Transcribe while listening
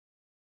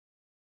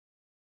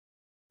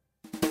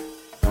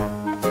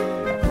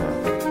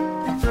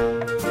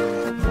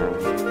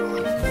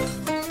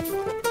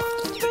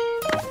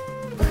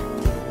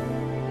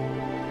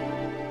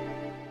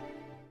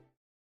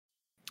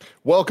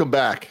Welcome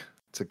back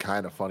to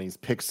Kind of Funny's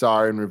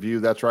Pixar in Review.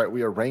 That's right,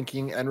 we are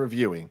ranking and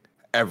reviewing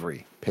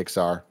every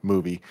Pixar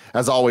movie.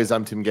 As always,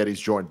 I'm Tim Geddes,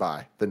 joined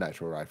by the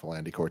Nitro Rifle,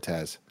 Andy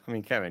Cortez. I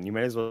mean, Kevin, you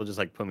might as well just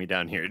put me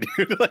down here,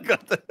 dude.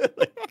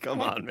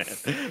 Come on, man.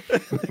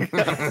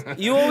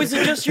 You always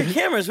adjust your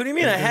cameras. What do you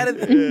mean? I had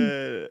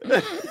it.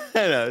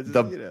 I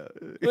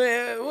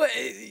know.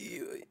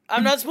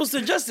 I'm not supposed to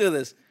adjust to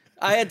this.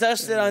 I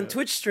adjusted on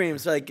Twitch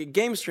streams, like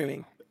game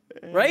streaming,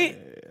 right?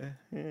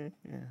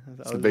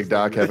 It's the big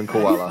dog, Kevin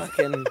Koala.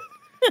 You know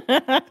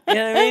what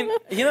I mean?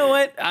 You know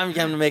what? I'm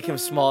gonna make him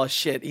small as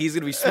shit. He's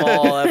gonna be small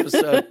all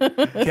episode.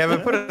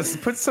 Kevin,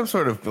 put some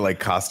sort of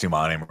costume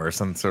on him or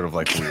some sort of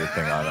weird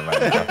thing on him.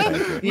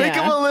 Make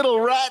him a little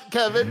rat,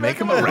 Kevin. Make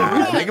him a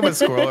rat. Make him a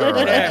squirrel or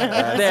a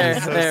rat.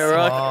 There,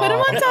 Rook. Put him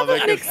on top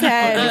of Nick's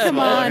head. Come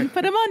on,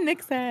 put him on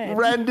Nick's head.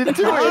 Rend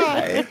into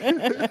it.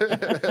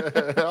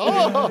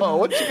 Oh,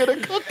 what you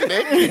gonna cook,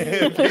 Nick?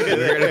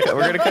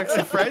 We're gonna cook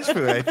some French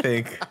food, I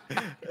think.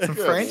 Some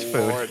French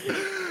food.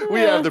 We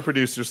have the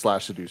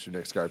producer/seducer,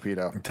 Nick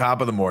Scarpino.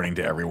 Top of the morning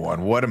to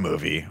everyone. What a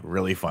movie.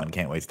 Really fun.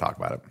 Can't wait to talk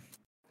about it.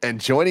 And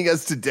joining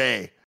us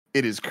today,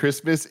 it is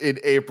Christmas in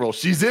April.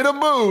 She's in a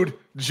mood,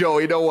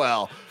 Joey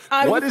Noelle.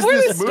 What is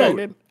this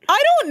mood?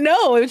 I don't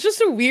know. It was just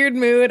a weird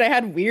mood. I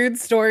had weird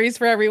stories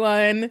for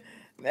everyone.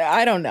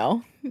 I don't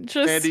know.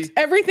 Just Andy,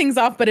 everything's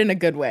off, but in a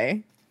good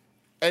way.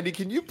 Andy,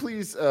 can you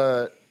please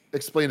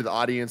explain to the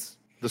audience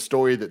the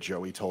story that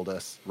Joey told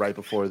us right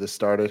before this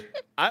started?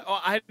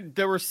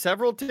 There were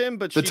several, Tim,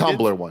 but the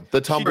Tumblr one.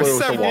 The Tumblr was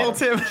the one.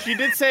 Tim. She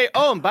did say,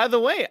 "Oh, and by the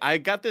way, I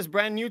got this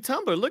brand new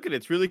tumbler. Look at it;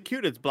 it's really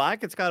cute. It's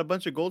black. It's got a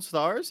bunch of gold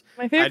stars.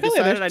 My favorite I color.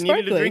 decided I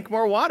needed to drink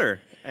more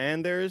water,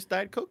 and there's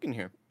Diet Coke in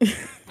here."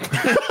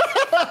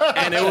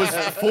 And it was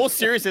full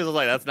seriousness. I was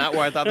like, "That's not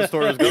where I thought the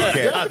story was going."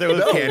 There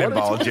was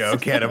cannonball, Joe.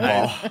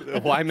 Cannonball.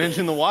 Why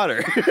mention the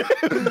water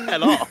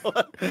at all?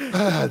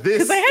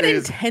 Because I had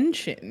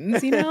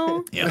intentions, you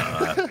know.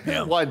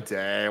 Yeah. One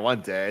day.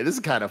 This is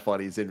Kind of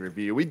Funny's in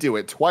review. We do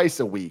it twice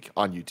a week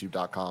on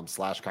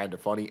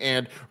youtube.com/kindoffunny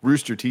and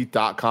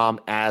roosterteeth.com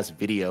as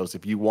videos.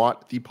 If you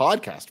want the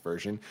podcast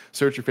version,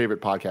 search your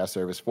favorite podcast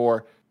service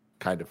for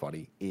Kind of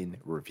Funny in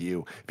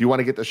Review. If you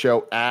want to get the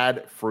show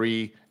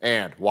ad-free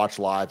and watch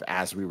live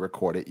as we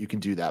record it, you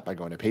can do that by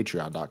going to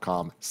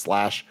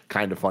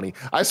patreon.com/kindoffunny.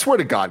 I swear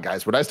to God,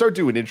 guys, when I start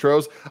doing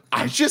intros,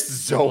 I just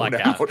zone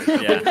out.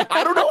 Yeah.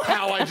 I don't know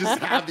how I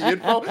just have the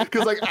info,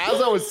 because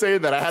as I was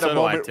saying that, I had a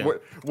moment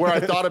where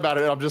I thought about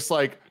it, and I'm just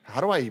like, how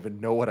do I even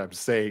know what I'm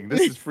saying?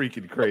 This is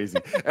freaking crazy.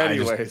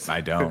 Anyways.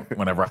 I don't.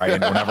 Whenever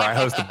I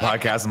host a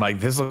podcast, I'm like,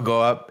 this will go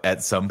up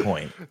at some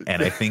point,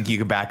 and I think you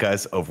can back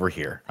us over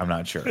here. I'm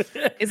not sure.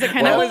 Is it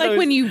kind of like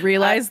when you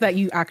realize that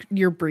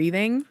you're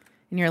breathing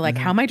and you're like,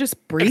 how am I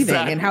just breathing?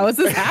 Exactly. And how is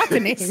this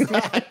happening?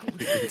 Exactly.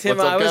 Tim,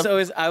 What's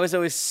up, I was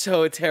always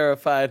so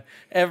terrified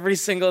every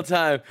single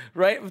time,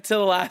 right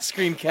until the last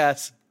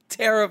screencast.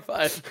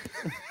 Terrified.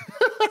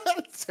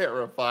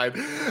 Terrified.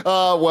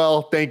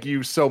 Well, thank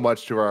you so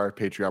much to our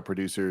Patreon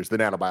producers, the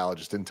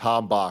nanobiologist and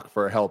Tom Bach,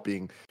 for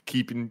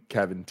keeping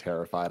Kevin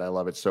terrified. I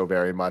love it so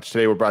very much.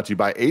 Today we're brought to you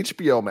by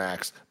HBO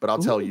Max, but I'll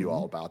tell you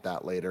all about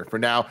that later. For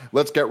now,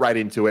 let's get right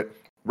into it.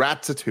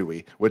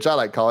 Ratatouille, which I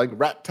like calling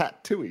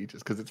Rat-Tat-Tooie,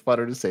 just because it's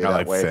funner to say that way. I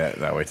like to say it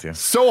that way too.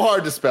 So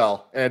hard to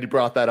spell. Andy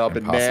brought that up,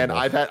 Impossible. and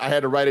man, I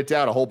had to write it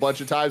down a whole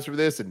bunch of times for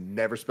this and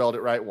never spelled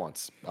it right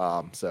once.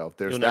 So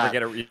there's that.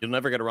 You'll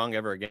never get it wrong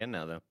ever again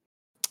now, though.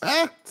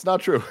 It's not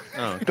true.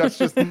 Oh.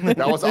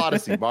 That was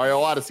Odyssey. Mario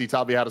Odyssey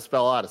taught me how to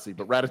spell Odyssey,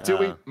 but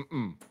Ratatouille,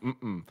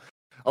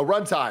 A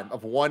runtime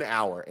of 1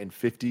 hour and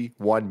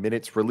 51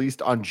 minutes,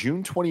 released on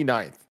June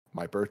 29th,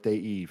 my birthday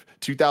eve,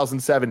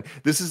 2007.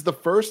 This is the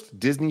first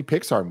Disney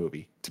Pixar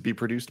movie to be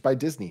produced by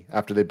Disney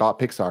after they bought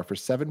Pixar for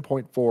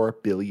 $7.4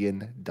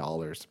 billion.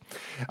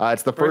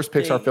 It's the first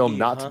Pixar film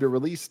not to be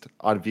released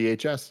on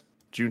VHS.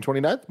 June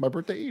 29th, my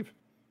birthday eve.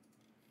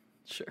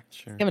 Sure.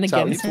 Gonna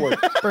get into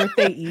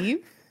birthday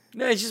eve.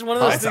 No, it's just one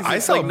of those things. I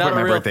That's celebrate not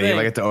my a real birthday thing. eve.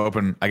 I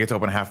get to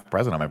open half a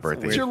present on my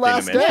birthday. It's eve. your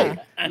last day.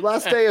 Yeah. Your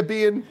last day of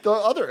being the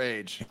other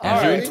age. All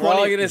right, June we're all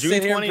 20 gonna June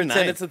sit here and 29th.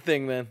 pretend it's a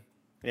thing, then.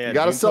 Yeah, You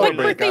gotta June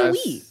celebrate, Like 29th. birthday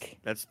guys. week.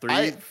 That's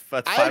I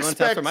 5 months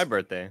expect- after my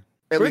birthday.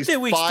 At Birthday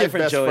least week's 5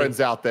 different, best Joey. friends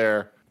out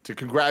there to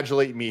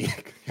congratulate me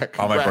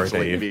On my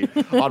birthday congratulate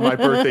me on my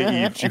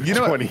birthday eve, June You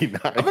know what?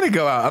 29th. I'm gonna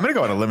go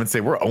on a limb and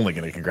say we're only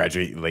gonna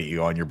congratulate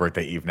you on your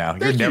birthday eve now. You're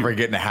Thank you. never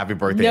getting a happy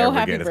birthday No ever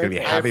happy again. It's gonna be a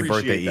birthday. happy I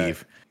appreciate birthday that.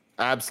 eve.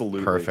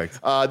 Absolutely. Perfect.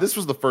 This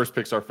was the first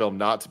Pixar film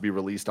not to be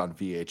released on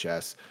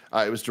VHS.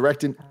 It was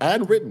directed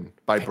and written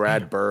by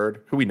Brad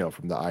Bird, who we know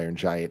from The Iron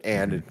Giant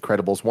and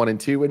Incredibles 1 and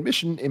 2 and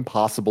Mission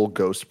Impossible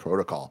Ghost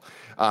Protocol.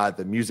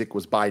 The music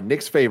was by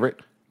Nick's favorite,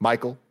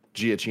 Michael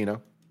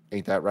Giacchino.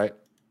 Ain't that right?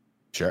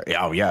 Sure.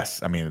 Yeah, oh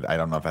yes. I mean, I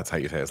don't know if that's how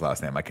you say his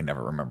last name. I can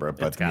never remember it,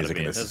 but It's the gotta music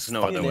be. in this There's is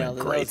no other fucking way. Nailed it.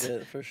 That great. was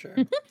it, for sure.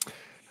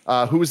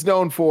 who is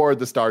known for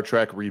the Star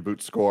Trek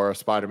reboot score,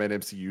 Spider-Man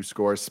MCU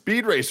score,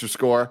 Speed Racer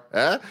score,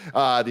 The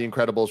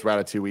Incredibles,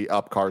 Ratatouille,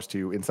 Up, Cars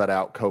 2, Inside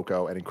Out,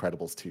 Coco, and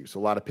Incredibles 2. So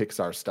a lot of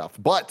Pixar stuff.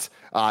 But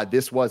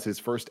this was his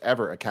first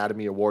ever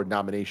Academy Award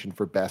nomination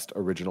for Best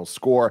Original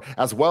Score,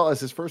 as well as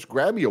his first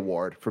Grammy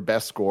Award for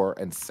Best Score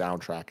and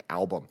Soundtrack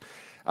Album.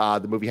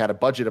 The movie had a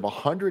budget of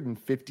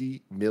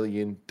 $150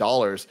 million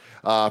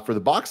for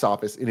the box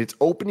office in its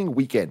opening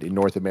weekend in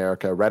North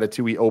America.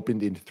 Ratatouille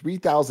opened in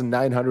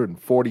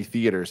 3,940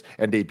 theaters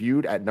and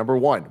debuted at number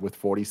 1 with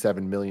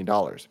 $47 million,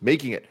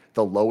 making it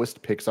the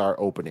lowest Pixar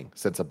opening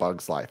since A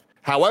Bug's Life.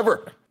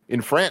 However,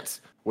 in France,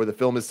 where the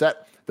film is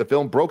set, the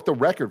film broke the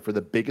record for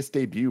the biggest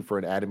debut for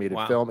an animated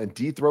film and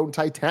dethroned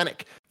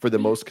Titanic for the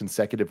most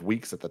consecutive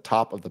weeks at the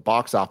top of the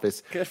box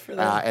office. Good for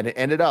them. And it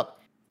ended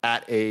up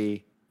at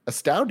a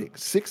astounding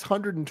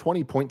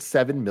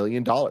 $620.7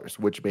 million,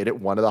 which made it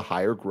one of the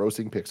higher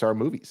grossing Pixar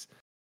movies.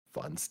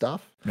 Fun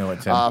stuff. You know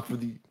what, Tim?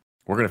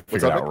 We're going to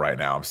figure it up, out right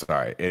now. I'm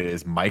sorry. It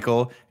is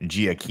Michael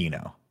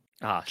Giacchino.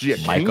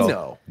 Giacchino.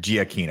 Michael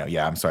Giacchino.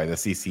 Yeah, I'm sorry. The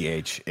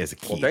CCH is a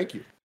key. Well, thank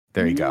you.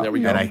 There you go. There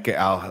we go. And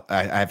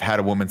I've had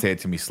a woman say it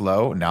to me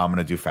slow. Now I'm going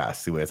to do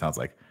fast. See what it sounds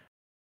like.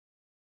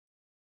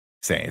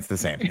 It's the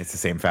same. It's the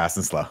same fast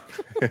and slow.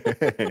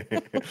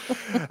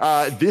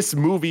 This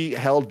movie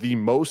held the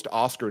most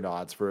Oscar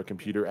nods for a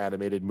computer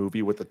animated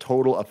movie with a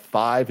total of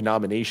 5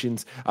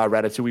 nominations.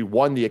 Ratatouille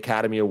won the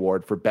Academy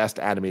Award for Best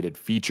Animated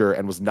Feature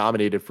and was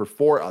nominated for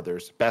 4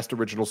 others: Best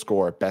Original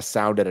Score, Best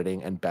Sound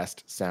Editing, and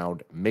Best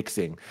Sound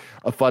Mixing.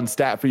 A fun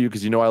stat for you,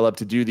 because you know I love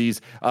to do these.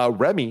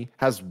 Remy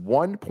has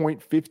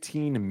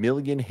 1.15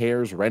 million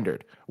hairs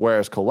rendered,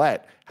 whereas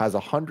Colette has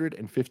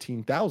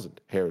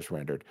 115,000 hairs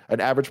rendered. An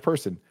average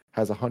person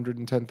has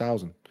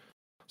 110,000.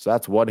 So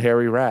that's one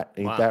hairy rat.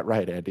 Ain't that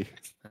right, Andy?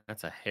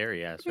 That's a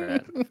hairy ass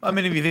rat. I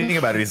mean, if you think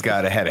about it, he's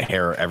got a head of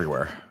hair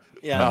everywhere.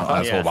 Yeah.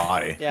 On his whole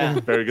body. Yeah.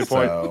 Very good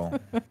point. So,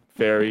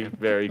 Very,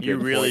 very good. You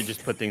really point.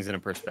 just put things in a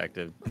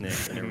perspective, Nick.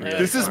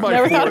 This is my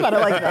Never thought fourth, about it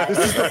like that. This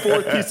is the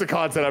 4th piece of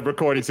content I'm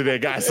recording today,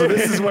 guys. So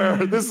this is where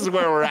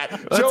we're at.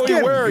 Joey,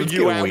 get- where are let's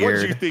you get at? What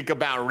weird. did you think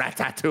about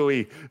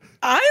Ratatouille?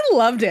 I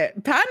loved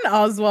it. Patton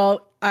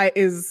Oswalt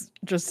is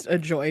just a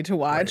joy to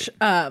watch.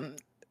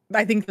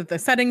 I think that the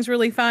setting's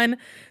really fun.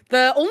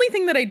 The only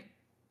thing that I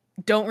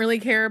don't really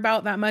care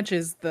about that much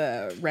is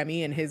the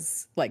Remy and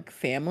his like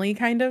family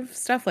kind of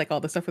stuff. Like all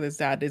the stuff with his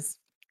dad is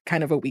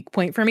kind of a weak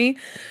point for me.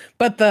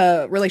 But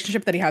the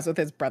relationship that he has with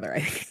his brother, I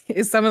think,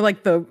 is some of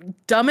like the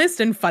dumbest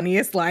and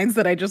funniest lines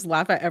that I just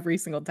laugh at every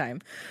single time.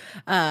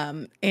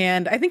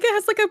 And I think it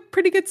has like a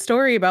pretty good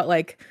story about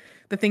like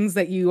the things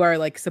that you are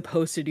like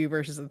supposed to do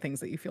versus the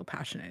things that you feel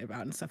passionate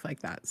about and stuff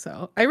like that.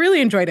 So I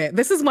really enjoyed it.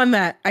 This is one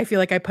that I feel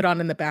like I put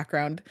on in the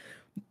background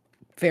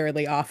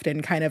fairly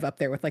often, kind of up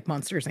there with like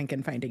Monsters, Inc.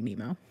 and Finding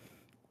Nemo.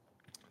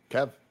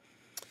 Kev?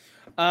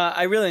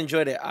 I really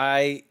enjoyed it.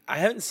 I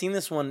haven't seen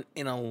this one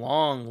in a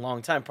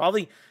long time,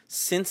 probably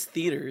since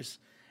theaters.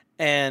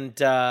 And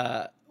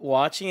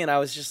watching it, I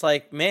was just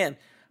like, man,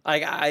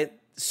 I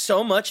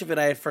so much of it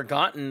I had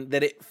forgotten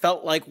that it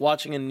felt like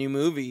watching a new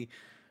movie.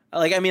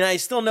 Like, I mean, I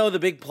still know the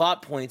big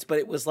plot points, but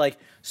it was like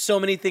so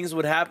many things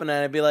would happen,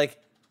 and I'd be like,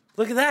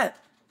 look at that.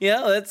 You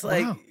know, that's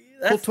like,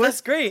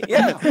 that's great.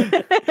 Yeah.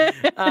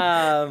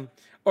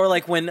 Or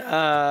like when,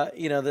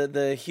 you know,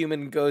 the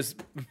human goes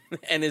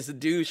and is a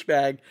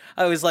douchebag,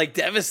 I was like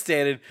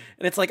devastated.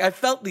 And it's like, I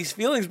felt these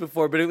feelings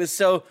before, but it was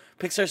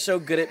Pixar's so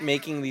good at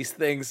making these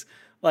things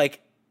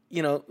like,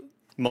 you know,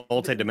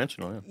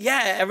 multi-dimensional.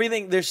 Yeah,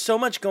 everything. There's so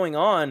much going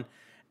on.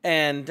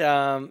 And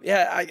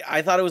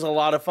I thought it was a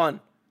lot of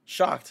fun.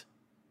 Shocked.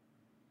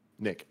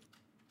 Nick?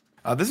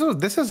 This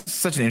is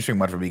such an interesting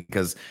one for me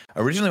because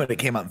originally when it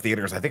came out in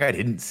theaters, I think I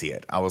didn't see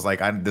it. I was like,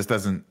 this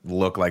doesn't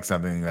look like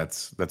something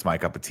that's my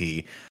cup of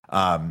tea.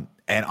 And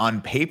on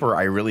paper,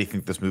 I really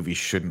think this movie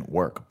shouldn't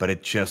work, but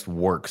it just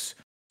works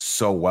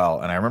so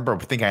well. And I remember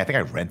thinking, I think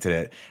I rented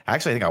it.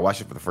 Actually, I think I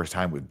watched it for the first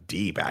time with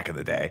D back in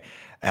the day.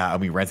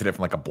 We rented it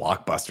from like a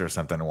Blockbuster or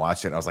something and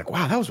watched it. And I was like,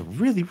 wow, that was a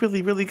really,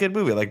 really, really good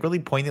movie. Like really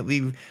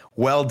poignantly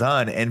well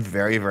done and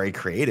very, very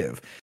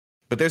creative.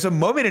 But there's a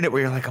moment in it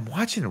where you're like, I'm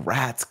watching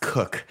rats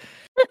cook.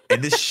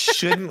 And this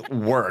shouldn't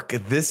work.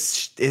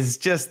 This is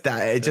just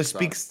that. It just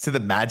speaks to the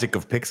magic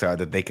of Pixar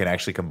that they can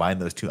actually combine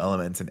those two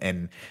elements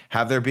and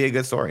have there be a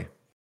good story.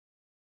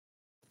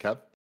 Kev?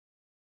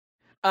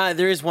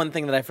 There is one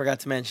thing that I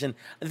forgot to mention.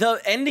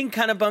 The ending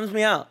kind of bums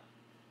me out.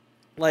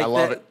 Like I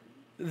love it.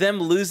 Them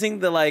losing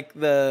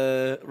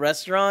the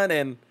restaurant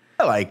and.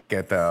 I like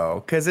it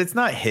though, because it's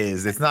not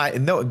his. It's not.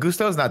 No,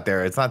 Gusteau's not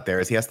there. It's not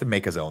theirs. He has to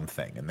make his own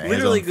thing. And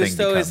literally,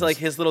 Gusteau is like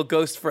his little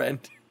ghost friend.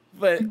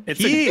 But I he's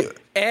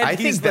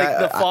think like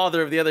the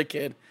father of the other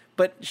kid.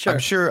 But sure,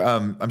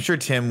 I'm sure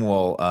Tim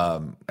will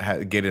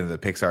get into the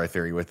Pixar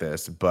theory with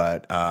this.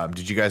 But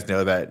did you guys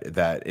know that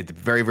at the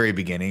very, very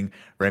beginning,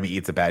 Remy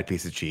eats a bad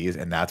piece of cheese,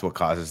 and that's what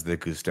causes the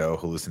Gusteau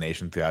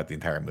hallucination throughout the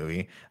entire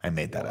movie? I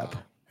made that up.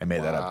 I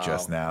made that up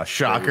just Wow. now.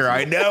 Shocker!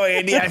 I know,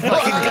 Andy. I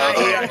fucking got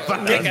you. I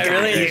fucking Nick, I got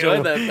really you.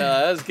 enjoyed that.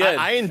 That was good.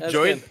 I That was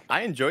enjoyed good.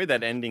 I enjoyed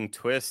that ending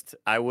twist.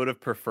 I would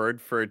have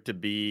preferred for it to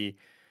be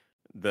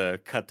the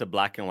cut to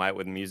black and white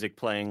with music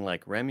playing,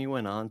 like Remy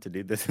went on to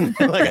do this.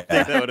 Like I think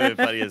that would have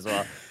been funny as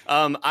well.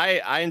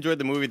 I enjoyed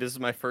the movie. This is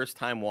my first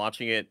time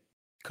watching it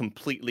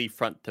completely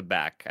front to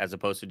back, as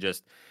opposed to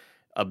just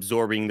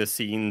absorbing the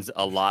scenes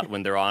a lot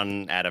when they're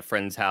on at a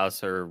friend's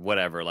house or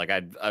whatever. Like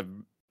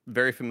I'm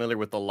very familiar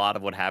with a lot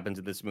of what happens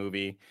in this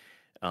movie,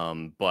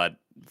 but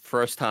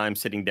first time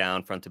sitting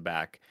down front to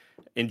back.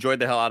 Enjoyed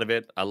the hell out of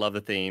it. I love the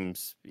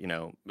themes. You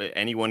know,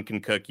 anyone can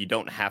cook. You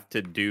don't have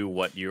to do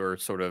what you're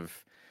sort of.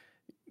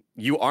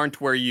 You aren't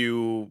where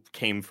you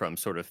came from,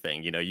 sort of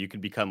thing. You know, you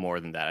could become more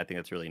than that. I think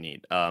that's really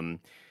neat.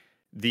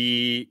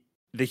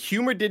 The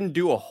humor didn't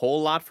do a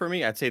whole lot for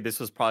me. I'd say this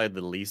was probably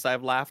the least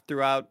I've laughed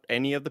throughout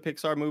any of the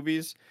Pixar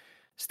movies.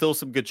 Still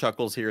some good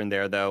chuckles here and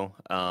there, though.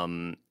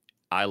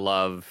 I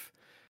love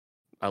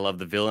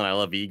the villain. I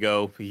love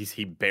Ego.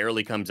 He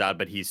barely comes out,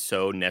 but he's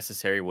so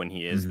necessary when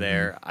he is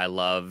there. I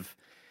love,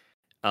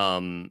 I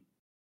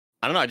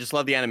don't know. I just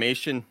love the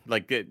animation.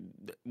 Like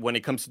when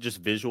it comes to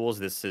just visuals,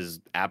 this is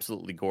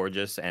absolutely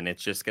gorgeous, and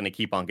it's just going to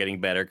keep on getting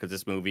better because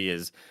this movie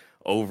is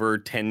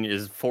over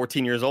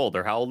 14 years old.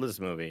 Or how old is this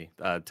movie?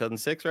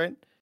 2006, right?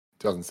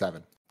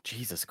 2007.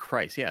 Jesus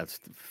Christ. Yeah, it's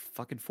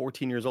fucking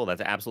 14 years old.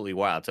 That's absolutely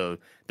wild. So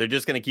they're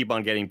just going to keep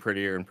on getting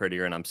prettier and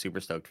prettier, and I'm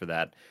super stoked for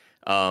that.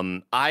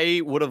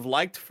 I would have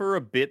liked for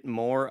a bit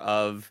more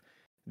of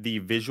the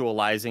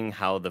visualizing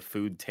how the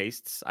food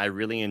tastes. I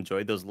really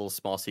enjoyed those little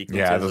small sequences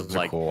Yeah, of those are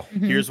like, cool.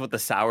 here's what the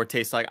sour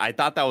tastes like. I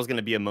thought that was going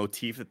to be a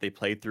motif that they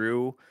play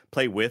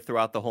with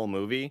throughout the whole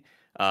movie.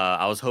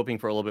 I was hoping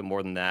for a little bit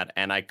more than that,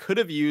 and I could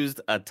have used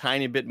a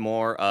tiny bit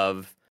more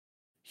of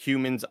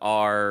humans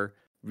are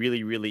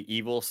really, really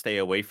evil, stay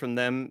away from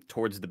them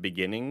towards the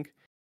beginning.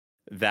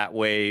 That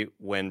way,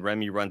 when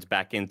Remy runs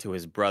back into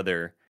his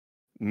brother,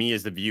 me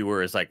as the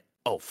viewer is like,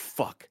 oh,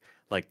 fuck.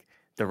 Like,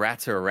 the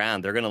rats are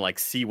around. They're going to, like,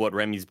 see what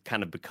Remy's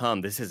kind of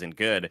become. This isn't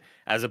good.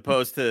 As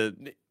opposed to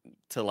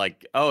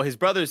like, oh, his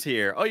brother's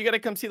here. Oh, you got to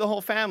come see the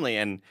whole family.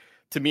 And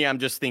to me, I'm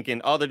just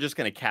thinking, oh, they're just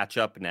going to catch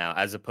up now.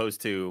 As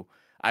opposed to,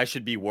 I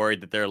should be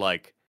worried that they're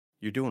like,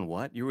 you're doing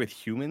what? You're with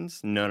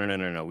humans?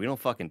 No. We don't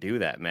fucking do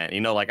that, man.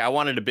 You know, like, I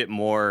wanted a bit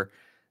more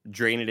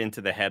drain it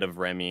into the head of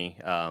Remy.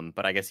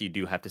 But I guess you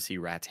do have to see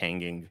rats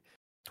hanging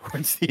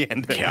towards the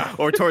end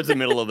or towards the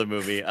middle of the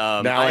movie.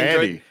 Now,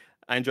 Andy,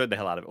 I enjoyed the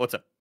hell out of it. What's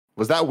up?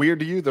 was that weird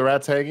to you? The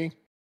rats hanging?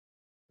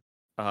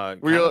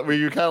 Were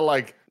you kind of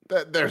like,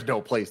 there's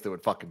no place that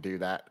would fucking do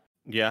that?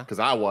 Yeah. Because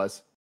I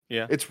was.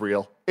 Yeah. It's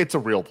real. It's a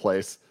real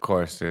place. Of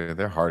course, dude.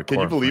 They're hardcore. Can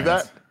you believe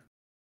fans. that?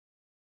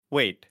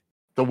 Wait.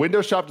 The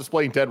window shop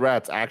displaying dead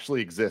rats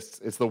actually exists.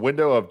 It's the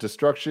window of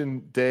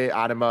Destruction de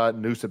Anima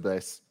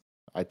Nusibes.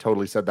 I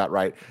totally said that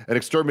right. An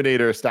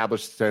exterminator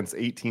established since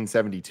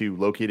 1872,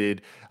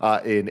 located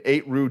in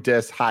 8 Rue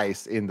des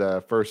Heis in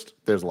the first.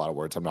 There's a lot of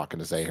words I'm not going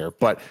to say here,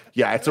 but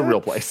yeah, it's a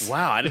real place.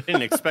 Wow, I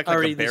didn't expect like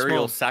Already a this burial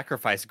small.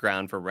 sacrifice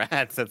ground for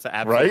rats. That's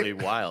absolutely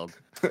wild.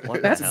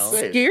 What That's the hell?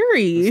 insane.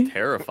 scary. It's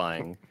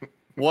terrifying.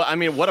 Well, I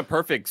mean, what a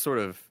perfect sort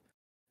of,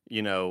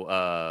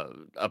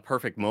 a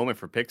perfect moment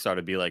for Pixar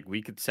to be like,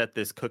 we could set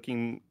this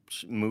cooking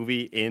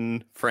movie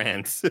in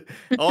France.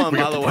 Oh, and We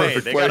by got the the way,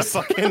 perfect they got a place.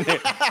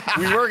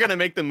 fucking. We were gonna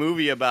make the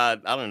movie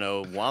about, I don't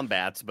know,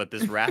 wombats, but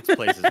this rats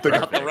place is perfect. They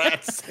got the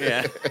rats.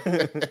 Yeah.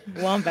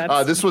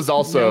 Wombats. This was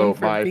also known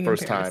for my being in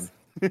first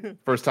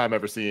Paris. time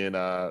ever seeing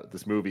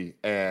this movie,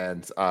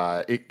 and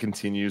it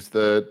continues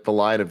the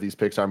line of these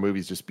Pixar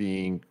movies just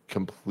being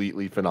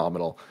completely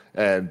phenomenal,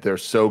 and they're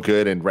so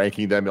good, and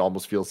ranking them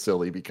almost feels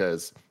silly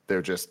because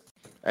they're just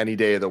any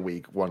day of the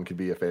week one could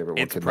be a favorite, one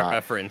It's could not.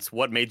 preference.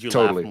 What made you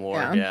Totally. laugh more?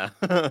 Yeah.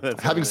 Yeah.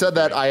 That's Having said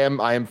that, I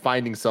am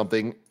finding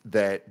something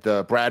that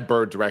the Brad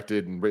Bird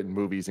directed and written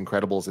movies,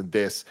 Incredibles, and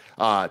this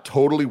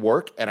totally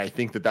work, and I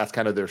think that that's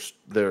kind of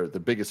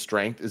the biggest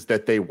strength is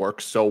that they work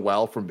so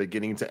well from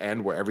beginning to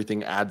end, where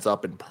everything adds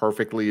up and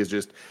perfectly is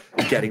just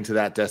getting to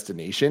that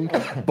destination.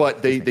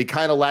 But they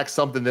kind of lack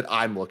something that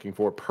I'm looking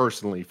for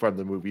personally from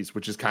the movies,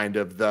 which is kind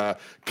of the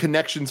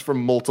connections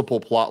from multiple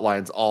plot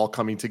lines all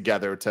coming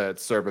together to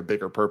serve a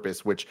bigger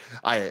purpose, which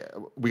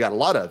we got a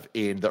lot of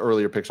in the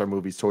earlier Pixar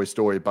movies, Toy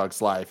Story,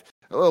 Bugs Life.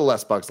 A little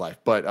less Bugs Life,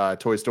 but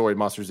Toy Story,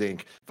 Monsters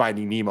Inc.,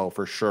 Finding Nemo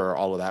for sure.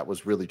 All of that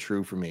was really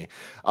true for me.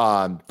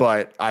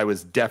 But I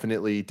was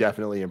definitely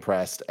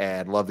impressed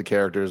and love the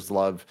characters,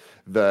 love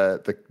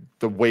the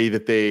way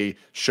that they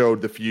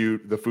showed the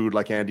food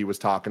like Andy was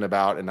talking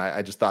about. And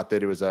I just thought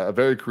that it was a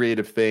very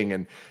creative thing.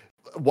 And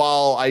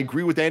while I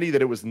agree with Andy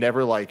that it was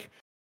never like,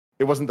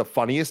 it wasn't the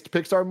funniest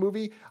Pixar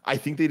movie, I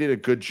think they did a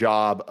good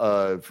job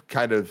of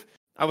kind of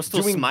I was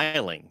still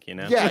smiling, you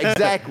know? Yeah,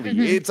 exactly.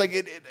 It's like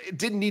it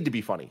didn't need to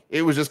be funny.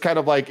 It was just kind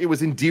of like it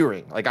was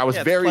endearing. Like I was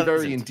Yeah, it's very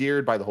pleasant.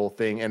 endeared by the whole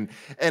thing, and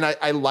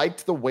I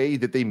liked the way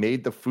that they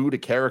made the food a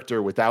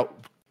character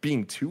without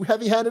being too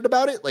heavy-handed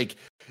about it. Like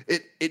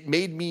it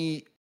made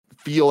me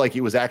feel like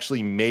it was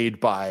actually made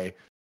by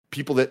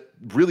people that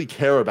really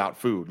care about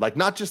food, like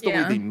not just the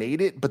way they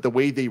made it, but the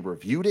way they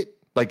reviewed it,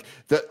 like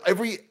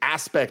every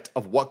aspect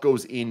of what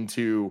goes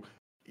into,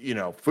 you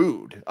know,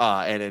 food,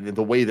 and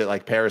the way that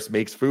like Paris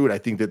makes food. I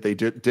think that they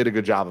did a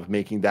good job of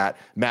making that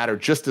matter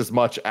just as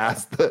much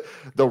as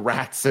the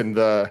rats and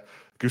the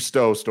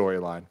Gusteau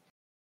storyline.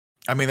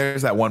 I mean,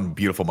 there's that one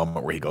beautiful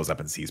moment where he goes up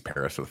and sees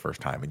Paris for the first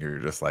time, and you're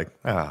just like,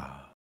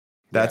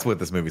 that's what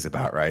this movie's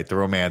about, right? The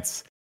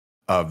romance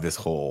of this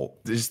whole,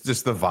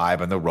 just the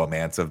vibe and the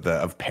romance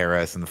of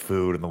Paris and the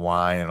food and the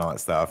wine and all that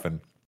stuff. And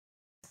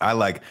I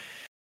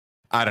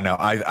don't know.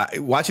 I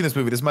watching this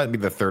movie, this might be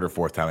the third or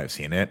fourth time I've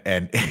seen it,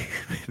 and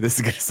this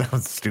is gonna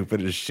sound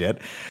stupid as shit,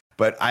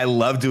 but I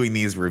love doing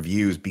these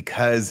reviews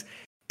because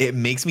it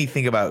makes me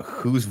think about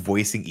who's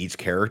voicing each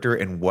character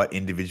and what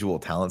individual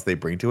talents they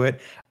bring to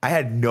it. I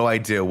had no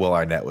idea Will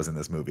Arnett was in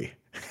this movie.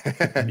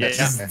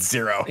 Just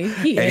zero.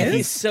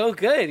 He's so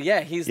good.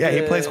 Yeah, he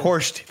plays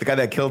Horst, the guy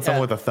that killed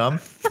someone with a thumb.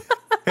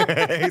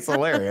 He's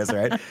hilarious,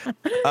 right?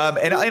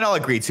 And I'll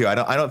agree too. I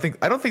don't think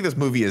this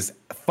movie is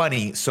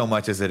funny so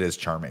much as it is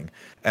charming,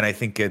 and I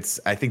think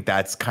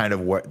that's kind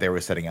of what they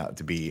were setting out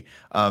to be.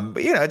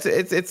 But you know,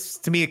 it's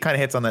to me, it kind of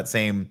hits on that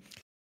same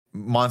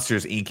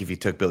Monsters Inc. if you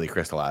took Billy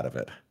Crystal out of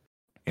it,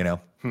 you know.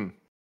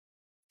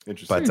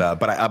 Interesting.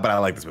 But I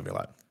like this movie a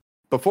lot.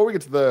 Before we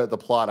get to the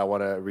plot, I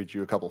want to read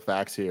you a couple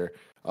facts here,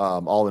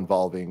 all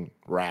involving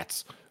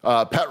rats.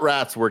 Pet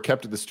rats were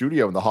kept in the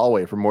studio in the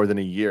hallway for more than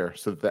a year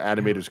so that the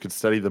animators could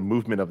study the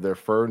movement of their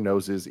fur,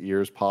 noses,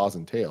 ears, paws,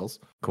 and tails.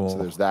 Cool. So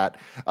there's that.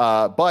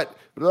 But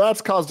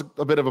that's caused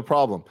a bit of a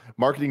problem.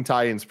 Marketing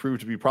tie-ins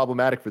proved to be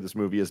problematic for this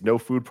movie as no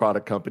food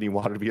product company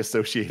wanted to be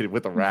associated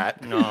with a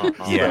rat. No.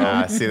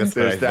 Yeah, see, there's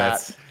that.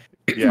 That's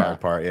hard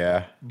part,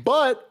 yeah.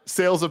 But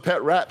sales of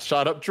pet rats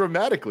shot up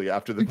dramatically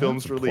after the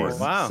film's release.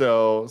 Wow.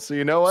 So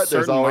you know what?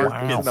 There's Certain always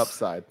markets- an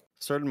upside.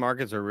 Certain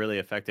markets are really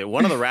affected.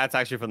 One of the rats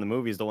actually from the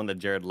movie is the one that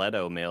Jared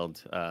Leto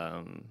mailed.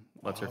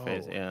 What's her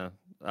face? Yeah,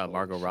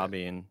 Margot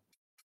Robbie and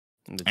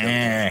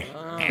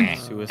the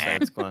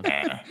Suicide Squad.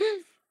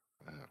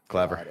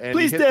 Clever. And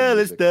Please he hit the tell us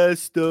music. the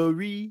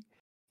story.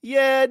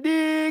 Yeah,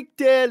 Nick,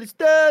 tell us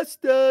the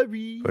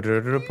story.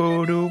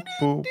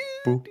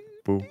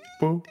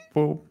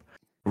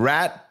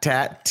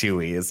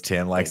 Rat-tat-tooey, as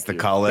Tim likes to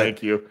call it.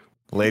 Thank you.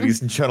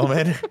 Ladies and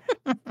gentlemen,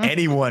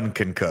 anyone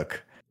can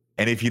cook.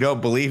 And if you don't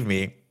believe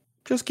me,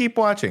 just keep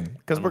watching,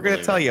 because we're going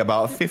to tell you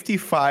about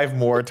 55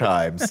 more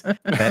times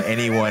that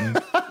anyone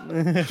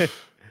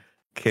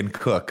can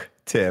cook,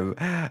 Tim.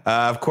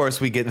 Of course,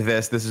 we get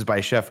this. This is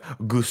by Chef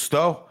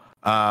Gusteau.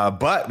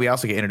 But we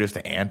also get introduced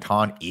to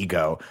Anton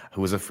Ego,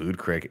 who is a food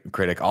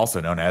critic,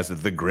 also known as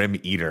the Grim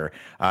Eater.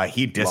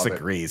 He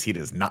disagrees. He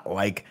does not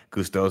like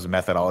Gusteau's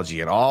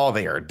methodology at all.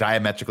 They are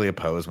diametrically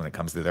opposed when it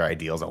comes to their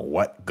ideals on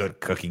what good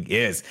cooking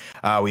is.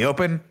 We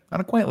open on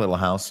a quaint little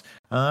house.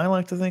 I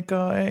like to think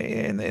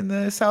in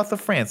the south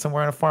of France,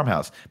 somewhere in a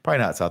farmhouse. Probably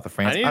not south of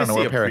France. I don't know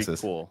where Paris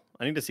is.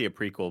 I need to see a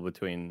prequel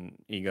between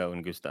Ego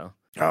and Gusteau.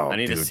 Oh, I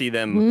need to see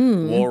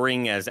them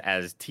warring as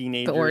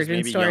teenagers,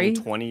 maybe story. young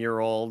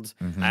 20-year-olds.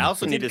 I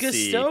also need to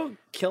see Gusteau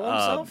kill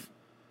himself?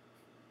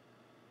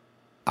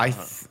 I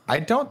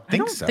don't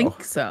think so. I don't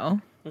think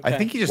so. I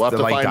think he just We'll have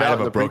to like find died out of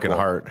in a the broken prequel.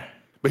 heart.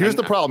 But here's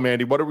the problem,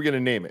 Andy. What are we going to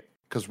name it?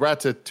 Because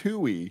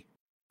Ratatouille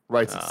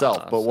writes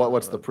itself. But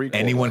what's the prequel?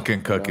 Anyone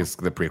Can Cook is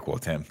the prequel,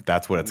 Tim.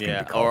 That's what it's going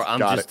to be called. Or I'm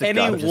Got just it.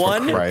 a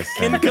Anyone Christ,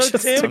 can man. cook,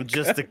 Tim? I'm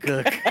just a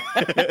cook.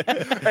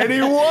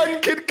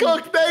 Anyone can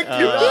cook. Thank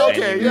you.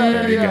 Okay, anyone. yeah,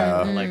 There you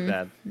yeah. go. I like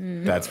that.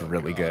 That's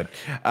really good.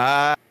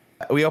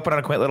 We open on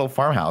a quaint little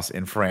farmhouse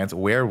in France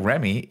where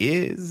Remy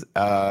is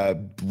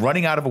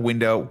running out of a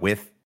window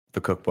with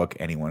the cookbook.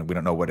 Anyone, we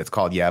don't know what it's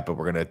called yet, but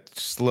we're going to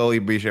slowly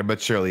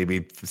but surely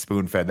be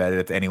spoon-fed that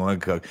it's anyone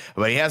can cook.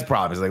 But he has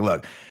problems. He's like,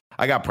 look,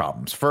 I got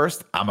problems.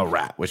 First, I'm a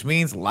rat, which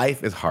means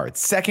life is hard.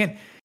 Second,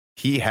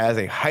 he has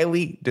a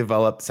highly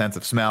developed sense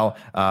of smell.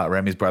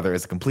 Remy's brother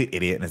is a complete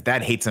idiot, and his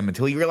dad hates him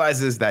until he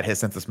realizes that his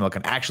sense of smell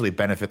can actually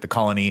benefit the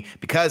colony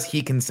because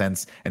he can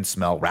sense and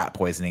smell rat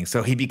poisoning.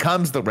 So he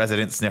becomes the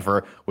resident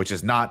sniffer, which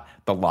is not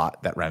the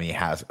lot that Remy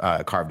has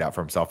carved out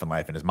for himself in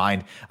life in his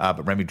mind.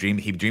 But Remy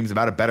dreams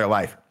about a better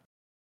life.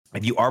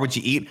 And you are what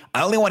you eat.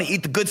 I only want to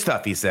eat the good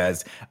stuff, he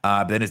says.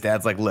 But then his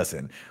dad's like,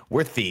 listen,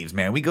 we're thieves,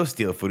 man. We go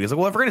steal food. He's like,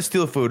 well, if we're going to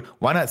steal food,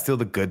 why not steal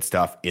the good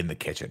stuff in the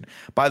kitchen?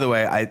 By the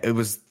way,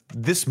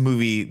 this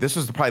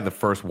was probably the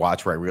first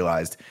watch where I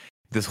realized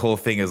this whole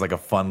thing is like a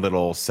fun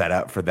little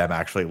setup for them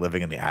actually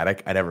living in the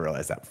attic. I never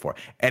realized that before.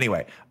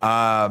 Anyway,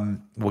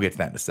 we'll get to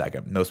that in a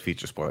second. No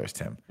future spoilers,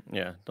 Tim.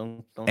 Yeah,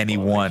 don't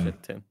Anyone spoil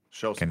that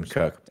shit, Tim. Can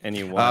cook.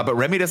 Anyone. But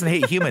Remy doesn't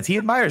hate humans. He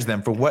admires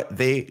them for what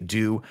they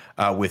do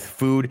with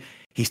food.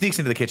 He sneaks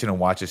into the kitchen and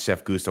watches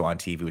Chef Gusteau on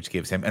TV, which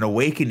gives him an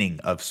awakening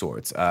of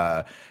sorts.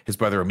 His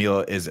brother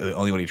Emile is the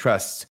only one he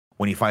trusts.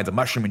 When he finds a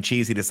mushroom and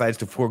cheese, he decides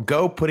to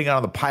forego putting it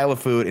on the pile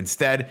of food.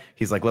 Instead,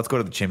 he's like, let's go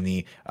to the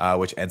chimney,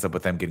 which ends up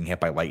with them getting hit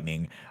by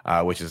lightning,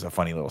 which is a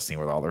funny little scene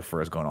where all their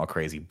fur is going all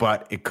crazy.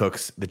 But it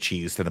cooks the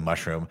cheese to the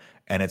mushroom,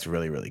 and it's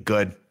really, really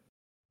good.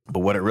 But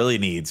what it really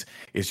needs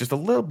is just a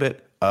little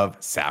bit of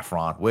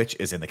Saffron, which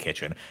is in the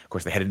kitchen. Of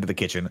course, they head into the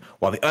kitchen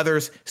while the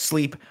others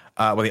sleep,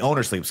 while the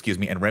owner sleeps, excuse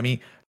me, and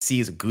Remy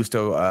sees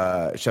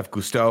Gusto, Chef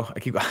Gusto.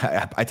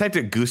 I typed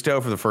it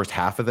Gusto for the first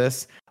half of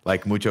this,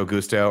 like mucho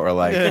gusto, or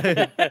like.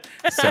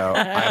 So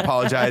I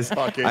apologize.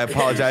 I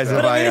apologize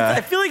if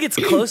I feel like it's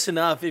close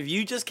enough. If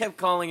you just kept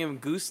calling him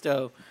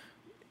Gusto,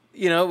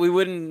 we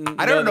wouldn't.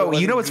 I don't know.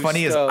 You know what's Gusto.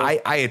 funny is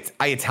I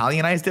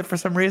Italianized it for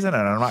some reason,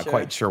 and I'm not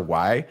quite sure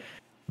why.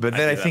 But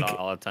then I think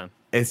all the time.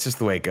 it's just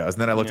the way it goes.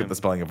 And then I looked at the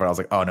spelling of it. I was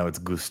like, oh no, it's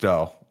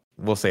Gusto.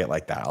 We'll say it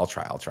like that. I'll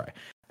try.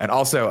 And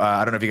also,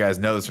 I don't know if you guys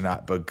know this or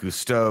not, but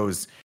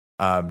Gusto's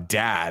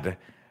dad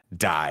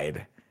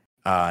died.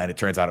 And it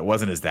turns out it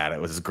wasn't his dad. It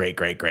was his great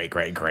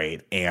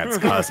aunt's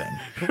cousin.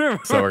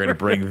 So we're going to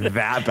bring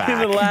that back. In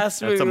the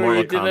last movie where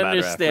you didn't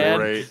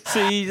understand. Right.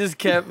 So you just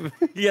kept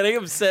getting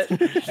upset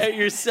at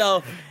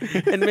yourself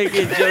and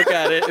making a joke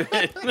at it.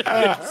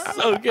 It's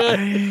so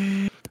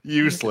good.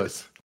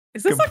 Useless.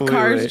 Is this Completely. a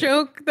Cars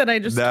joke that I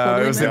just No,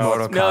 totally it was in missed?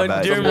 Mortal No,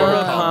 Kombat. during Mortal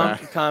Mortal Kombat.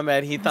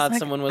 Kombat, he thought like,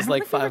 someone was I don't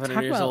like think we were 500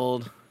 talking years about-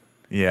 old.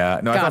 Yeah.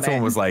 No, I Got thought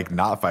someone it. was like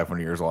not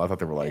 500 years old. I thought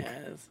they were like,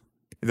 Yes.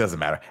 it doesn't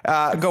matter.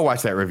 Go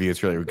watch that review.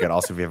 It's really good.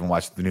 Also, if you haven't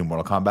watched the new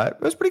Mortal Kombat,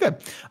 it was pretty good.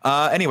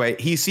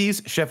 Anyway, he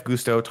sees Chef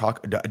Gusto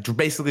talk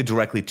basically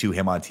directly to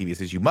him on TV. He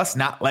says, you must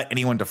not let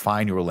anyone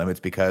define your limits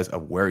because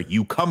of where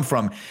you come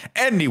from.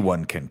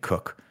 Anyone can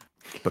cook,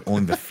 but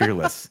only the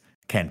fearless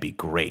can be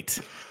great.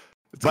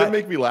 It's going to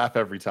make me laugh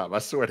every time. I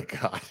swear to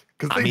God.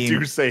 Because they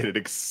do say it in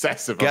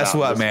excessive Guess amount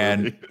what, in this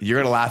man? movie.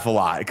 You're gonna laugh a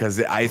lot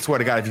because I swear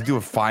to God, if you do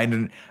a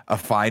find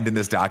in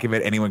this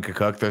document, anyone could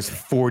cook. There's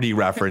 40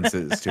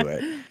 references to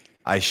it.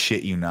 I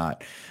shit you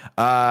not.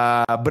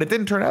 But it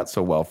didn't turn out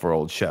so well for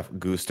old Chef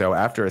Gusto.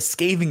 After a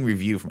scathing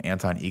review from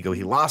Anton Ego,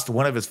 he lost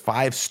one of his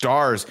 5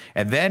 stars,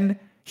 and then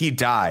he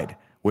died,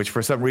 which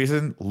for some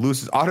reason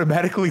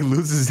automatically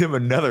loses him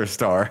another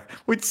star,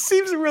 which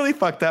seems really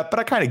fucked up.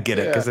 But I kind of get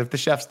it because if the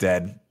chef's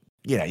dead,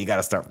 you got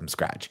to start from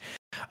scratch.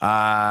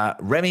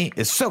 Remy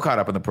is so caught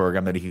up in the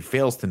program that he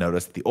fails to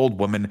notice that the old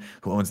woman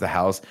who owns the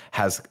house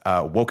has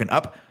woken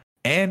up,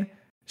 and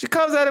she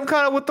comes at him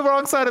kind of with the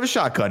wrong side of a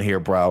shotgun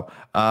here, bro.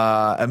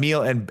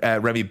 Emil and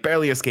Remy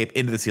barely escape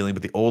into the ceiling,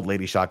 but the old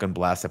lady shotgun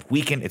blasts have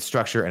weakened its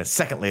structure, and a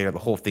second later, the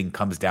whole thing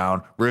comes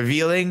down,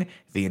 revealing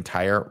the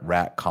entire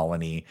rat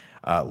colony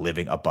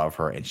living above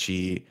her. And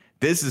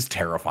this is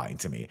terrifying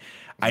to me.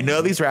 I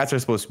know these rats are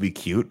supposed to be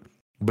cute,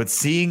 but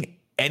seeing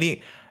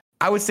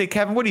I would say,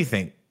 Kevin, what do you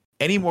think?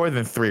 Any more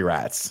than 3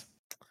 rats,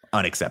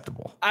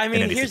 unacceptable. I mean,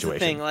 in any here's situation.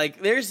 the thing.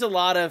 Like, there's a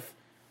lot of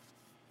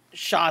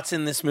shots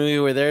in this movie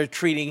where they're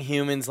treating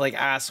humans like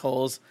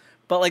assholes.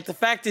 But, like, the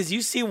fact is,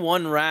 you see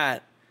one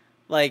rat,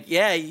 like,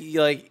 yeah, you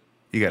gotta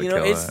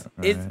kill it's,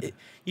 it. Right?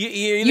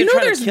 You're either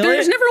trying to kill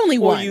there's it never only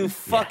or one. you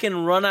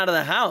fucking run out of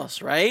the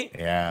house, right?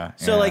 Yeah.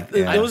 So,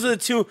 those are the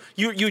two.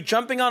 You're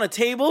jumping on a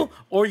table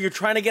or you're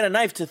trying to get a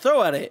knife to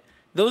throw at it.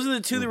 Those are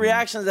the two the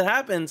reactions that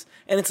happens.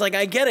 And it's like,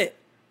 I get it.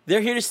 They're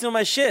here to steal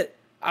my shit.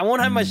 I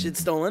won't have my shit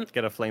stolen.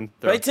 Get a flamethrower.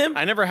 Right, Tim?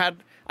 I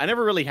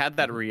never really had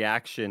that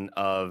reaction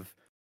of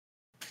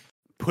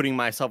putting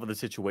myself in the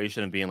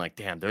situation and being like,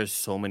 damn, there's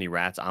so many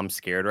rats. I'm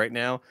scared right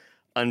now.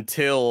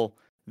 Until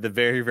the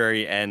very,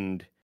 very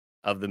end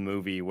of the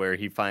movie where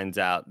he finds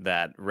out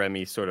that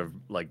Remy sort of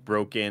like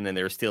broke in and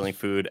they were stealing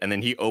food. And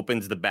then he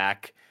opens the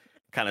back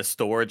kind of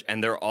storage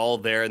and they're all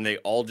there and they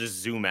all just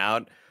zoom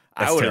out.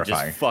 That's I would have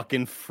terrifying. just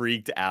fucking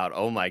freaked out.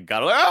 Oh my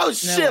God. Like, oh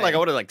shit. Like way. I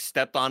would have like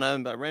stepped on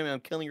him. But Remy,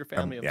 I'm killing your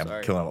family. I'm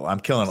sorry. I'm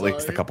killing at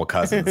least a couple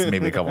cousins,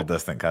 maybe a couple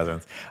distant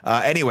cousins.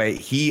 Anyway,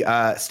 he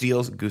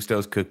steals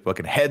Gusto's cookbook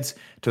and heads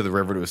to the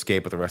river to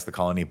escape with the rest of the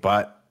colony,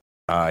 but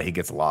he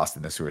gets lost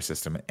in the sewer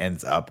system and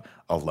ends up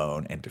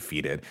alone and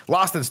defeated.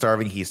 Lost and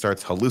starving, he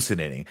starts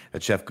hallucinating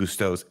that Chef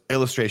Gusto's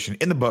illustration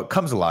in the book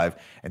comes alive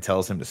and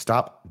tells him to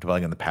stop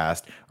dwelling in the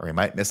past or he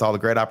might miss all the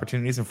great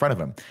opportunities in front of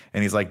him.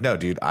 And he's like, no,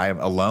 dude, I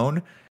am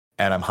alone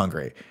and I'm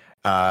hungry.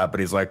 But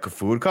he's like,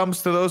 food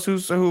comes to those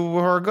who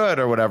are good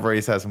or whatever. He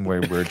says some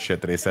weird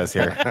shit that he says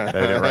here. I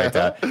didn't write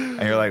that.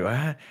 And you're like,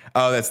 what?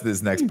 Oh, that's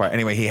this next part.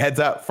 Anyway, he heads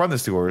out from the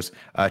sewers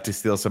to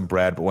steal some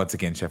bread. But once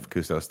again, Chef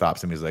Gusto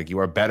stops him. He's like, you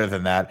are better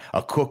than that.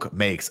 A cook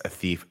makes, a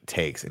thief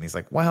takes. And he's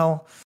like,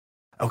 well,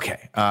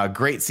 okay.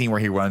 Great scene where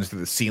he runs through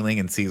the ceiling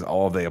and sees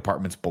all of the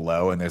apartments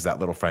below. And there's that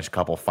little French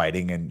couple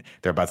fighting and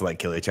they're about to like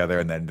kill each other.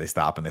 And then they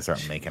stop and they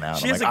start making out.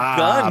 She I'm has like, a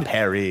gun.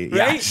 Perry.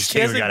 Right? Yeah, She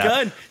has a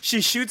gun. She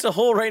shoots a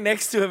hole right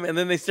next to him, and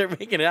then they start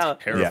making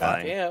out.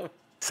 Terrifying. Yeah.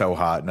 So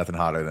hot, nothing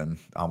hotter than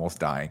almost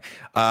dying.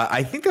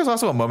 I think there's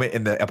also a moment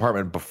in the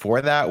apartment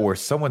before that where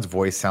someone's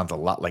voice sounds a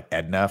lot like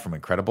Edna from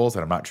Incredibles,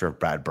 and I'm not sure if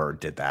Brad Bird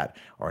did that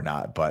or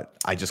not, but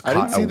I just I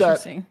didn't see that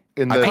Interesting.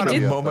 in the I caught a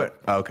video, moment.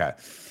 but- Okay.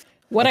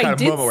 What What I kind of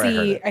did moment where I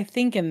heard see, it? I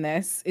think, in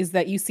this is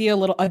that you see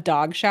a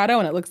dog shadow,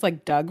 and it looks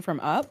like Doug from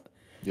Up.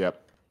 Yep.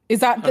 Is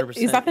that the 100%,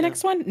 is that the yeah.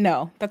 next one?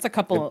 No, that's a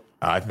couple.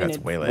 I think that's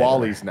minutes. way later.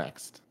 Wally's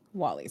next.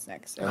 Wally's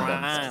next. And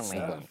Wally.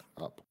 then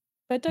up.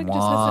 But Doug just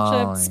has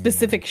such a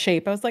specific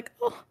shape. I was like,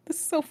 oh, this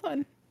is so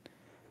fun.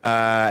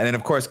 And then,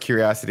 of course,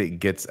 Curiosity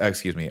gets,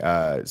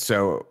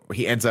 so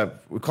he ends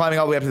up climbing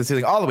all the way up to the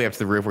ceiling, all the way up to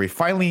the roof, where he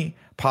finally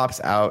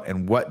pops out.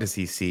 And what does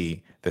he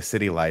see? The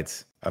city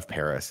lights of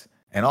Paris.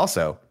 And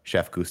also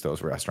Chef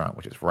Gusteau's restaurant,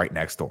 which is right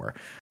next door.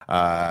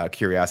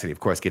 Curiosity, of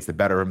course, gets the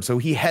better of him. So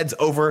he heads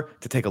over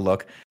to take a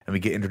look, and we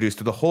get introduced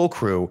to the whole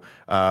crew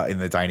in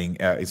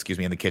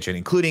the kitchen,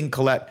 including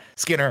Colette,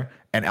 Skinner,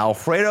 and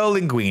Alfredo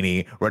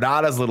Linguini,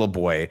 Renata's little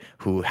boy,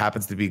 who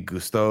happens to be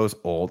Gusteau's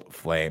old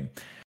flame.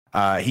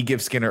 He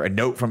gives Skinner a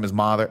note from his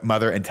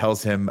mother and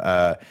tells him,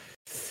 but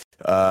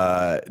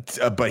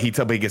he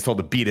gets told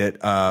to beat it.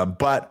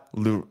 But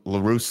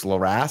Larousse,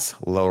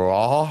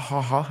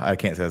 I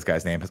can't say this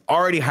guy's name, has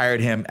already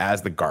hired him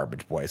as the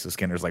garbage boy. So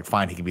Skinner's like,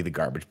 fine, he can be the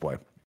garbage boy.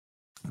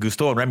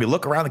 Gusteau and Remy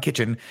look around the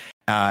kitchen,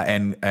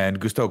 and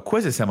Gusteau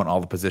quizzes him on all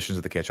the positions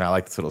of the kitchen. I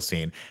like this little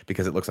scene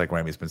because it looks like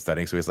Remy's been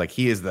studying. So he's like,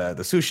 he is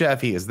the sous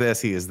chef, he is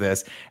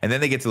this. And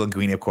then they get to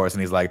Linguini, of course,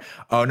 and he's like,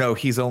 oh no,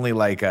 he's only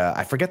like,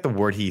 I forget the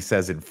word he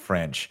says in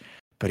French,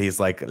 but he's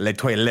like le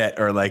toilette,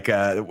 or like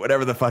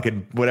whatever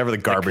the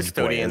garbage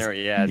boy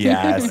is.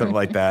 Yeah, something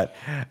like that.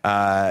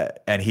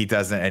 And he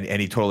doesn't,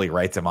 and he totally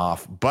writes him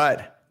off.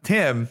 But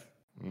Tim,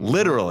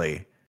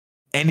 literally,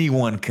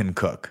 anyone can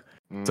cook.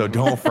 So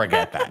don't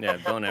forget that. Yeah,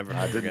 don't ever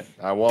forget.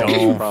 I won't.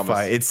 Don't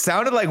promise. It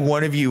sounded like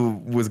one of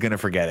you was gonna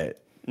forget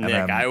it.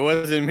 Nick, I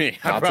wasn't me.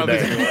 I Not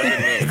promise today. it wasn't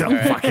me.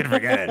 Don't fucking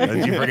forget it.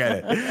 Don't you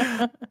forget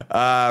it.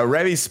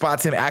 Remy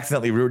spots him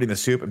accidentally ruining the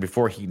soup, and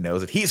before he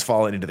knows it, he's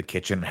fallen into the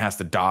kitchen and has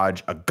to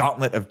dodge a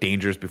gauntlet of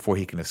dangers before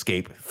he can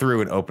escape through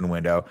an open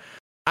window.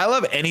 I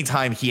love any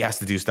time he has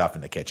to do stuff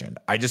in the kitchen.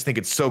 I just think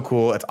it's so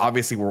cool. It's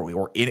obviously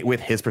we're in it with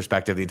his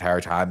perspective the entire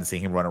time, and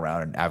seeing him run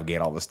around and navigate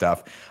all this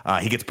stuff.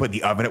 He gets put in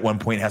the oven at one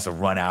point, has to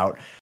run out,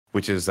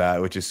 which is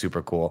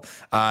super cool.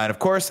 And of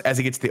course, as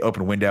he gets to the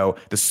open window,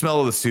 the smell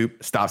of the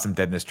soup stops him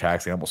dead in his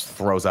tracks. He almost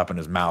throws up in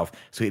his mouth.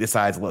 So he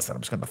decides, listen,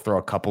 I'm just going to throw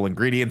a couple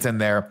ingredients in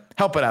there,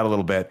 help it out a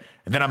little bit,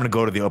 and then I'm going to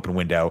go to the open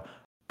window.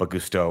 But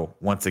Gusteau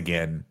once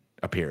again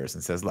appears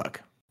and says,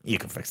 look, you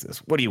can fix this.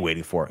 What are you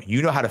waiting for?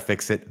 You know how to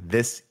fix it.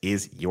 This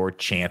is your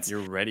chance.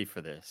 You're ready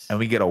for this. And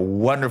we get a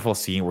wonderful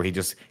scene where he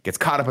just gets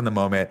caught up in the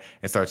moment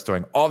and starts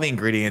throwing all the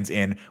ingredients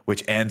in,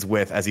 which ends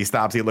with, as he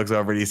stops, he looks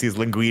over and he sees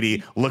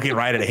Linguini looking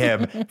right at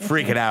him,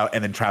 freaking out,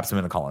 and then traps him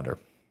in a colander.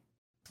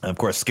 And of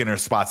course, Skinner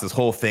spots this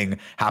whole thing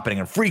happening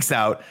and freaks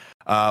out.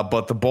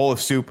 But the bowl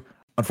of soup,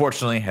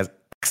 unfortunately, has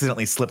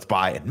accidentally slipped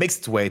by and makes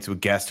its way to a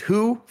guest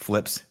who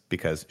flips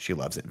because she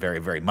loves it very,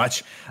 very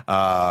much.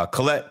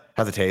 Colette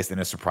has a taste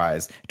and is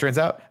surprised. It turns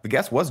out the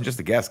guest wasn't just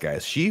a guest,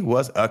 guys. She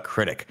was a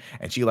critic,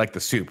 and she liked the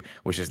soup,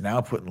 which is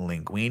now putting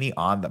Linguini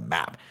on the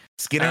map.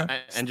 Skinner.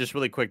 And just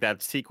really quick,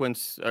 that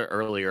sequence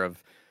earlier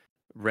of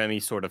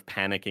Remy sort of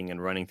panicking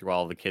and running through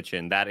all of the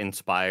kitchen, that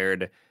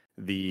inspired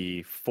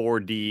the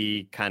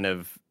 4D kind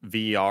of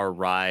VR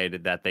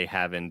ride that they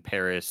have in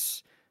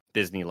Paris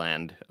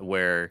Disneyland,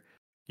 where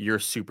you're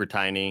super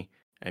tiny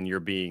and you're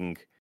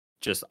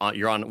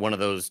on one of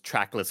those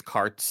trackless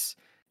carts,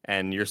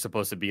 and you're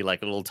supposed to be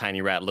like a little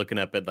tiny rat looking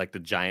up at like the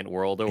giant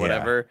world or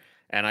whatever.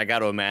 And I got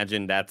to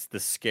imagine that's the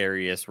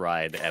scariest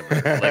ride ever.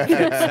 Like,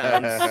 it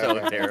sounds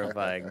so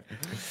terrifying.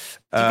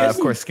 Of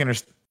course,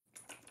 Skinner's.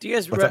 Do you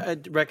guys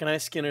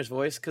recognize Skinner's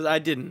voice? Because I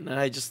didn't, and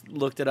I just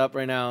looked it up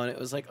right now, and it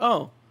was like,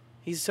 oh,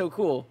 he's so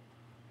cool.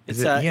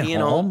 Is it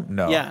Ian Holm?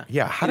 No.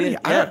 Yeah. How did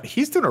he?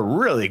 He's doing a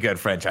really good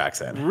French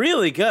accent.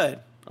 Really good.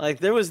 Like,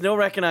 there was no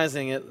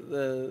recognizing it.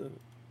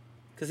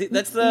 Because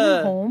that's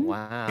the...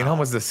 Wow. Ian Holm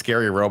was the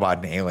scary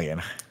robot in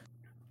Alien.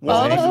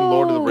 Well, he's in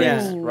Lord of the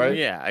Rings, right?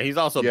 Yeah, he's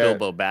also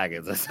Bilbo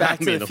Baggins. That's Back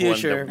to the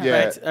Future.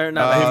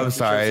 I'm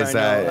sorry.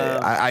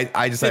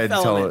 I decided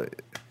to tell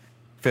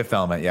Fifth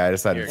Element. Yeah, I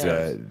decided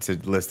to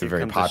list a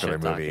very popular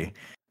movie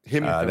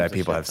that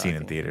people have seen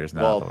in theaters.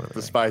 Well,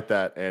 despite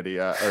that, Andy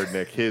or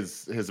Nick,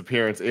 his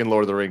appearance in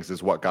Lord of the Rings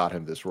is what got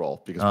him this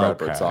role, because Brad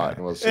Bird saw it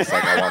and was just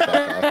like, I want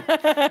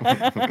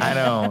that guy.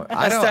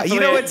 I don't. You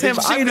know what, Tim?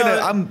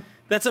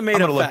 That's a made-up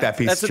fact. I'm gonna look that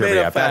piece of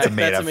trivia up. That's a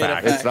made-up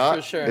fact. It's not.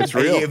 For sure. It's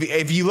real.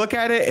 If you look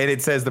at it and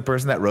it says the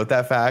person that wrote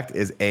that fact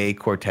is A.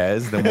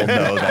 Cortez, then we'll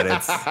know that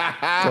it's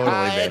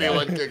totally made up.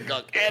 Anyone can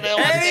cook.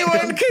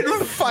 Anyone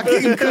can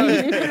fucking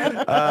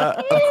cook.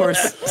 Of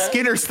course,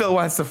 Skinner still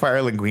wants to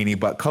fire Linguini,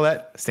 but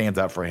Colette stands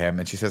up for him,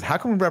 and she says, how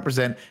can we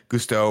represent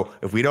Gusteau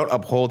if we don't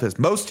uphold his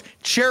most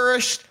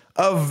cherished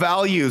of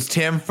values,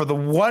 Tim? For the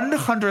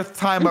 100th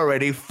time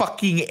already,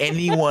 fucking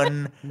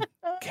anyone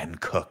can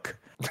cook.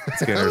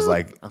 Skinner's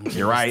like,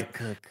 you're right.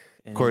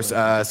 Of course,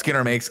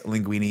 Skinner makes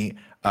Linguini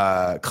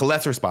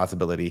Colette's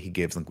responsibility. He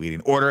gives Linguini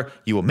an order.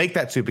 You will make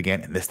that soup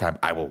again, and this time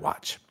I will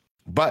watch.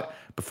 But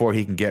before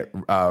he can get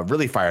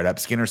really fired up,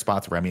 Skinner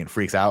spots Remy and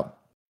freaks out.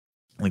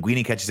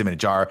 Linguini catches him in a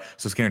jar,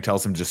 so Skinner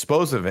tells him to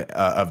dispose of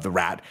the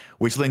rat,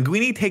 which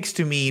Linguini takes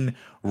to mean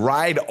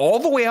ride all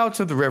the way out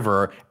to the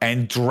river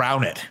and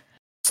drown it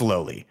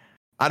slowly.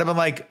 I'd have been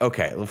like,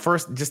 okay, well,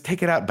 first just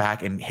take it out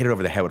back and hit it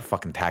over the head with a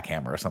fucking tack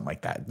hammer or something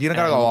like that. You don't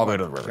gotta go all the way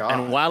to the river. God.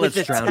 And while With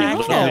it's the drowning,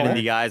 look at it in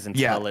tackle. the eyes and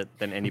Yeah. tell it,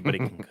 then anybody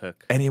can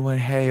cook. Anyone,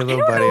 hey,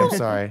 little buddy, I'm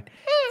sorry.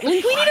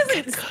 Linguini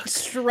doesn't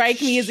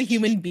strike me as a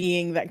human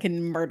being that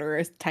can murder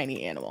a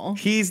tiny animal.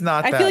 He's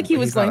not. I feel like he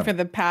was he's going not for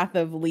the path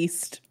of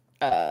least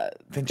Then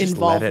just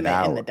let it involvement in the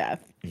out.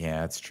 death.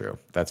 Yeah, that's true.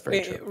 That's very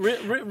Hey,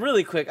 true.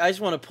 really quick, I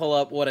just want to pull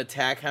up what a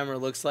tack hammer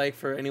looks like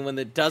for anyone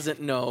that doesn't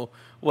know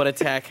what a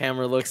tack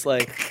hammer looks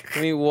like.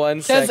 Give me one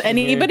Does second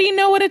here. anybody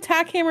know what a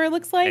tack hammer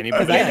looks like?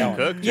 Anybody Because I can don't.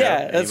 cook. Joe.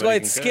 Yeah, that's why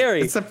Anybody it's can cook.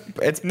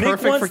 scary. It's Nick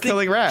perfect wants for to-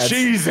 killing rats.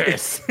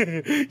 Jesus.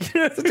 It's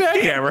a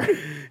jackhammer.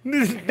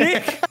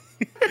 Nick,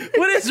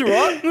 what is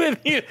wrong with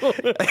you?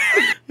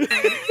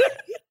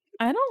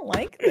 I don't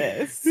like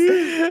this.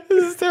 This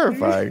is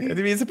terrifying. I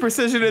mean, it's a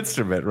precision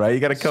instrument, right? You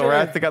got to kill Sure,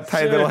 rats. They got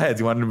tiny sure. little heads.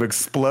 You want them to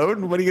explode?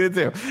 What are you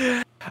gonna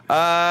do?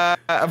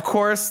 Of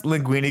course,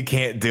 Linguini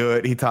can't do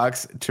it. He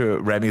talks to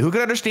Remy, who can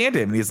understand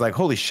him, and he's like,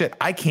 "Holy shit,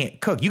 I can't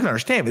cook. You can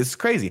understand me. This is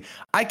crazy.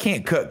 I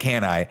can't cook,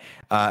 can I?"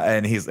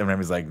 And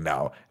Remy's like,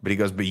 "No," but he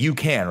goes, "But you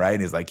can, right?"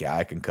 And he's like, "Yeah,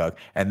 I can cook."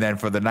 And then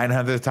for the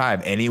 900th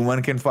time,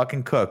 anyone can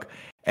fucking cook.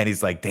 And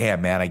he's like,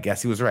 damn, man, I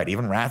guess he was right.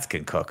 Even rats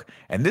can cook.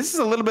 And this is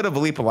a little bit of a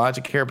leap of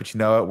logic here, but you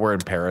know what? We're in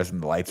Paris and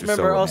the lights are so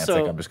Remember romantic.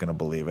 also- I'm just going to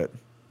believe it.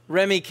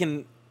 Remy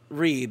can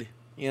read,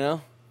 you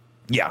know?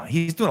 Yeah,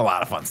 he's doing a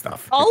lot of fun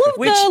stuff. All of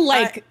Which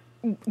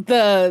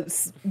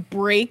the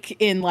break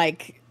in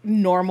like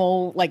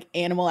normal like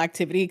animal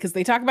activity, because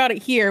they talk about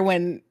it here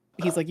when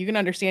he's like, you can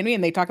understand me,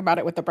 and they talk about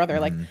it with the brother,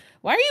 like,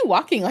 why are you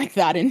walking like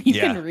that and you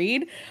Yeah. can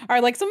read, are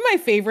like some of my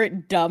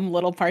favorite dumb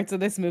little parts of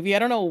this movie. I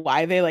don't know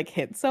why they like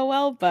hit so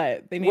well,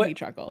 but they made What- me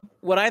chuckle.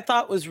 What I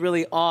thought was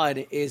really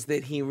odd is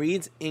that he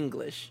reads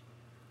English.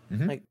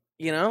 Mhm. Like,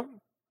 you know?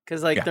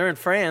 Because, like, Yeah. they're in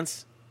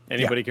France.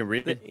 Anybody can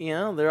read it. You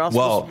know, they're all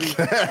Well, supposed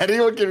to be.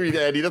 Anyone can read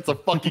Andy. That's a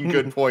fucking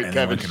good point,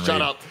 Anyone Kevin. can Shut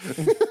read. up.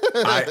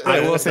 I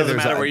will say Doesn't there's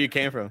matter a, where you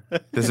came from.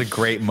 there's a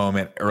great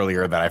moment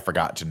earlier that I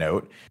forgot to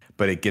note,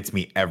 but it gets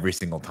me every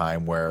single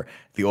time where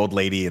the old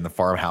lady in the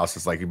farmhouse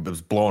is like,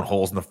 was blowing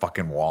holes in the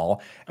fucking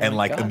wall, and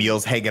like God.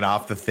 Emil's hanging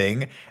off the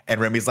thing,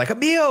 and Remy's like,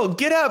 Emil,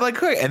 get up, like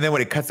quick. And then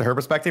when it cuts to her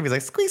perspective, he's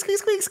like, squeak, squeak,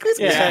 squeak, squeak,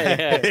 squeak.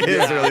 Yeah. It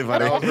is really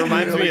funny. That was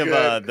Reminds me really of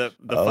good.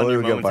 the Oh, funny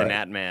really good moments in part.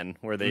 Ant-Man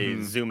where they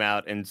zoom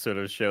out and sort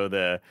of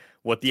show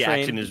what the Train.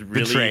 action is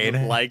really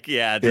train. like.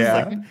 Yeah, just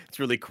Yeah. like it's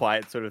really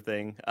quiet sort of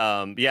thing.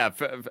 Yeah,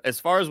 as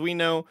far as we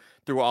know,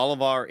 through all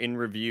of our in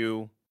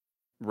review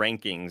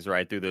rankings,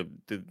 right through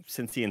the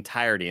since the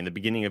entirety in the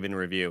beginning of in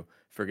review,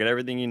 forget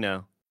everything you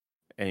know.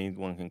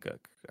 Anyone can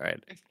cook. All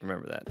right,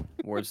 remember that.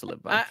 Words to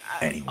live by.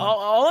 Anyone.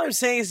 All I'm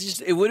saying is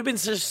just it would have been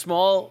such a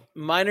small,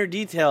 minor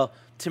detail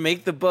to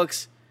make the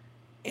books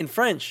in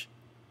French,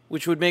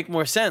 which would make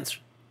more sense.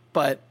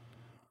 But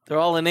they're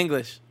all in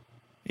English.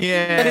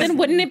 Yeah. But then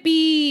wouldn't it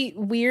be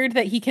weird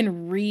that he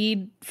can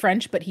read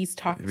French, but he's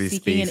If he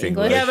speaking in speaks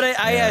English? English. Yeah, but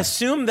I Yeah.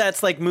 assume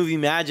that's like movie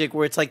magic,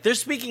 where it's like they're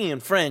speaking in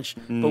French,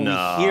 but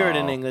no, we hear it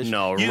in English.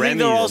 No, you think Remy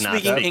they're all is not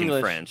speaking speaking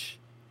English? French.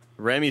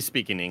 Remy's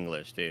speaking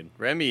English, dude.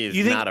 Remy is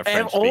You think not a and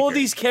French all speaker.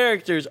 these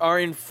characters are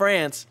in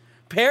France,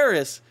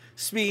 Paris,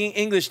 speaking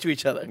English to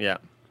each other? Yeah.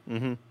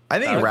 Mm-hmm. I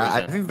think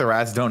 100%. the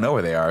rats don't know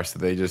where they are, so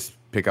they just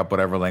pick up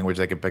whatever language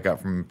they can pick up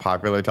from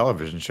popular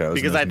television shows.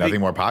 Because And there's I think- nothing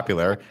more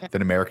popular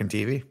than American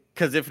TV.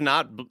 Because if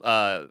not,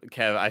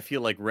 Kev, I feel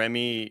like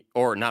Remy,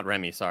 or not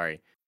Remy, sorry.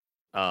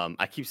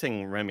 I keep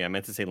saying Remy. I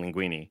meant to say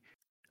Linguini.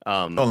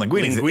 Oh,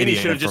 Linguini's an idiot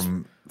should have just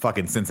from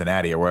fucking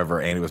Cincinnati or wherever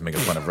Andy was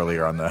making fun of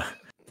earlier on the,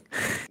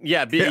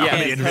 yeah, on the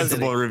because,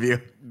 Invincible review.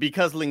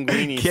 because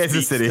Linguini Kansas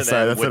speaks City, to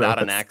sorry, them that's what it without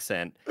an was.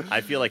 accent.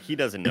 I feel like he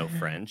doesn't know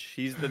French.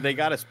 They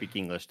got to speak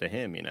English to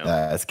him, you know.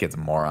 This kid's a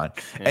moron.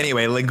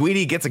 Anyway,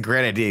 Linguini gets a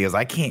great idea. He goes,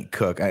 I can't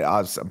cook.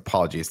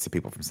 Apologies to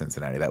people from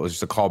Cincinnati. That was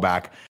just a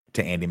callback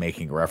to Andy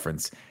making a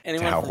reference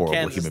Anyone to how from horrible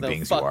Kansas, human though,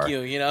 beings fuck you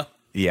are. you know?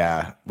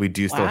 Yeah, we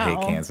do still hate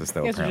Wow. Kansas,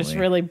 though, You guys are apparently. just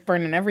really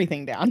burning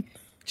everything down.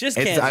 Just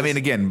It's, Kansas. I mean,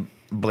 again,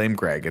 blame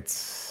Greg.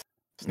 It's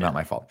not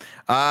my fault.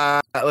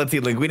 Let's see.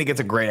 Linguini gets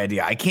a great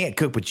idea. I can't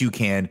cook, but you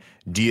can.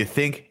 Do you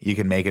think you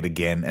can make it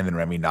again? And then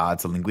Remy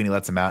nods. So Linguini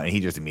lets him out, and he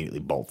just immediately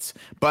bolts.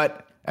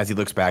 But as he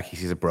looks back, he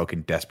sees a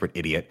broken, desperate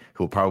idiot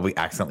who will probably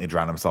accidentally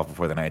drown himself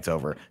before the night's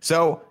over.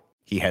 So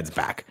he heads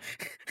back.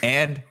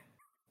 And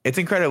it's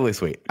incredibly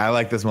sweet. I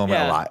like this moment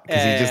a Yeah. lot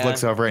because Yeah, he just yeah.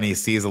 looks over and he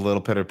sees a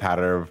little pitter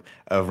patter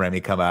of Remy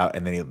come out,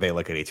 and then they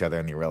look at each other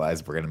and you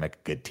realize we're going to make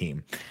a good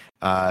team.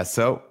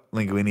 So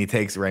Linguini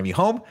takes Remy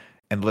home,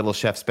 and little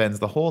chef spends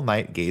the whole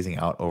night gazing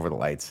out over the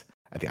lights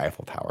at the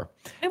Eiffel Tower.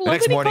 I The love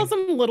next that he morning- calls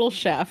him Little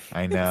Chef.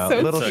 I know, So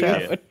Little cute.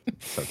 Chef.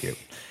 So cute.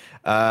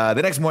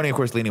 The next morning, of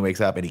course, Lini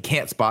wakes up and he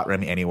can't spot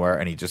Remy anywhere,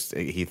 and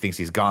he thinks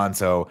he's gone.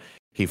 So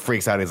he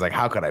freaks out. He's like,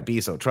 "How could I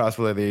be so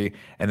trustworthy?"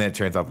 And then it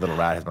turns out the little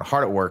rat has been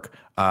hard at work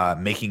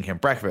making him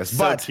breakfast.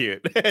 So but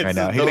cute. I It's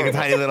know he like a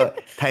adorable.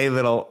 tiny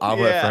little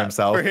omelet for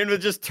himself. For him to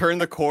just turn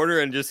the corner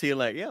and just see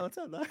like, yeah, what's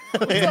up, Doc?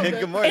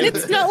 Good morning. And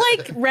it's not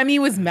like Remy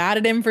was mad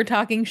at him for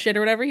talking shit or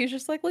whatever. He was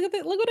just like, look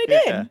at what I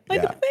did. Yeah.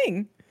 Like Yeah. the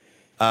thing.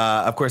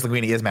 Of course,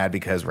 Linguini is mad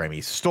because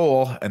Remy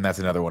stole, and that's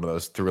another one of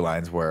those through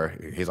lines where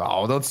he's like,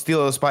 "Oh, don't steal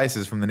those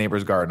spices from the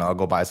neighbor's garden. I'll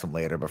go buy some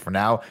later." But for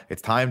now,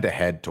 it's time to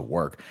head to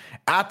work.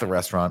 At the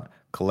restaurant,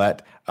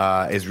 Colette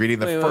is reading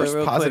the first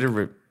real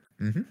positive.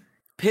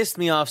 Pissed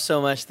me off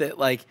so much that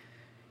like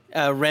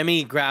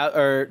Linguini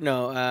grabs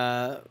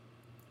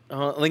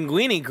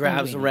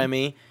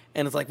Remy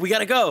and it's like, we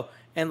gotta go,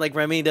 and like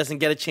Remy doesn't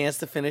get a chance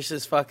to finish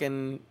his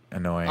fucking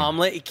Annoying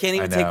omelet. He can't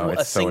even take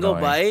a single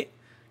bite.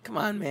 Come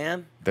on,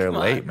 man. They're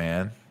late,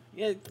 man.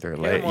 Yeah, They're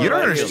late. You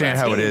don't understand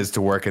how it is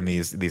to work in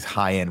these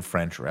high-end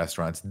French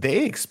restaurants.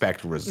 They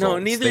expect results. No,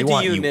 neither they do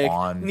want you, Nick.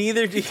 On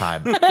Neither do you.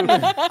 time.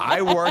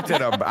 I worked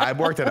at a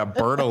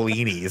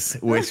Bertolini's,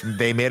 which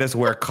they made us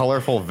wear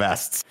colorful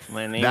vests.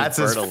 That's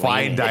as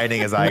fine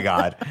dining as I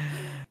got.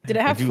 Did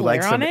it have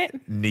flair on it?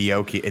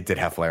 Gnocchi. It did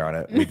have flair on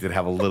it. We did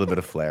have a little bit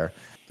of flair.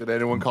 Did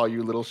anyone call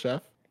you Little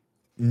Chef?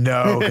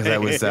 No,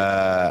 because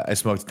I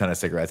smoked a ton of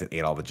cigarettes and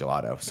ate all the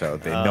gelato, so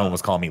no one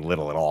was calling me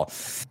little at all.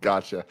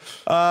 Gotcha.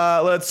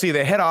 Let's see.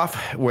 They head off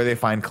where they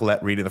find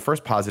Colette reading the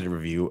first positive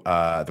review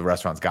the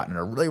restaurant's gotten in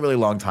a really, really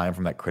long time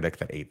from that critic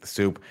that ate the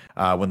soup.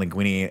 When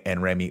Linguini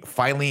and Remy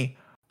finally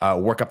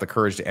work up the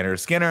courage to enter,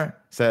 Skinner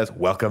says,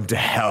 "Welcome to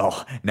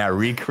hell. Now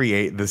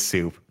recreate the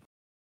soup."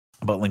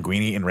 But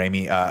Linguini and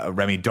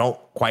Remy don't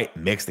quite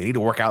mix. They need to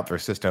work out their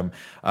system.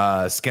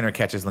 Skinner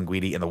catches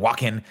Linguini in the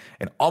walk-in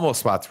and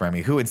almost spots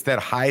Remy, who instead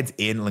hides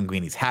in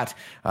Linguini's hat.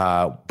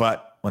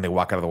 But when they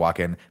walk out of the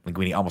walk-in,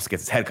 Linguini almost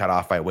gets his head cut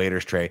off by a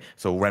waiter's tray.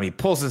 So Remy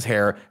pulls his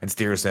hair and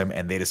steers him,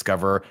 and they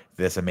discover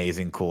this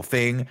amazing, cool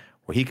thing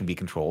where he can be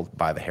controlled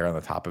by the hair on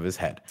the top of his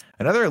head.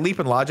 Another leap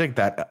in logic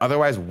that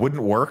otherwise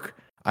wouldn't work,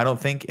 I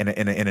don't think, in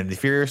an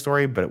inferior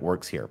story, but it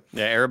works here.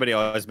 Yeah, everybody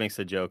always makes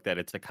a joke that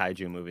it's a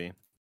kaiju movie.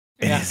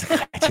 It is a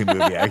kaiju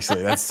movie,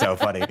 actually. That's so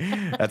funny.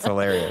 That's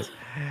hilarious.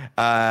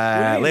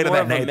 Later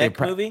that night, they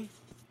movie.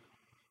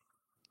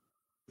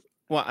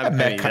 Well, I mean,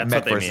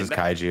 mech versus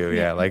kaiju.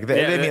 Yeah, like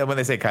they mean, when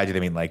they say kaiju,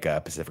 they mean like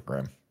Pacific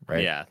Rim,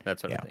 right? Yeah,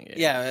 that's what I'm thinking.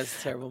 Yeah, that's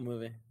a terrible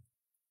movie,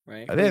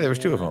 right? There was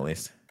two of them at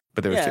least,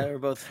 but there was two. They were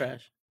both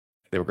trash.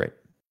 They were great.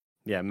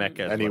 Yeah,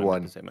 mecha.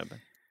 Anyone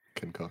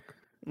can cook.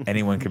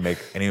 Anyone can make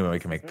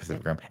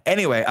Pacific Rim.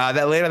 Anyway,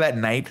 later that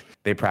night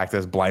they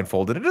practice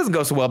blindfolded. It doesn't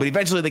go so well, but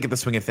eventually they get the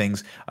swing of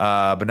things.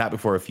 But not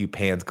before a few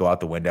pans go out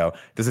the window.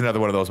 This is another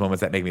one of those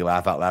moments that make me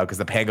laugh out loud because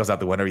the pan goes out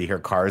the window, you hear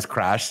cars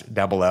crash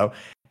down below,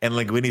 and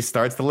Linguini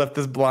starts to lift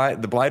the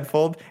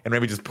blindfold, and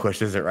Remy just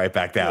pushes it right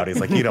back down.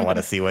 He's like, "You don't want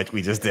to see what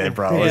we just did,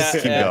 bro. Let's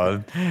keep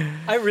going."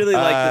 I really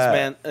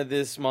like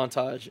this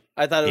montage.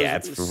 I thought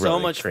it was so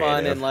really much creative.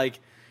 fun, and like,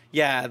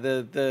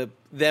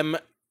 them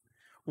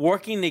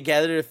working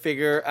together to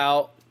figure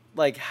out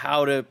like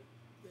how to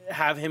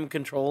have him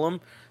control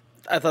him.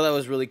 I thought that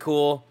was really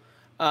cool.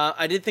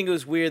 I did think it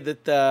was weird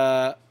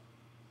that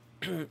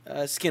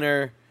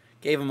Skinner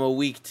gave him a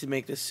week to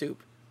make this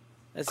soup.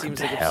 That seems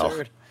like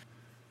absurd.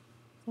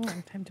 A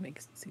long time to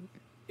make soup.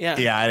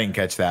 Yeah, I didn't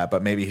catch that,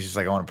 but maybe he's just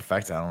like, I want to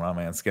perfect it. I don't know,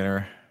 man.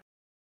 Skinner.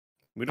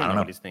 We don't know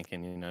what he's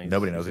thinking.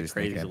 Nobody knows what he's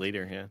crazy thinking.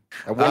 leader. Yeah.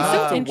 And we'll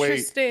have so to wait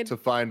interested. to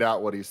find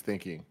out what he's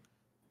thinking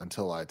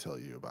until I tell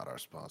you about our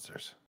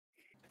sponsors.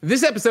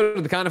 This episode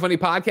of the Kinda Funny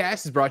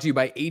podcast is brought to you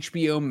by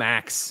HBO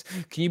Max.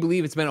 Can you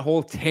believe it's been a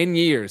whole 10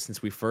 years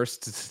since we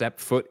first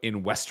stepped foot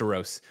in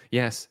Westeros?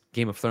 Yes,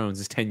 Game of Thrones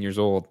is 10 years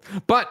old.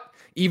 But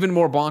even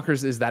more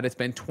bonkers is that it's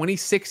been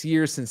 26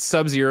 years since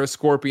Sub-Zero,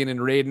 Scorpion,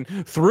 and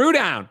Raiden threw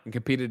down and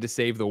competed to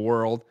save the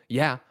world.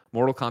 Yeah,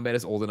 Mortal Kombat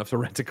is old enough to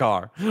rent a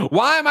car.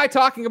 Why am I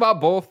talking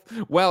about both?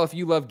 Well, if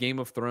you love Game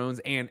of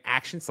Thrones and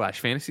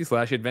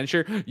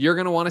action/fantasy/adventure, you're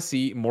going to want to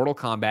see Mortal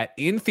Kombat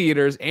in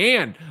theaters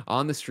and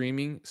on the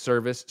streaming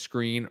service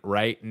screen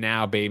right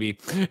now, baby.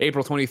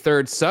 April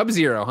 23rd,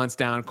 Sub-Zero hunts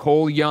down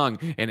Cole Young,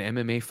 an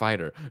MMA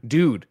fighter.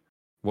 Dude,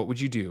 what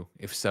would you do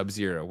if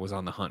Sub-Zero was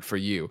on the hunt for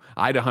you?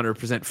 I'd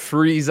 100%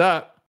 freeze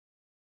up.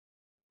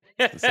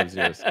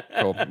 Sub-Zero's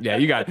cool. Yeah,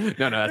 you got it.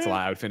 No, that's a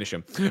lie. I would finish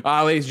him.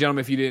 Ladies and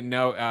gentlemen, if you didn't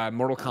know,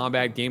 Mortal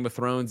Kombat, Game of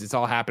Thrones, it's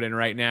all happening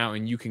right now,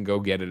 and you can go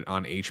get it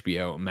on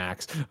HBO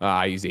Max.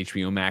 I use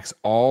HBO Max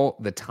all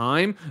the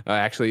time.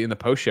 Actually, in the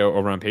post show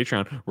over on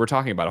Patreon, we're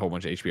talking about a whole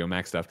bunch of HBO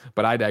Max stuff,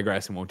 but I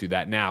digress and won't do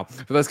that now.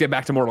 So let's get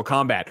back to Mortal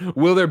Kombat.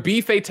 Will there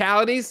be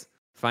fatalities?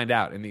 Find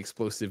out in the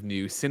explosive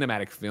new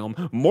cinematic film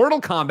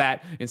Mortal Kombat,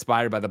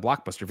 inspired by the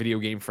blockbuster video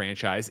game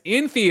franchise,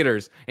 in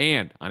theaters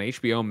and on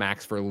HBO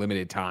Max for a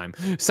limited time.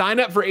 Sign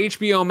up for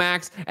HBO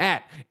Max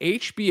at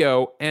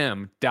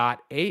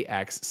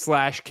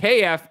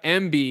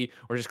hbom.ax/KFMB,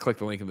 or just click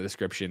the link in the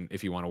description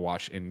if you want to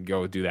watch and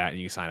go do that,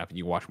 and you sign up and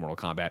you watch Mortal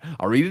Kombat.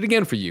 I'll read it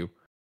again for you.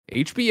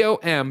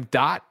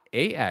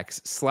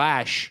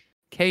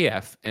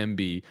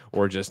 hbom.ax/KFMB,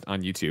 or just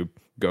on YouTube.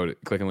 Go to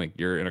click and link.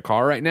 You're in a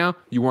car right now.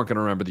 You weren't going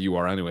to remember the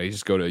URL anyway. You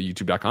just go to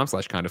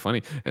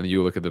youtube.com/kindafunny, and then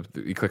you look at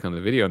you click on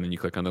the video, and then you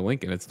click on the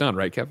link, and it's done.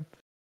 Right, Kevin?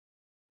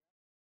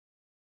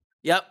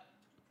 Yep.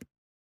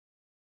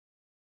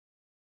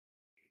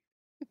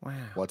 Wow.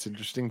 What's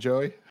interesting,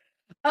 Joey?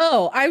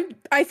 Oh,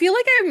 I feel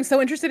like I'm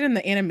so interested in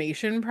the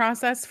animation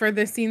process for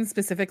this scene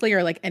specifically,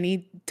 or like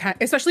any time,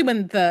 especially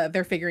when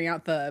they're figuring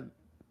out the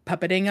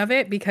puppeting of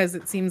it, because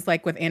it seems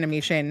like with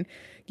animation,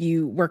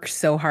 you work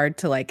so hard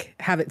to like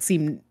have it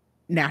seem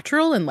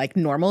natural and like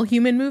normal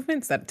human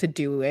movements that to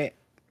do it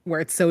where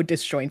it's so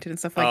disjointed and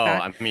stuff like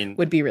that I mean,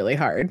 would be really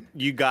hard.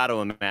 you got to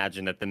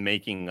imagine that the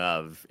making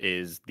of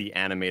is the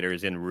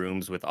animators in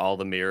rooms with all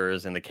the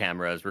mirrors and the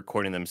cameras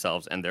recording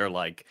themselves, and they're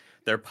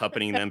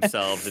puppeting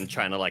themselves and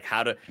trying to like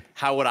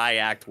how would I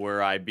act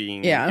were I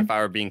being if I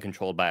were being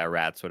controlled by a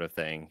rat sort of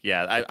thing.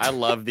 Yeah, I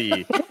love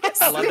the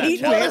I love that What a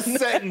challenge.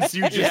 sentence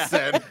you just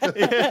said.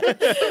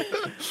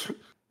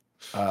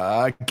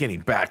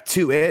 Getting back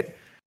to it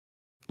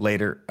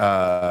later.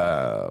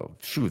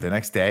 The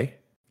next day,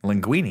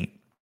 Linguini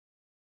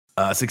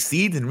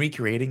succeeds in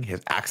recreating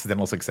his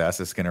accidental success,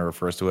 as Skinner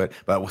refers to it.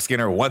 But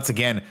Skinner once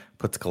again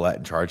puts Colette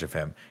in charge of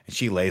him, and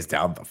she lays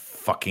down the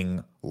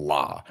fucking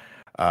law,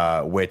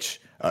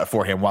 which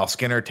for him, while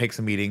Skinner takes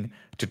a meeting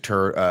to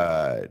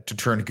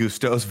turn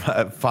Gusteau's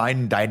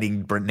fine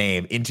dining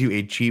name into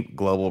a cheap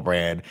global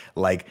brand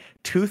like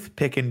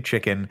Toothpickin'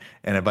 Chicken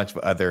and a bunch of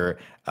other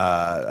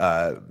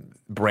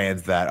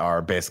brands that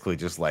are basically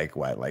just like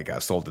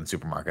sold in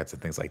supermarkets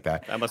and things like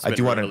that. That must have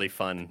been really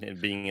fun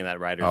being in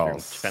that writer's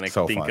room, trying to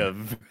so think fun.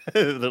 of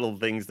little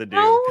things to do.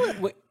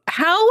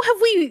 How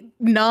have we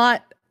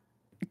not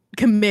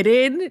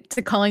committed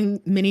to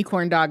calling mini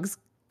corn dogs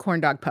corn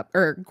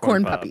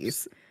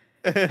puppies?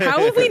 How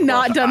have we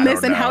not done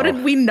this, and how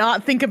did we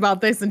not think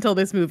about this until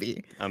this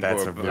movie?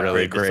 That's a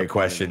really great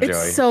question, Joey.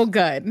 It's so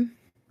good.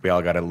 We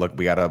all got to look.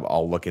 We got to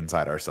all look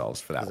inside ourselves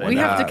for that one. We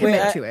have to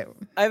commit to it.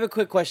 I have a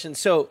quick question.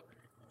 So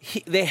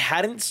they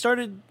hadn't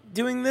started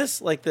doing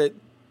this, like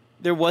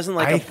there wasn't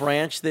like a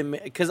branch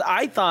that, because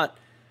I thought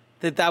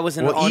that was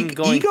an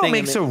ongoing Ego thing.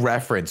 makes a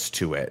reference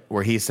to it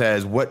where he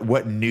says,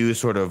 what new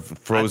sort of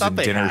frozen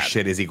dinner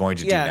shit is he going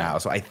to do now?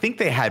 So I think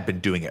they had been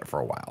doing it for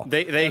a while.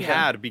 They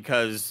had,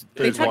 because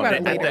They talk about it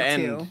at later, the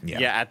end, too.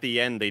 at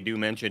the end they do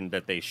mention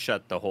that they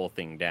shut the whole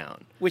thing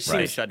down. Which they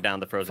seems shut down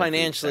the frozen food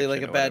financially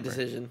like a section or bad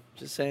whatever. decision.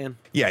 Just saying.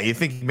 Yeah, you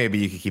think maybe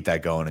you could keep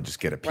that going and just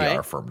get a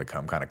PR firm to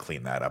come kind of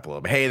clean that up a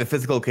little bit. Hey, the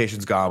physical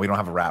location's gone. We don't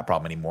have a rat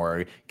problem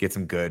anymore. Get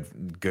some good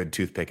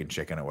toothpick and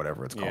chicken or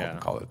whatever it's called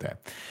and call it a day.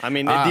 I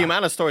mean, the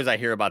amount of stories I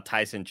hear about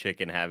Tyson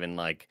chicken having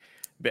like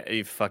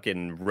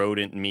fucking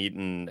rodent meat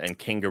and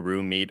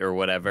kangaroo meat or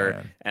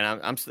whatever, and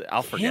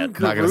I'll forget.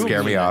 Not gonna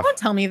scare me off. Don't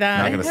tell me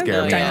that. Not gonna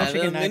scare me Dino off.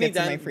 chicken Mini nuggets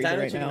in my freezer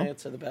dino right chicken now.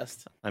 nuggets are the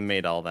best. I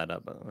made all that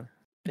up, by the way.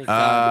 Thank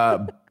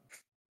God.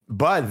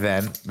 But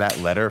then that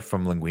letter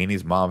from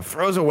Linguini's mom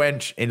throws a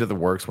wench into the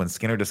works when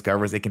Skinner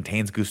discovers it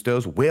contains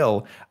Gusteau's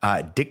will,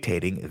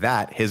 dictating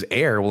that his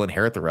heir will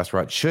inherit the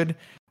restaurant should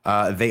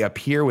they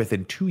appear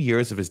within 2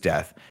 years of his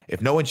death.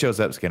 If no one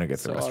shows up, Skinner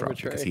gets the restaurant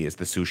because he is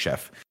the sous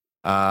chef.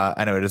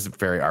 I know it is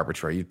very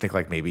arbitrary. You'd think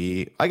like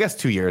maybe, I guess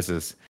 2 years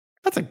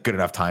that's a good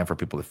enough time for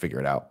people to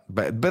figure it out.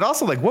 But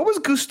also like, what was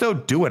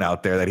Gusteau doing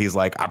out there that he's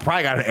like, I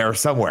probably got an heir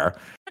somewhere.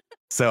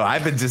 So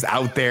I've been just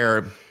out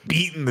there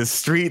beating the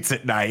streets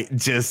at night,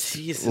 just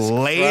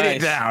laid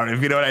it down,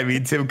 if you know what I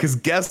mean, Tim. Because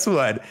guess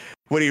what?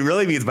 What he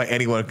really means by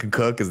anyone can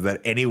cook is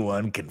that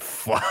anyone can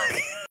fuck.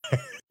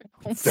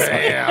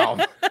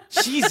 Damn.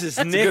 Jesus,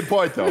 That's Nick. a good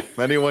point, though.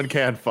 Anyone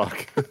can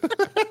fuck.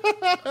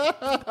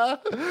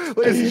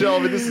 Ladies and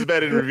gentlemen, this has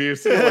been In Review.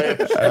 See you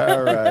later.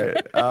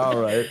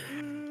 All right.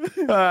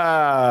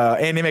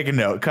 Andy, make a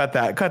note. Cut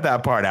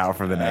that part out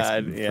for the next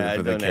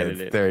for the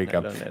kids. There you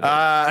go.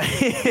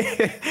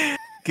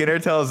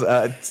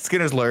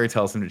 Skinner's lawyer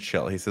tells him to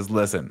chill. He says,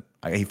 "Listen,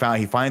 he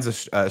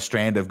finds a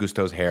strand of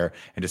Gusteau's hair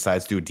and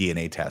decides to do a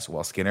DNA test."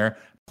 While Skinner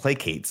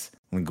placates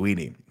Linguini,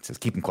 he says,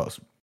 "Keep him close."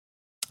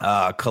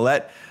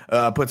 Colette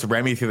puts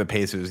Remy through the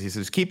paces. He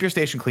says, "Keep your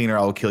station clean or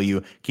I will kill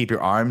you. Keep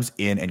your arms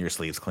in and your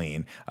sleeves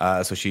clean."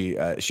 So she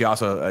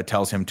also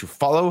tells him to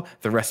follow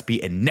the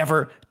recipe and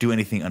never do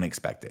anything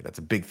unexpected. That's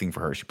a big thing for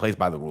her. She plays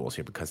by the rules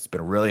here because it's been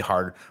a really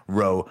hard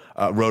road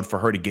for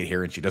her to get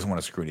here, and she doesn't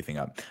want to screw anything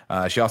up.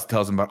 She also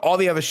tells him about all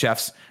the other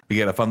chefs. We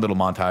get a fun little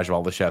montage of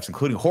all the chefs,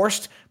 including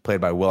Horst,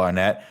 played by Will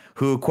Arnett,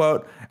 who,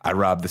 quote, "I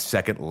robbed the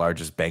second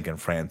largest bank in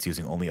France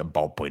using only a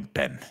ballpoint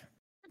pen,"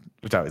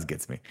 which always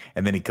gets me.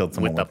 And then he killed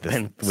someone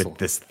with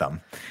this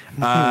thumb.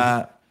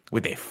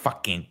 With a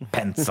fucking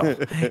pencil.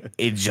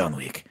 It's John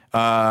Wick.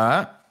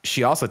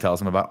 She also tells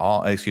him about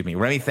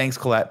Remy thanks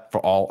Colette for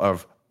all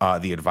of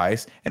the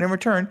advice. And in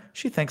return,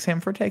 she thanks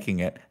him for taking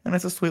it. And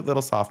it's a sweet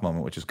little soft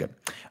moment, which is good.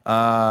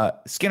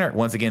 Skinner,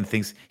 once again,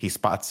 thinks he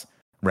spots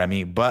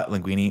Remy, but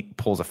Linguini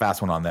pulls a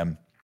fast one on him.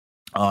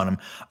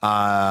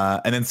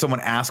 And then someone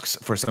asks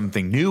for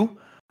something new.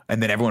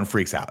 And then everyone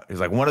freaks out.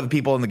 It's like one of the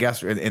people in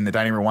the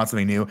dining room wants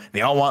something new.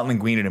 They all want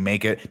Linguini to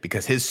make it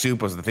because his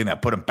soup was the thing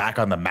that put him back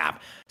on the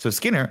map. So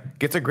Skinner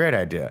gets a great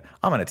idea.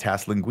 I'm going to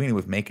task Linguini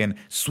with making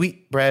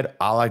sweetbread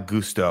a la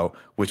Gusteau,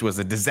 which was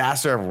a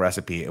disaster of a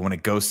recipe. And when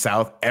it goes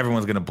south,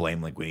 everyone's going to blame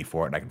Linguini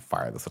for it, and I can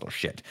fire this little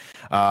shit.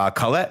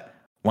 Colette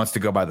wants to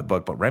go by the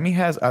book, but Remy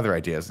has other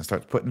ideas and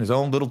starts putting his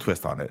own little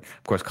twist on it.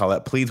 Of course,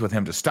 Colette pleads with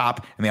him to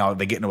stop, and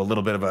they get into a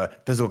little bit of a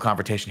physical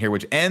confrontation here,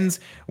 which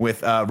ends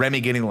with Remy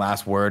getting the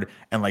last word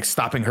and like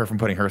stopping her from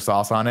putting her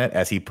sauce on it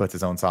as he puts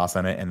his own sauce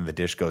on it, and the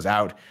dish goes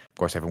out. Of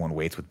course, everyone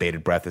waits with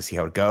bated breath to see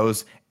how it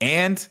goes,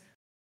 and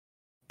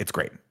it's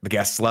great. The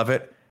guests love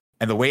it.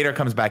 And the waiter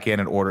comes back in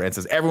and order and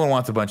says, everyone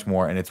wants a bunch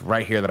more. And it's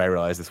right here that I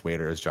realize this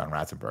waiter is John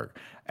Ratzenberg.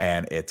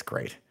 And it's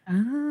great.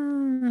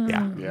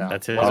 Yeah.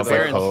 That's it. One of the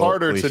Very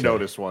harder cliche. to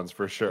notice ones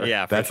for sure.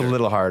 Yeah, for That's sure. a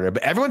little harder.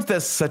 But everyone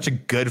does such a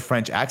good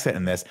French accent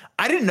in this.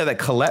 I didn't know that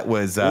Colette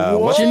was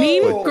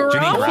Janine Whoa.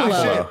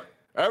 Garofalo.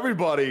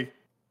 Everybody,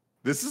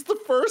 this is the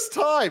first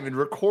time in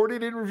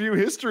recorded interview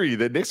history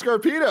that Nick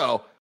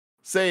Scarpino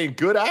saying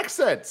good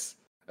accents.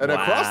 And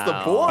across the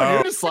Wow. board,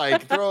 you're just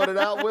like throwing it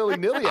out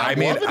willy-nilly. I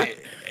mean,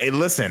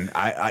 listen,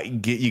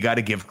 you got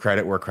to give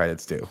credit where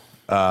credit's due.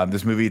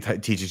 This movie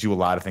teaches you a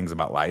lot of things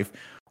about life.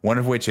 One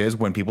of which is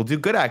when people do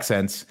good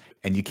accents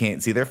and you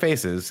can't see their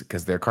faces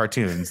because they're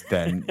cartoons,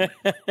 then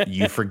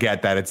you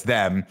forget that it's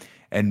them.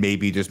 And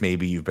maybe, just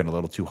maybe, you've been a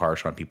little too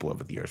harsh on people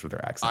over the years with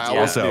their accents. I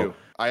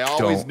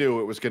always knew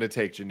it was going to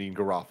take Janine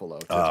Garofalo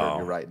to turn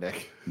you right,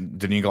 Nick.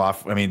 Janine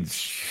Garofalo, I mean,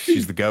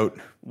 she's the GOAT.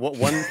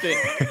 One thing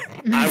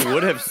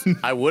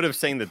I would have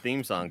sang the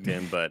theme song,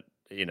 Tim, but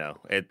you know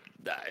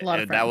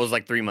that was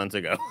like 3 months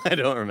ago. I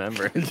don't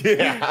remember.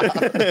 Yeah.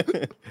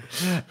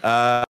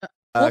 Well,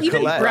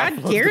 even Colette.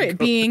 Brad Garrett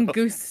being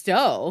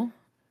Gusteau,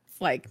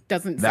 like,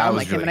 doesn't That sound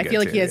was like him, really and I good feel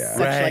like too, he has yeah.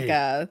 such like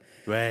a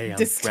Ray, I'm Brad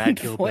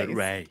distinct Gilbert. voice.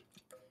 Ray,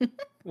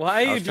 Why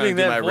are you was trying doing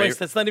to do that my voice? Ray-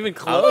 That's not even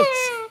close.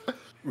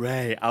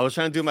 Ray. I was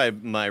trying to do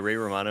my Ray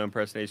Romano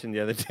impersonation the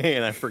other day,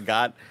 and I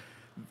forgot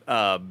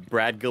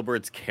Brad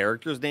Gilbert's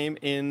character's name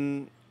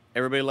in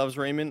Everybody Loves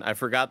Raymond. I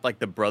forgot like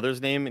the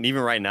brother's name, and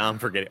even right now I'm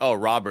forgetting. Oh,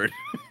 Robert.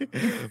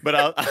 But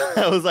I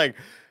was like,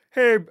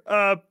 hey,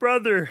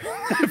 brother.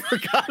 I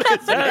forgot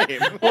his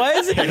name. Why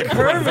is it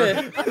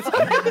Kermit?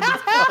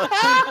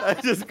 I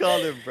just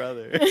called him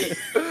brother.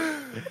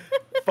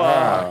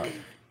 Fuck.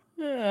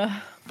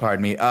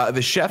 Pardon me.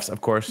 The chefs,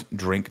 of course,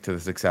 drink to the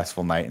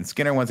successful night, and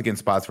Skinner once again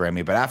spots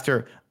Remy, but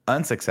after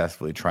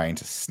unsuccessful trying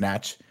to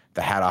snatch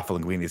the hat off of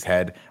Linguini's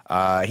head,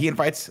 he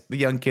invites the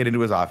young kid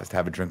into his office to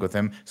have a drink with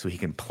him so he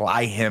can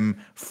ply him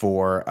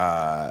for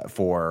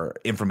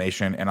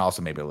information and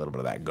also maybe a little bit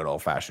of that good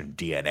old-fashioned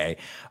DNA.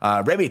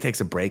 Remy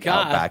takes a break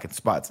out back and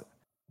spots.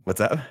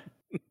 What's up?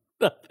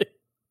 Nothing.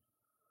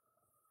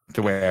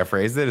 The way I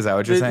phrased it, is that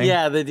what you're saying?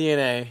 Yeah, the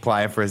DNA.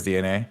 Ply him for his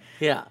DNA?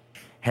 Yeah.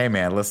 Hey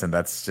man, listen,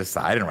 that's just,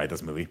 I didn't write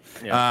this movie.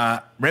 Yeah.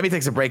 Remy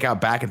takes a break out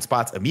back and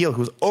spots Emile,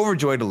 who's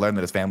overjoyed to learn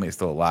that his family is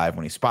still alive.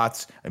 When he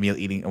spots Emile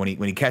eating, when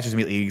he catches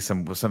Emile eating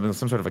some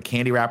sort of a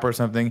candy wrapper or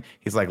something,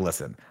 he's like,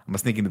 listen, I'm gonna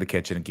sneak into the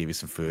kitchen and give you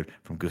some food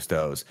from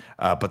Gusteau's.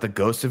 But the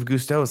ghost of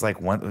Gusteau is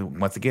like,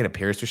 once again,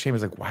 appears to shame.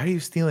 He's like, why are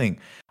you stealing?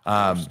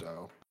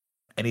 Gusteau.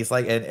 And he's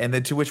like, and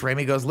then to which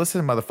Remy goes,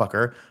 listen,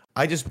 motherfucker,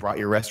 I just brought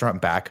your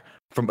restaurant back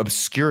from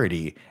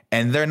obscurity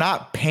and they're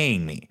not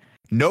paying me.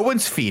 No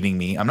one's feeding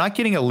me. I'm not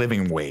getting a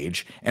living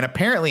wage. And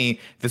apparently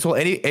this whole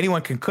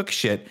anyone can cook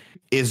shit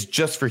is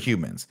just for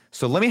humans.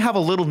 So let me have a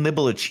little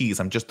nibble of cheese.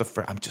 I'm just a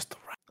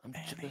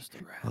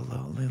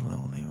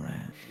lonely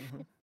rat.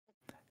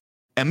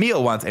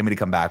 Emile wants Remy to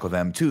come back with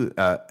them to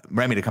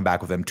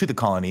the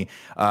colony.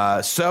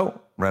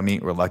 So Remy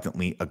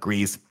reluctantly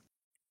agrees.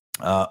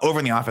 Over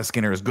in the office,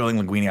 Skinner is grilling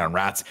Linguini on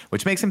rats,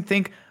 which makes him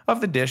think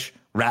of the dish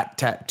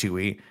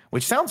Rat-Tat-Tui,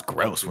 which sounds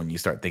gross when you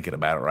start thinking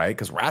about it, right?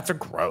 Because rats are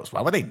gross.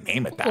 Why would they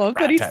name it that? Well,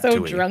 but he's so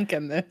Rat-Tat-Tui? drunk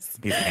in this.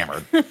 He's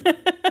hammered.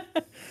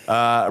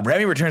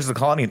 Remy returns to the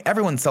colony and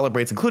everyone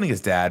celebrates, including his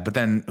dad, but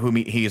then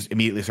he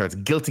immediately starts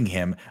guilting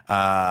him.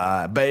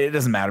 But it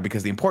doesn't matter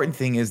because the important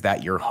thing is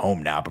that you're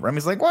home now. But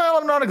Remy's like, well,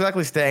 I'm not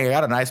exactly staying. I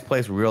got a nice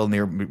place real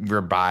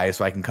nearby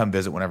so I can come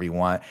visit whenever you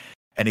want.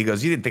 And he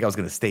goes, you didn't think I was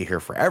going to stay here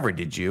forever,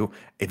 did you?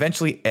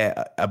 Eventually,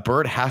 a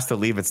bird has to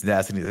leave its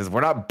nest. And he says,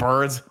 we're not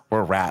birds,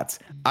 we're rats.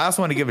 I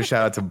also want to give a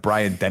shout out to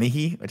Brian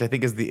Dennehy, which I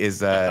think I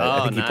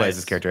think he plays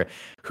this character,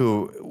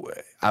 who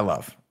I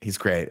love. He's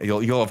great.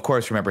 You'll of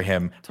course remember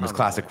him from his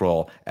classic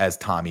role as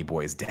Tommy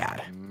Boy's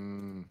dad.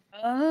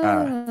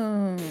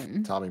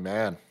 Tommy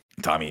Man.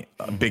 Tommy,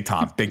 Big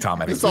Tom. I think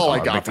That's all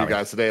I got for you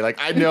guys today. Like,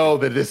 I know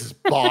that this is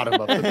bottom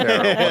of the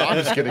barrel, but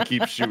I'm just gonna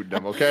keep shooting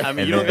them. Okay. I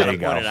mean, And you don't there gotta you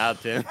point go. it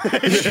out, Tim.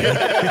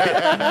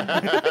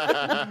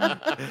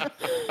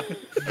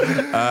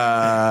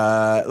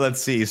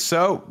 Let's see.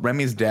 So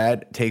Remy's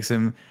dad takes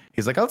him.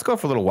 He's like, let's go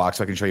for a little walk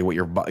so I can show you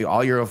what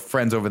all your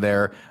friends over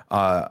there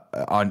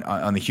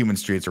on the human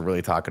streets are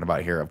really talking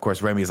about here. Of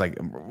course, Remy's like,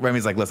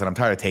 listen, I'm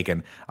tired of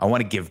taking. I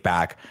want to give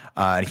back.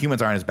 And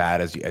humans aren't as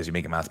bad as you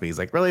make them out to be. He's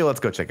like, really? Let's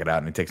go check it out.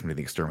 And he takes him to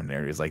the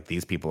exterminator. He's like,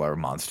 these people are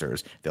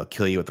monsters. They'll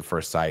kill you at the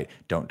first sight.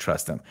 Don't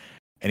trust them.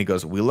 And he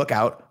goes, we look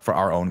out for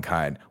our own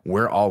kind.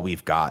 We're all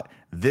we've got.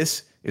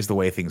 This is the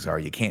way things are.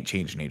 You can't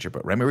change nature.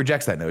 But Remy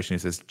rejects that notion. He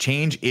says,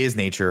 change is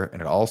nature, and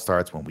it all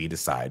starts when we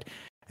decide.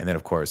 And then,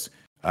 of course,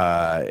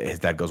 his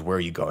dad goes, where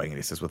are you going? And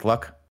he says, with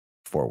luck,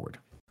 forward,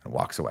 and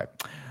walks away.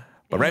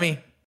 But Remy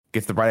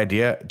gets the bright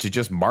idea to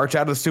just march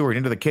out of the sewer and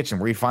into the kitchen,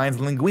 where he finds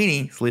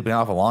Linguini sleeping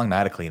off a long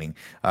night of cleaning.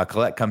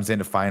 Colette comes in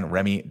to find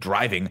Remy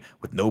driving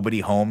with nobody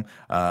home.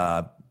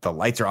 The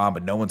lights are on,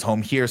 but no one's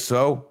home here,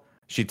 so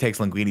she takes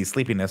Linguini's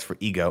sleepiness for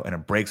ego, and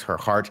it breaks her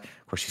heart,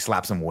 where she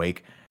slaps him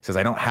awake. Says,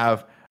 I don't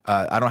have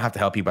to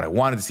help you, but I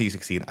wanted to see you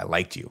succeed. I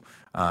liked you.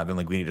 Then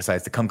Linguini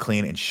decides to come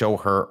clean and show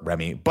her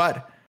Remy,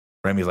 but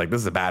Remy's like, this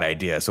is a bad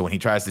idea. So when he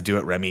tries to do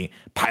it, Remy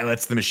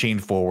pilots the machine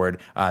forward,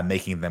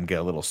 making them get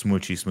a little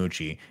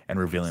smoochy, and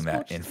revealing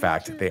that, in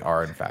fact, they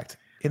are, in fact,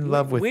 in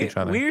love with each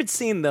other. Weird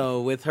scene,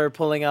 though, with her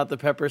pulling out the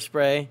pepper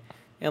spray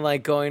and,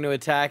 like, going to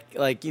attack,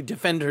 like, you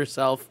defend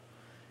herself.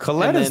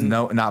 Colette is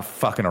not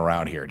fucking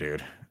around here,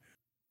 dude.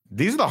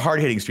 These are the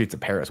hard-hitting streets of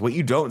Paris. What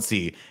you don't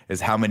see is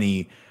how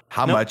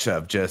much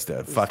of just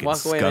a fucking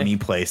scummy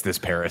place this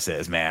Paris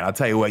is, man. I'll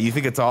tell you what, you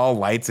think it's all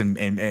lights and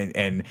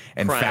crime,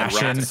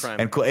 fashion,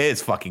 and it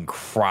is fucking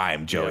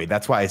crime, Joey. Yeah.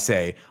 That's why I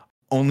say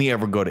only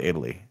ever go to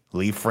Italy.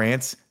 Leave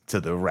France to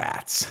the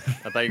rats.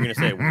 I thought you were going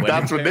to say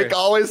that's what Nick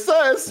always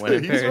says.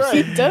 He's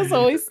right. He does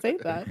always say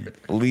that.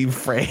 Leave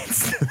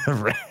France to the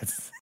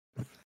rats.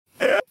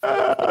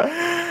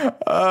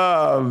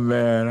 Oh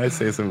man, I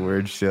say some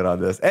weird shit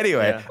on this.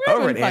 Anyway,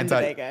 over at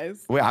Anton, today,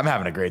 guys. I'm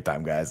having a great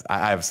time, guys.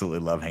 I absolutely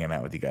love hanging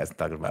out with you guys and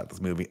talking about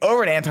this movie.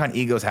 Over at Anton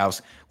Ego's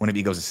house, one of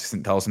Ego's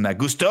assistants tells him that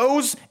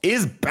Gusteau's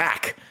is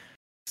back.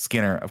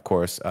 Skinner, of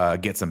course,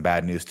 gets some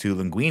bad news too.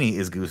 Linguini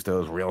is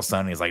Gusteau's real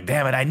son. He's like,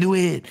 damn it, I knew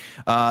it.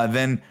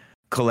 Then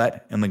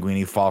Colette and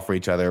Linguini fall for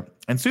each other,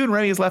 and soon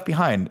Remy is left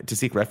behind to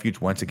seek refuge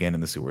once again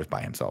in the sewers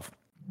by himself.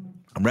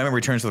 Remy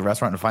returns to the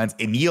restaurant and finds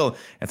Emile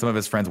and some of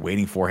his friends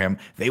waiting for him.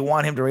 They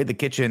want him to raid the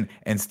kitchen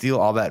and steal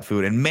all that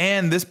food. And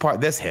man, this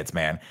hits,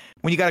 man.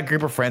 When you got a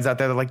group of friends out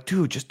there, they're like,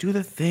 dude, just do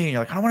the thing. You're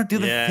like, I don't want to do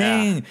the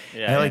thing.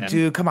 Yeah, and they're like,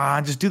 dude, come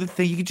on, just do the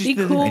thing. You can just be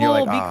do cool, the thing. And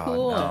you're like, be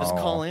cool. No. Just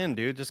call in,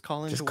 dude. Just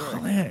call in. Just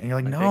call in. And you're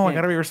like, no, I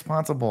got to be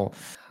responsible.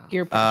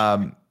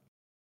 Once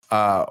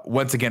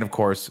again, of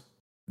course,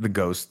 the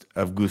ghost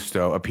of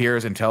Gusteau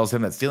appears and tells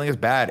him that stealing is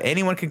bad.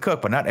 Anyone can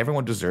cook, but not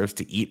everyone deserves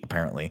to eat,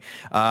 apparently.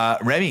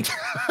 Remy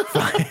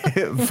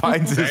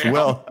finds his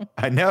will.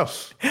 I know.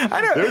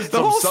 There's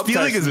the whole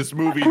stealing in this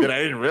movie that I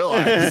didn't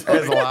realize.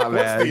 There's a lot,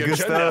 man.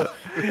 Gusteau.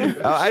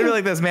 I really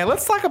like this, man.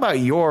 Let's talk about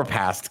your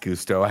past,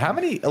 Gusteau. How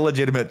many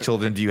illegitimate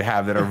children do you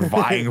have that are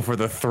vying for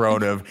the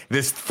throne of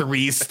this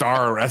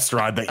 3-star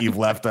restaurant that you've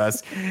left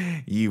us?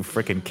 You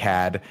freaking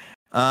cad.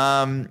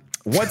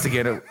 Once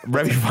again,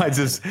 Remy finds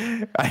his.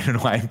 I don't know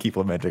why I keep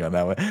lamenting on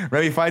that one.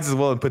 Remy finds his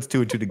will and puts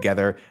 2 and 2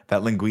 together.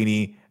 That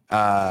Linguini.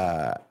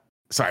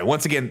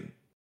 Once again.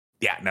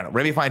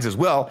 Remy finds his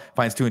will,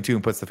 finds 2 and 2,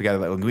 and puts them together.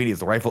 That Linguini is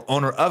the rightful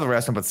owner of the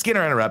restaurant, but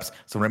Skinner interrupts.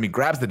 So Remy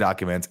grabs the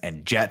documents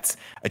and jets.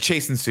 A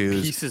chase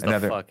ensues. Pieces the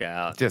fuck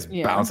out. Just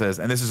bounces.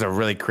 And this is a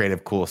really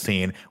creative, cool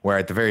scene where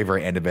at the very,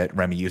 very end of it,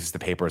 Remy uses the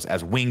papers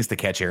as wings to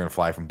catch air and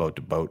fly from boat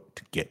to boat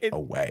to get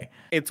away.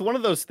 It's one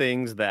of those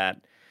things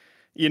that,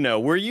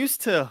 we're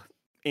used to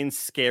in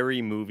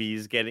scary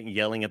movies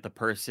yelling at the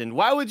person,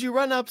 why would you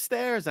run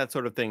upstairs? That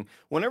sort of thing.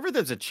 Whenever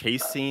there's a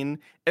chase scene,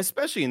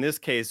 especially in this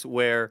case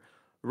where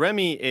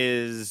Remy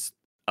is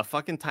a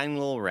fucking tiny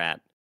little rat,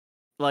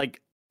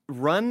 like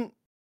run.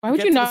 Why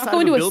would you not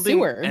go into a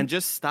sewer and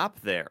just stop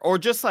there? Or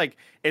just like,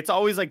 it's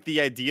always like the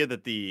idea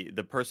that the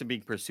person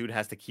being pursued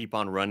has to keep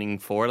on running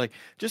forward. Like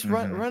just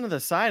run to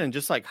the side and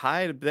just like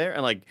hide there.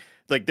 And like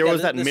there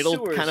was that middle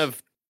sewers. Kind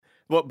of.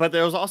 Well, but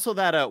there was also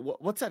that,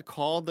 what's that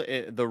called?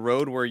 The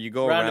road where you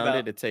go around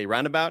it. It's a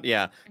roundabout.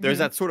 Yeah. There's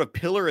that sort of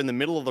pillar in the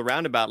middle of the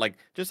roundabout. Like,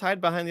 just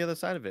hide behind the other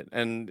side of it.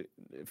 And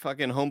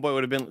fucking homeboy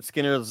would have been,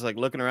 Skinner was like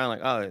looking around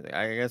like, oh,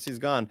 I guess he's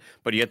gone.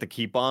 But you have to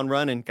keep on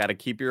running. Got to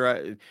keep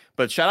your,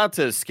 but shout out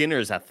to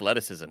Skinner's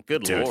athleticism.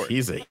 Good Lord. He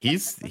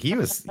was,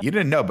 you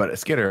didn't know, but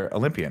Skinner,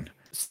 Olympian.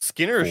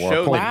 Skinner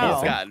showed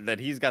that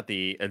he's got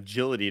the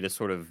agility to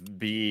sort of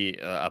be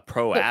a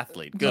pro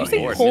athlete. Good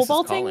Lord, pole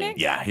vaulting, Nick?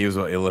 Yeah, he was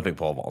an Olympic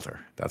pole vaulter.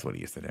 That's what he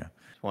used to do.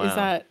 Wow. Is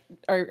that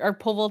are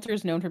pole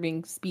vaulters known for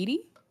being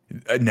speedy?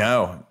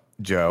 No,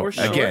 Joe.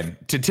 Again,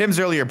 to Tim's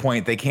earlier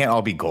point, they can't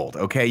all be gold.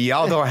 Okay,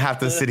 y'all don't have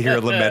to sit here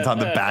and lament on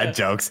the bad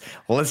jokes.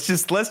 Well, let's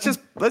just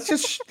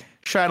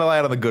shine a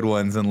light on the good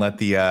ones and let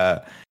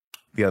the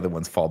other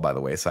ones fall by the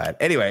wayside.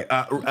 Anyway,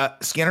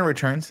 Skinner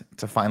returns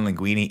to find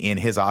Linguini in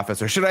his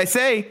office, or should I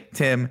say,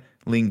 Tim,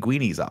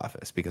 Linguini's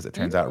office, because it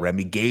turns out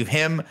Remy gave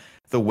him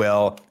the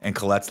will, and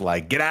Colette's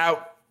like, get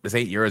out, this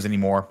ain't yours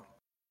anymore.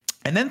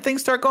 And then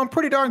things start going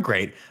pretty darn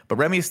great, but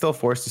Remy is still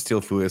forced to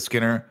steal food as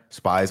Skinner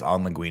spies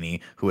on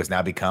Linguini, who has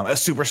now become a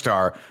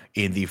superstar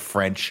in the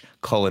French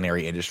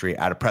culinary industry.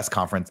 At a press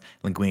conference,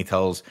 Linguini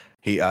tells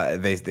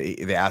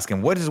they ask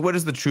him, what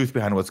is the truth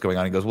behind what's going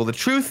on? He goes, well, the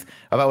truth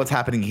about what's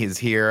happening is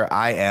here.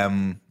 I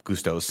am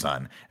Gusteau's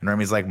son. And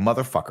Remy's like,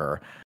 motherfucker,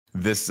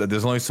 there's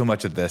only so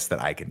much of this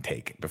that I can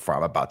take before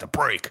I'm about to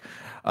break.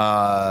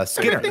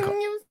 Skinner,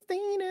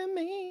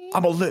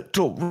 I'm a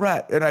little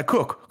rat and I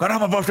cook, and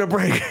I'm about to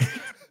break.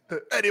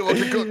 Anyone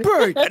can cook.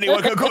 Bird.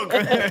 Anyone can cook.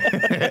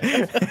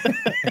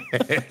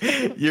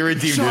 You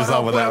redeemed Shut yourself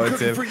up, with I'm that one,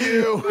 cooking Tim. for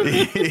you.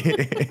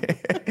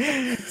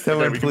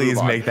 Someone we can please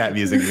move on. make that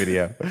music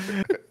video.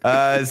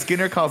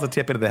 Skinner calls a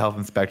tip into the health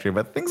inspector,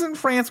 but things in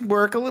France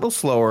work a little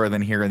slower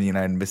than here in the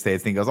United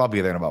States. And he goes, I'll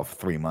be there in about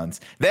 3 months.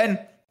 Then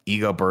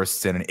Ego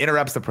bursts in and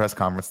interrupts the press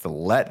conference to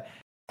let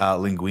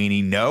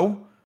Linguini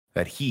know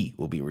that he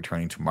will be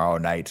returning tomorrow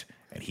night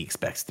and he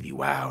expects to be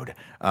wowed.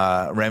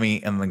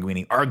 Remy and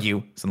Linguini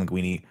argue, so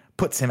Linguini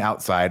puts him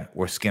outside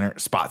where Skinner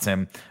spots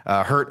him.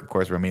 Hurt, of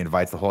course, Remy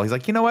invites the whole. He's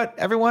like, you know what,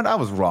 everyone, I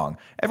was wrong.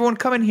 Everyone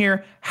come in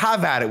here,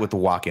 have at it with the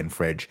walk-in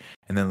fridge.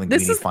 And then Linguini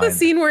This is finds the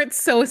scene where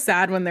it's so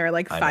sad when they're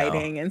like I know.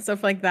 fighting and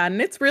stuff like that.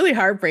 And it's really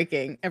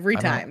heartbreaking every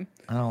time.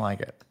 I don't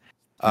like it.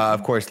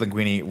 Of course,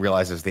 Linguini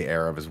realizes the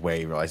error of his way.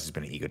 He realizes he's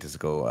been an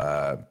egotistical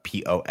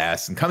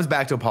POS and comes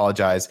back to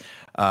apologize.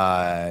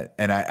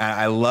 And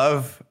I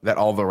love that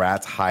all the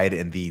rats hide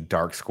in the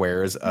dark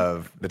squares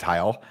of the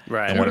tile.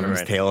 Right, And one of right, them's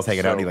right. tail is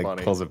taken out and he So like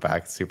funny. pulls it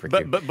back. It's super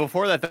cute. But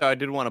before that, though, I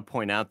did want to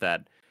point out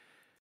that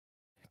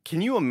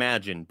can you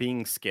imagine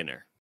being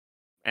Skinner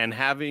and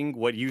having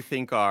what you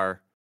think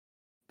are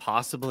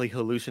possibly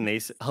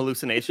hallucinations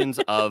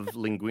of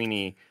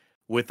Linguini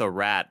with a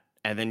rat,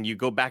 and then you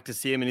go back to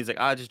see him and he's like,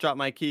 I just dropped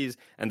my keys.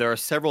 And there are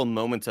several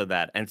moments of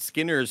that. And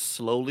Skinner is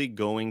slowly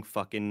going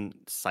fucking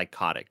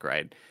psychotic,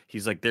 right?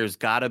 He's like, there's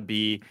gotta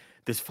be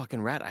this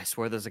fucking rat. I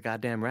swear there's a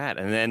goddamn rat.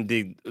 And then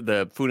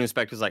the food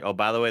inspector's like, oh,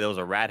 by the way, there was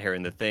a rat hair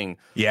in the thing.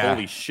 Yeah.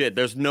 Holy shit.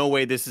 There's no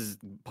way this is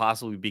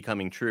possibly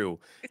becoming true.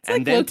 It's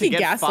like low-key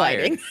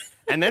gaslighting.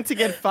 And then to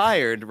get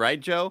fired, right,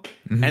 Joe?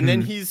 And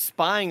then he's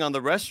spying on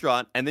the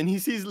restaurant, and then he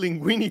sees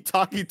Linguini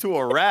talking to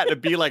a rat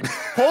and be like,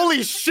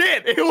 holy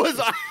shit,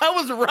 I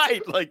was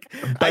right. Like,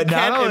 But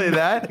not only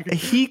that,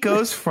 he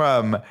goes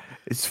from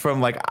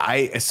like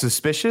I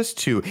suspicious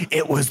to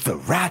it was the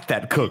rat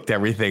that cooked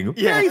everything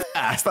very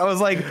fast. I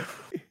was like,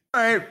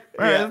 all right,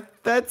 Yeah.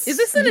 that's Is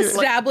this an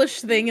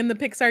established thing in the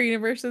Pixar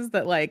universes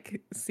that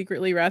like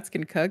secretly rats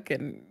can cook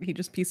and he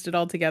just pieced it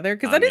all together?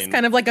 Because I that is mean-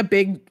 kind of like a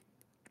big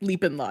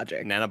leap in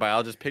logic.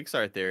 Nanobiologist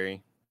Pixar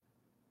theory.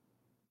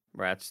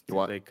 Rats, You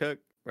want- they cook.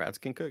 Rats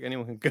can cook.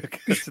 Anyone can cook.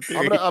 That's the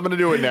I'm theory. gonna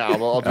do it now.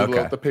 I'll do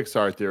Okay. the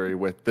Pixar theory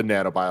with the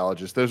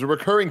nanobiologist. There's a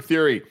recurring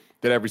theory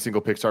that every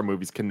single Pixar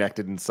movie is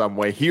connected in some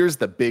way. Here's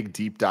the big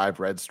deep dive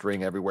red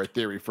string everywhere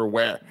theory for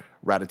where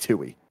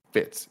Ratatouille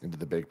fits into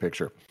the big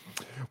picture.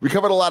 We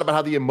covered a lot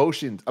about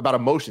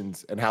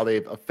emotions and how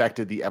they've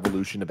affected the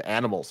evolution of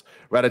animals.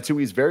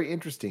 Ratatouille is very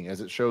interesting as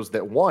it shows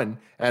that 1,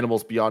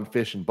 animals beyond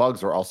fish and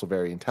bugs are also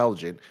very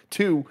intelligent.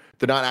 2,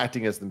 they're not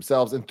acting as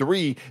themselves. And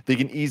 3, they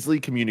can easily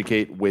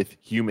communicate with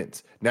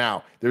humans.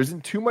 Now, there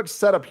isn't too much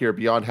setup here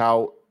beyond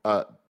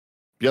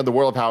the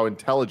world of how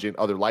intelligent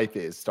other life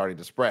is starting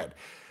to spread.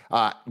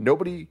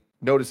 Nobody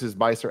notices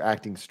mice are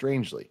acting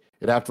strangely.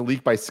 It'd have to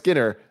leak by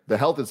Skinner, the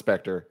health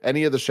inspector,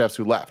 any of the chefs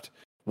who left.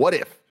 What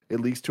if it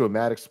leaks to a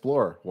mad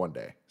explorer one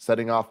day,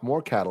 setting off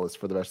more catalysts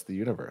for the rest of the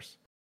universe?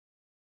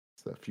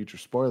 It's a future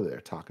spoiler there,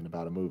 talking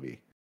about a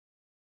movie.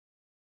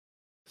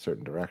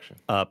 Certain direction.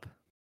 Up.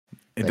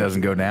 it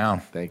doesn't go down.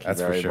 Thank you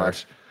That's for very sure.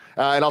 much.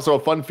 And also a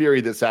fun theory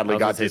that I sadly was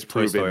got gonna say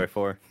Toy Story disproven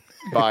 4.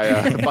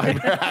 by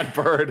Brad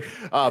Bird.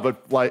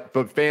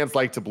 But fans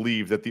like to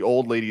believe that the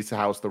old lady's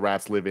house the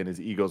rats live in is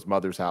Ego's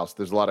mother's house.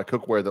 There's a lot of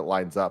cookware that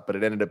lines up, but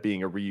it ended up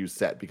being a reused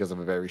set because of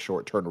a very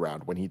short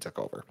turnaround when he took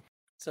over.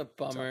 It's a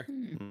bummer.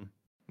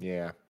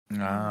 Yeah.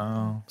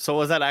 Oh, So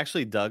was that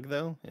actually Doug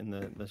though in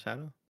the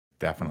shadow?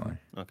 definitely.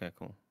 Okay,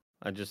 cool.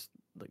 I just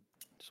wanted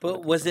But to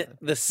was confirm it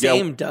the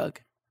same Doug?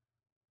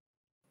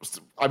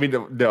 I mean,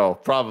 no,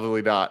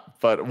 probably not.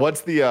 But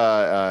once the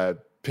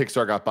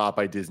Pixar got bought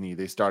by Disney,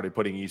 they started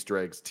putting Easter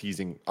eggs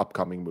teasing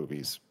upcoming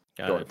movies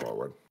that. Got going it.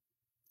 forward.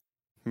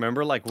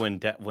 Remember, like when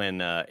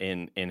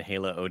in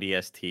Halo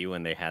ODST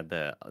when they had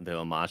the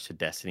homage to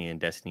Destiny and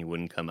Destiny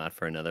wouldn't come out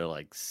for another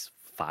like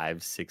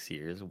 5-6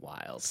 years.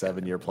 Wild.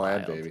 7-year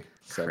plan, Wild. baby.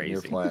 7-year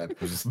Crazy. plan.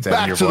 It was just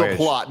Back your to the voyage.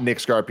 plot, Nick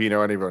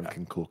Scarpino. Anyone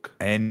can cook.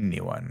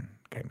 Anyone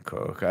can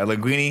cook.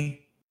 Linguini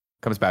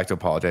comes back to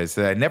apologize.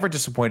 I never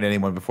disappointed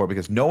anyone before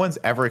because no one's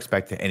ever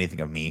expected anything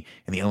of me.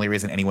 And the only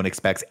reason anyone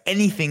expects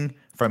anything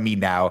from me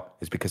now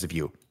is because of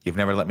you. You've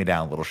never let me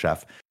down, little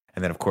chef.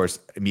 And then, of course,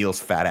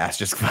 Emil's fat ass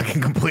just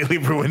fucking completely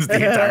ruins the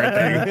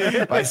entire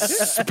thing by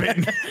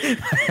spitting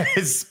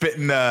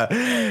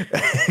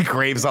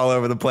grapes all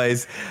over the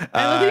place.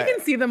 I love you can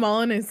see them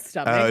all in his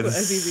stomach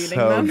as he's eating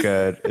so them.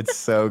 good. It's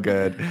so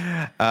good.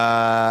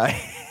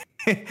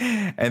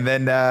 And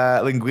then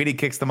Linguini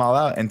kicks them all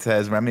out and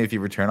says, Remy, if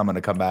you return, I'm going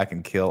to come back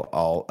and kill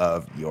all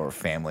of your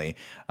family.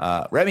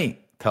 Remy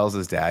tells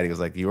his dad, he was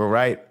like, you were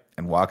right,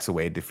 and walks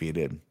away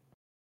defeated.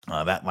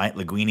 That night,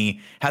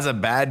 Linguini has a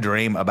bad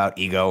dream about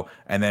Ego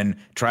and then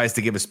tries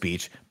to give a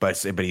speech, but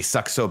he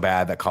sucks so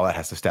bad that Colette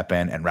has to step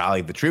in and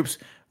rally the troops.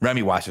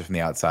 Remy watches from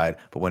the outside,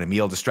 but when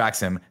Emil distracts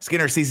him,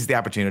 Skinner seizes the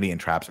opportunity and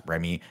traps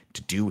Remy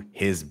to do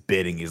his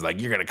bidding. He's like,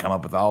 you're going to come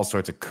up with all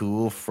sorts of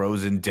cool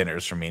frozen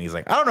dinners for me. And he's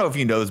like, I don't know if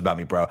you know this about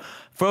me, bro.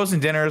 Frozen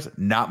dinners,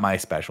 not my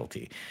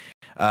specialty.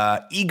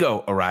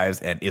 Ego arrives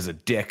and is a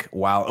dick,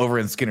 while over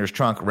in Skinner's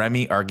trunk,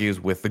 Remy argues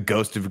with the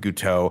ghost of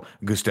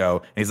Gusteau.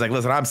 And he's like,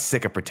 listen, I'm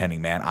sick of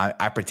pretending, man.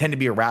 I pretend to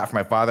be a rat for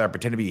my father. I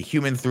pretend to be a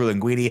human through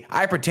Linguini.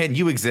 I pretend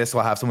you exist so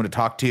I'll have someone to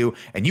talk to.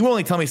 And you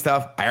only tell me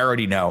stuff I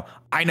already know.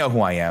 I know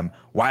who I am.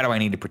 Why do I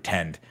need to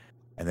pretend?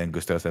 And then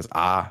Gusteau says,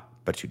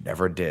 but you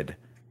never did.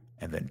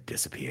 And then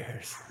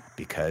disappears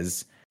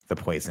because the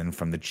poison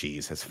from the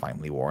cheese has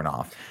finally worn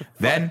off.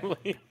 Then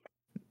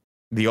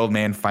the old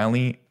man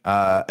finally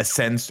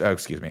ascends.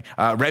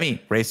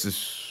 Remy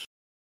races.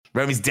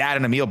 Remy's dad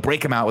and Emile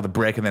break him out with a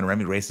brick, and then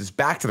Remy races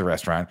back to the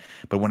restaurant.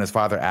 But when his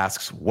father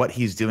asks what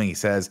he's doing, he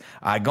says,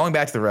 going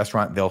back to the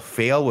restaurant, they'll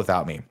fail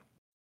without me.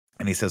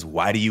 And he says,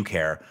 why do you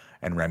care?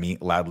 And Remy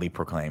loudly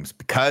proclaims,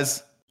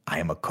 because I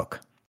am a cook.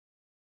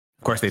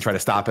 Of course, they try to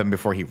stop him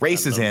before he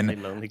races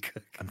lonely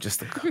cook. I'm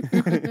just the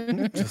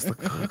cook. Just the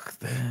cook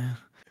there.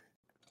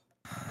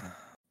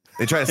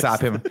 They try to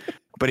stop him,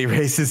 but he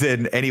races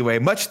in anyway,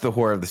 much to the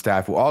horror of the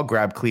staff, who all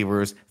grab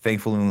cleavers.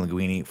 Thankfully,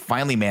 Linguini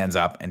finally mans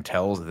up and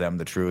tells them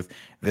the truth.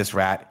 This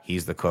rat,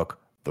 he's the cook,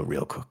 the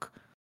real cook.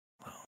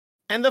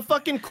 And the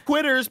fucking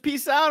quitters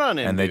peace out on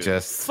him. And dude. they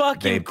just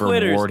Fucking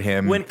quitters. reward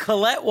him. When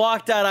Colette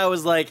walked out, I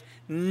was like,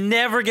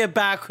 never get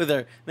back with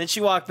her. Then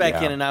she walked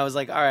back in, and I was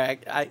like, all right.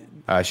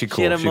 She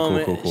She had a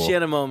moment. cool. She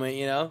had a moment,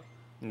 you know.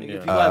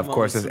 Of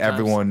course, as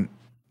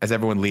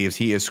everyone leaves,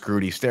 he is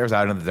screwed. He stares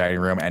out into the dining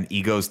room, and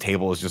Ego's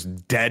table is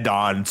just dead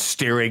on,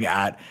 staring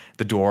at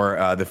the door.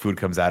 The food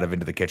comes out of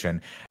into the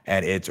kitchen,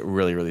 and it's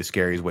really, really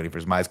scary. He's waiting for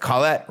his demise.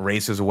 Colette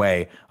races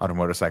away on her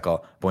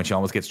motorcycle, but when she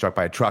almost gets struck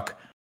by a truck,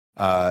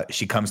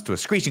 she comes to a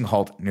screeching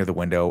halt near the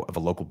window of a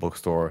local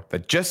bookstore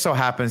that just so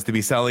happens to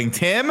be selling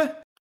Tim.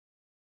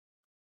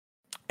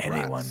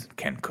 Anyone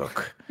can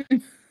cook.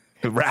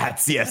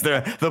 Rats, yes.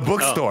 The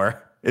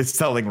bookstore is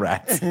selling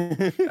rats.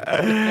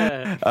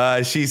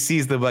 She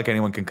sees the book,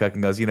 anyone can cook,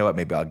 and goes, you know what,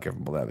 maybe I'll give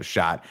him another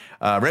shot.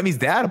 Remy's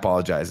dad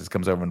apologizes,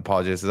 comes over and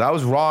apologizes, says, I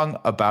was wrong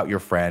about your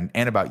friend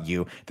and about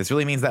you. This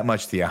really means that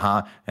much to you,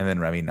 huh? And then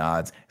Remy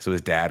nods. So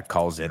his dad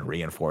calls in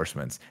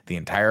reinforcements. The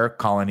entire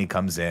colony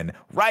comes in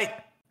right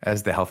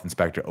as the health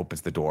inspector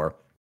opens the door.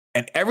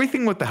 And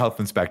everything with the health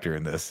inspector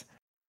in this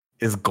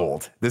is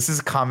gold. This is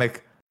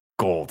comic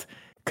gold.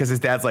 Because his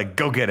dad's like,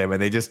 go get him.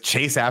 And they just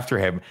chase after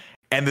him.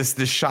 And this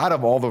shot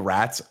of all the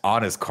rats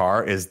on his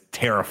car is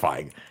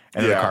terrifying.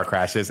 And then the car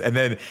crashes. And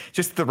then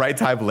just at the right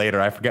time later,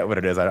 I forget what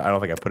it is. I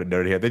don't think I put it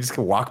noted here. They just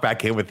walk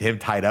back in with him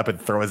tied up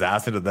and throw his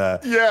ass into the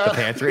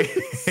pantry.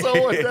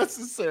 So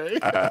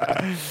unnecessary.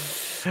 I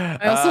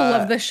also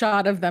love the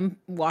shot of them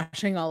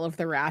washing all of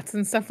the rats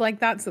and stuff like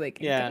that so they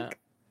can cook.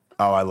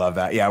 Oh, I love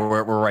that. Yeah,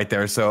 we're right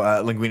there. So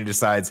Linguini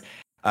decides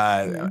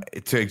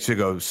to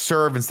go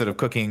serve instead of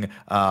cooking,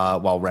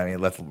 while Remy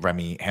lets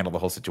Remy handle the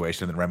whole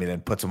situation. And then Remy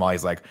then puts them all.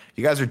 He's like,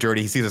 you guys are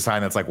dirty. He sees a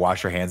sign that's like,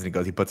 wash your hands. And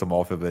he puts them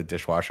all through the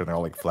dishwasher, and they're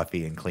all like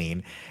fluffy and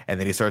clean. And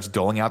then he starts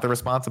doling out the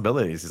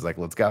responsibilities. He's like,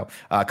 let's go.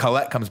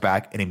 Colette comes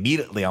back and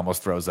immediately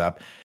almost throws up.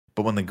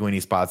 But when Linguini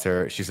spots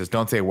her, she says,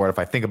 don't say a word. If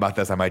I think about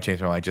this, I might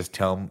change my mind. Just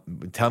tell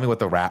me what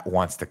the rat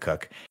wants to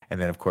cook. And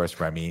then, of course,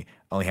 Remy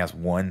only has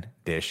one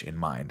dish in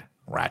mind,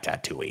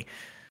 ratatouille.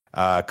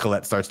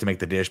 Colette starts to make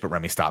the dish, but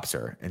Remy stops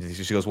her. And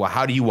she goes, well,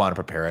 how do you want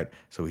to prepare it?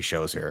 So he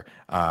shows her.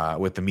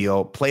 With the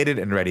meal plated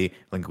and ready,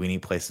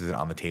 Linguini places it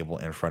on the table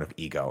in front of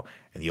Ego.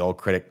 And the old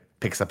critic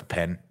picks up a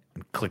pen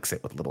and clicks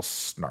it with a little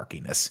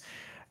snarkiness.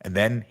 And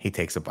then he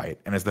takes a bite.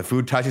 And as the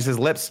food touches his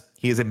lips,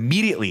 he is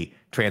immediately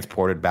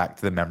transported back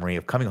to the memory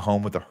of coming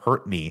home with a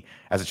hurt knee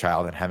as a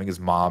child and having his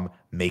mom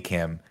make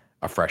him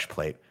a fresh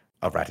plate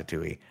of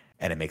ratatouille.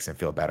 And it makes him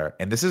feel better.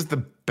 And this is the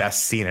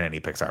best scene in any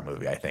Pixar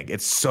movie, I think.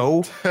 It's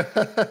so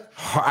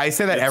I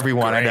say that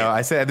everyone I know.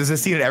 I say there's a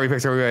scene in every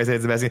Pixar movie. I say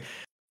it's the best scene.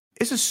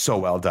 This is so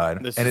well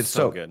done. This and is it's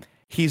so good.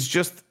 He's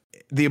just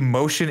the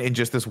emotion in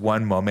just this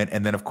one moment.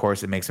 And then, of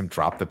course, it makes him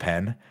drop the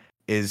pen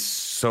is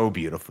so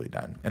beautifully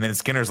done. And then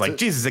Skinner's like,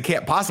 Jesus, it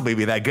can't possibly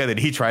be that good. And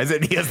he tries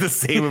it and he has the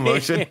same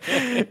emotion.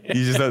 You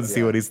just don't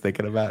see what he's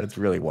thinking about. It's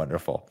really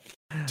wonderful.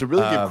 To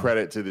really give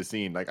credit to the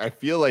scene, like I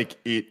feel like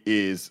it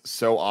is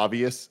so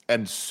obvious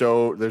and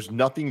so there's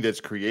nothing that's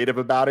creative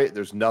about it.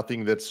 There's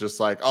nothing that's just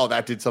like, oh,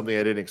 that did something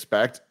I didn't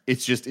expect.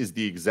 It's just is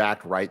the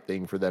exact right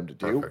thing for them to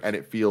do. Perfect. And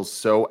it feels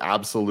so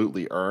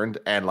absolutely earned.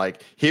 And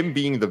like him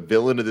being the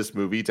villain of this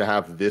movie to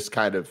have this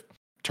kind of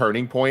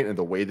turning point and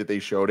the way that they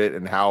showed it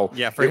and how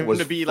for him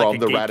to be like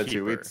a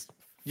Ratatouille.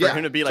 For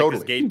him to be like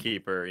this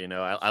gatekeeper, you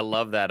know, I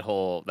love that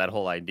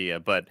whole idea.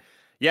 But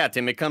yeah,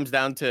 Tim, it comes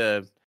down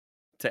to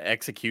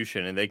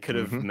execution, and they could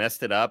have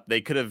messed it up.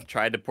 They could have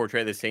tried to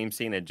portray the same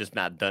scene and just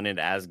not done it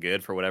as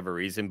good for whatever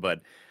reason.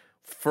 But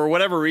for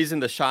whatever reason,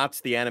 the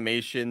shots, the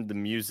animation, the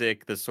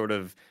music, the sort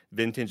of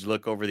vintage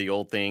look over the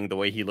old thing, the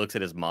way he looks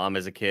at his mom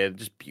as a kid,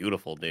 just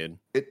beautiful, dude.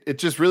 It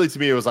just really, to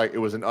me, it was like it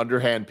was an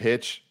underhand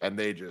pitch, and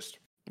they just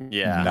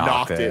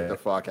knocked it the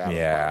fuck out.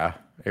 Yeah,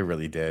 it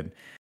really did.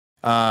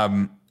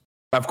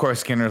 Of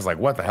course, Skinner's like,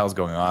 what the hell's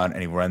going on?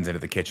 And he runs into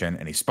the kitchen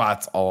and he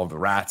spots all of the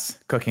rats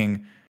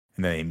cooking.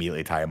 And then they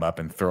immediately tie him up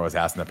and throw his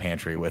ass in the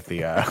pantry with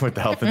the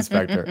health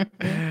inspector.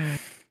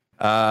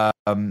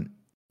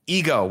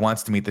 Ego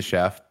wants to meet the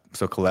chef.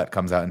 So Colette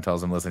comes out and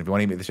tells him, listen, if you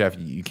want to meet the chef,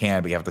 you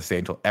can, but you have to stay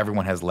until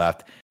everyone has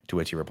left. To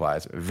which he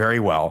replies, very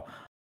well.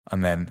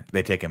 And then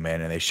they take him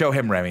in and they show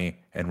him Remy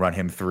and run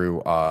him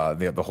through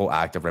the whole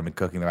act of Remy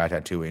cooking the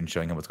ratatouille and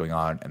showing him what's going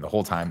on. And the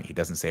whole time he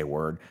doesn't say a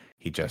word.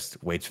 He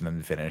just waits for them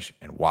to finish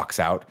and walks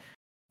out.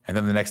 And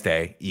then the next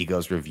day,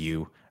 Ego's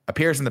review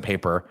appears in the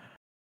paper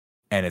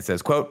and it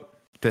says, quote,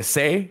 to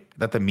say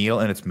that the meal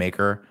and its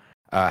maker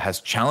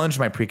has challenged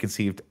my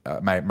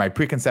my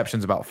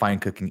preconceptions about fine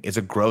cooking is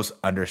a gross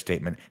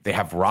understatement. They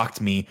have rocked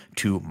me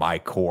to my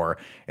core.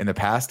 In the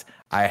past,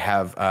 I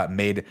have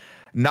made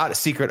not a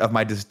secret of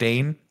my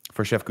disdain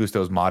for Chef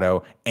Gusteau's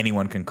motto,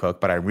 anyone can cook,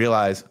 but I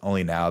realize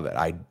only now that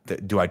I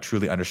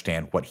truly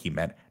understand what he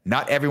meant.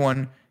 Not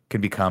everyone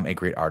can become a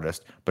great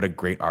artist, but a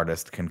great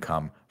artist can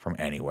come from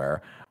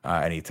anywhere.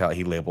 And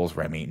he labels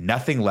Remy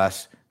nothing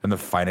less than the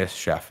finest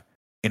chef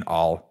in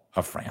all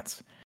of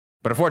France.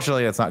 But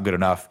unfortunately, that's not good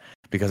enough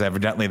because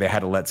evidently they had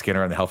to let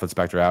Skinner and the health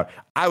inspector out.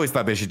 I always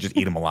thought they should just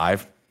eat him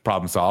alive.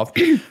 Problem solved.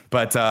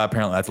 But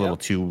apparently that's a little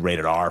too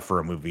rated R for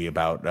a movie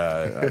about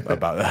a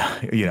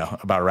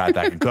rat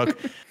that can cook.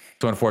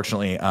 So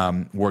unfortunately,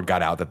 word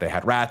got out that they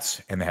had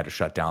rats and they had to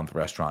shut down the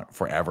restaurant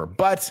forever.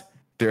 But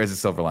there is a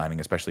silver lining,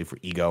 especially for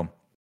Ego,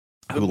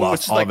 who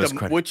lost all of his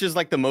credit. Which is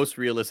like the most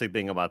realistic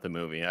thing about the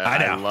movie. I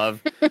know.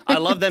 I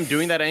love them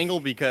doing that angle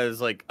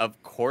because, like,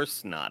 of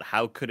course not.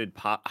 How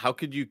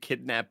could you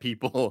kidnap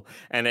people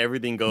and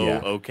everything go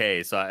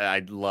okay? So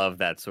I love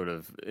that sort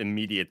of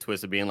immediate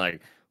twist of being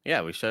like,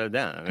 yeah, we shut it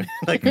down.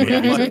 Like,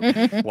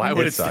 why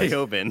would it stay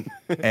open?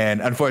 And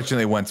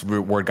unfortunately, once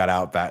word got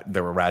out that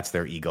there were rats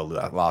there, Ego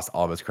lost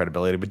all of his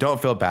credibility. But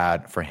don't feel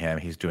bad for him.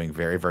 He's doing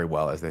very, very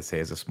well, as they say,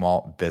 as a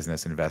small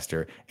business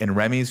investor in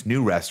Remy's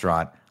new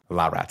restaurant,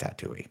 La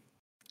Ratatouille.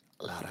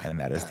 And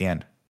that is the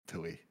end.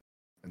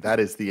 And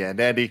that is the end.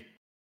 Andy,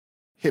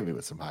 hit me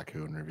with some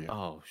haiku and review.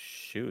 Oh,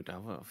 shoot.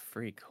 I'm a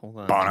freak. Hold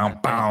on. Here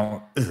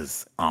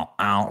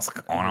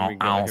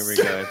we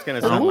go. It's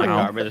going to sound like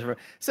garbage.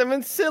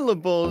 7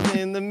 syllables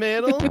in the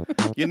middle.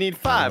 You need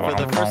 5 for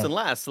the first and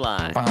last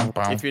line.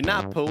 If you're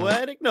not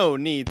poetic, no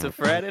need to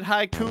fret it.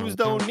 Haikus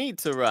don't need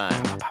to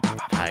rhyme.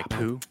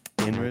 Haiku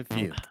in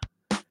review.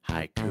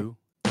 Haiku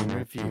in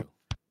review.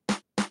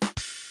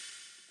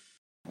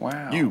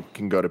 Wow. You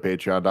can go to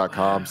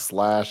patreon.com/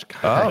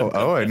 Oh,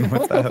 Owen,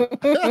 what's that?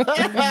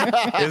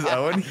 Is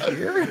Owen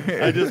here?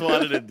 I just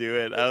wanted to do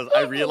it.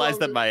 I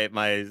realized that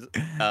my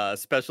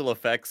special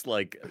effects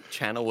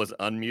channel was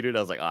unmuted.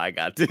 I was like, oh, I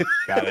got to do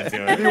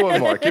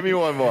it. Give me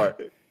one more.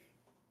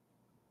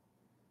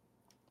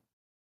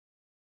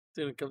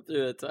 Didn't come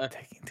through that time.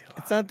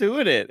 It's not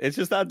doing it. It's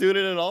just not doing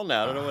it at all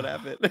now. I don't know what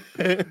happened.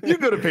 You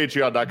go to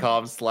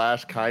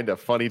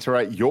patreon.com/kindafunny to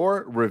write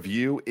your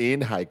review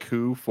in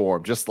haiku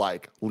form, just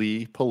like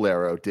Lee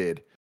Polero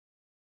did.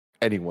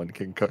 Anyone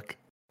can cook.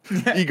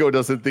 Ego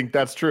doesn't think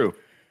that's true.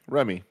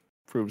 Remy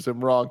proves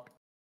him wrong.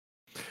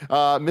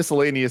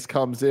 Miscellaneous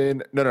comes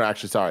in.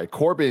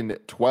 Corbin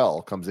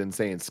Twell comes in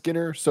saying,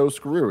 Skinner, so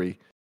screwy.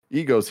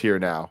 Ego's here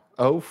now.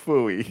 Oh,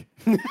 phooey.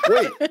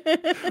 Wait,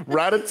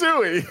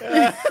 Ratatouille.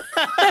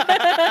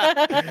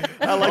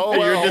 I like that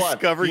you're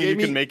discovering you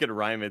can make it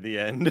rhyme at the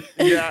end.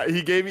 Yeah,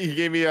 he gave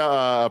me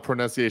a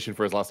pronunciation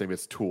for his last name.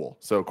 It's Toole.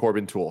 So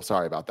Corbin Toole.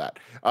 Sorry about that.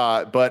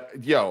 But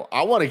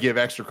I want to give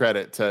extra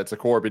credit to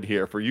Corbin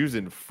here for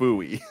using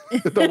phooey.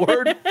 The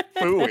word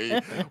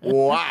phooey.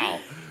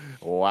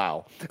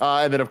 Wow.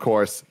 And then of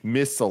course,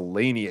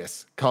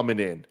 Miscellaneous coming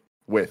in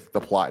with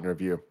the plot and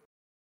review.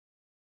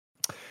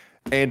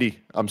 Andy,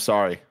 I'm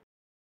sorry.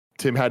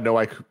 Tim had no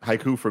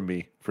haiku from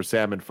me for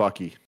Sam and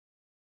Fucky.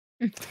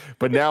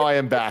 But now I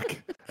am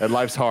back, and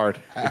life's hard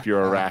if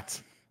you're a rat.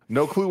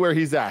 No clue where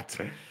he's at.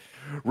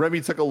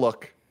 Remy took a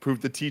look,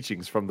 proved the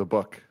teachings from the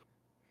book.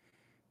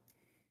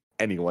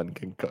 Anyone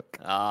can cook.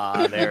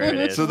 Ah, there it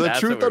is. So the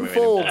truth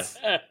unfolds,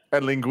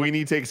 and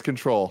Linguini takes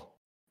control.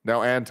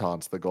 Now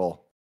Anton's the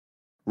goal.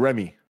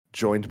 Remy,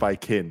 joined by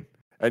Kin,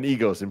 and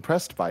Ego's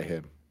impressed by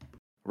him.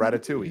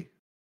 Ratatouille.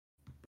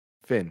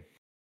 Finn.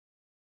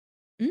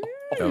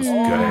 That was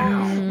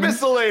good.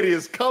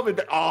 Miscellaneous coming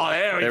back. Oh,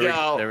 there we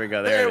go. There we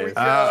go. There it is.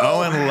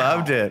 Owen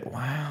loved it.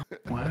 Wow,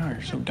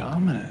 you're so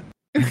dominant.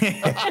 Ew. I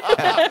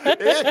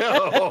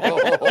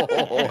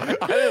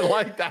didn't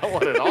like that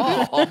one at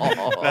all.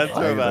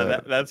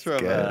 That's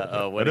from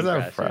Wedding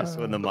Crashers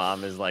when the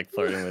mom is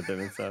flirting with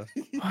him and stuff.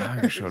 Wow,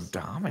 you're so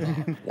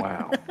dominant.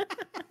 Wow.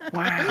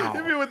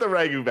 Hit me with the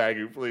ragu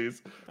bagu,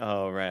 please.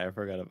 Oh right, I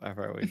forgot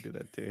we do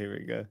that too. Here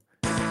we go.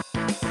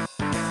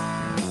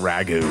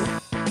 Ragu.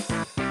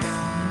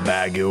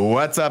 Bagu.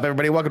 What's up,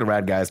 everybody? Welcome to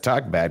Rad Guys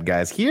Talk Bad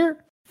Guys,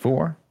 here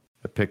for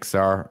the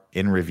Pixar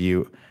in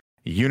Review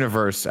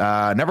universe.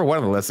 Number 1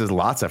 on the list is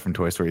Lotsa from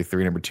Toy Story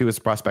 3. Number 2 is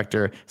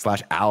Prospector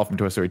 / Al from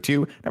Toy Story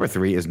 2. Number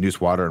 3 is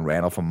Newswater and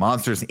Randall from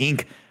Monsters,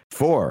 Inc.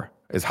 4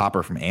 is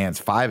Hopper from Ants.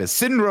 5 is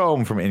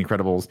Syndrome from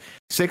Incredibles.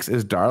 6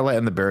 is Darla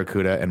and the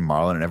Barracuda and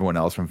Marlin and everyone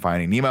else from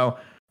Finding Nemo.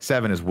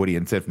 7 is Woody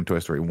and Sid from Toy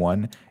Story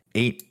 1.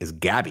 8 is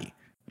Gabby,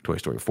 Toy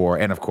Story 4.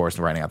 And of course,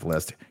 writing out the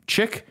list,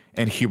 Chick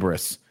and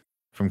Hubris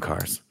from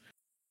Cars.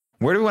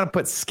 Where do we want to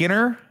put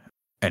Skinner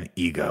and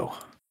Ego?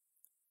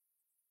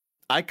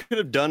 I could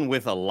have done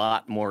with a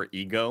lot more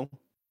ego.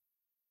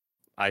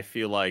 I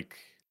feel like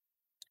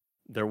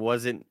there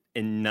wasn't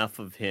enough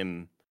of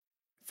him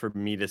for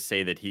me to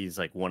say that he's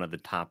like one of the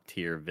top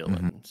tier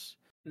villains.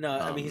 No,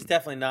 I mean he's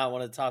definitely not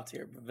one of the top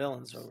tier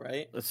villains, though,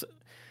 right?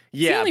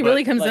 He only but,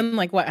 really comes like- in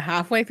like what,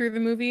 halfway through the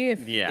movie?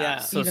 If Yeah.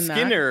 So even that.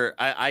 Skinner,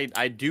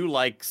 I do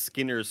like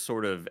Skinner's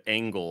sort of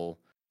angle,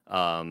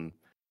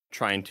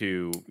 trying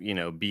to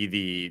be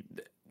the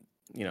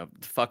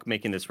fuck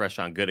making this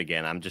restaurant good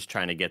again. I'm just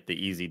trying to get the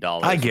easy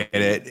dollars. I get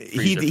it.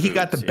 He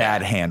got the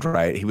bad hand,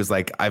 right? He was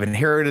like, I've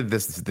inherited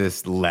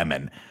this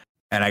lemon,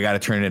 and I got to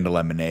turn it into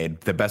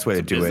lemonade. The best way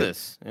to do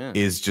business. it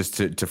is just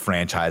to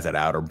franchise it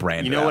out or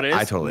brand You it know out. what it is,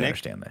 I totally Nick?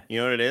 understand that. You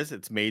know what it is?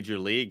 It's Major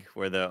League,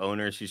 where the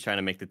owner, she's trying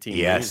to make the team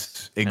Yes, lose,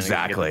 trying to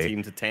exactly. get the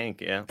team to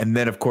tank. Yeah. And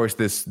then, of course,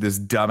 this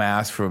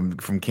dumbass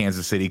from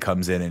Kansas City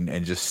comes in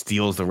and just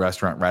steals the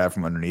restaurant right out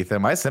from underneath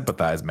him. I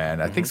sympathize, man.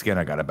 I think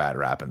Skinner got a bad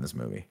rap in this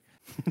movie.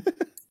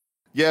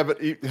 Yeah, but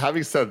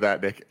having said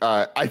that, Nick,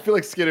 I feel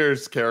like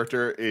Skinner's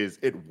character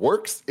it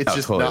works. It's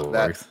just totally not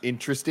that works.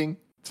 interesting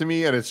to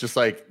me, and it's just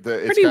like it's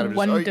pretty kind of just,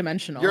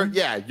 one-dimensional.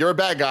 You're a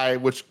bad guy,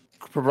 which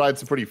provides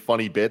some pretty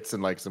funny bits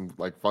and like some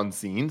like fun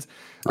scenes.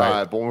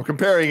 Right. But when we're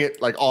comparing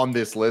it like on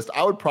this list,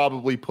 I would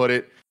probably put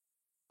it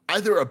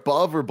either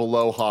above or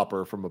below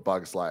Hopper from A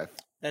Bug's Life.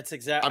 That's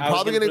exactly. I'm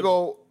probably gonna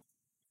go.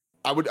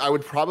 I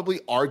would probably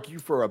argue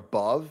for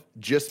above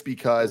just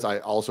because I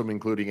also am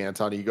including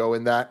Anton Ego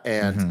in that.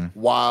 And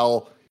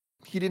while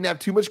he didn't have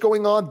too much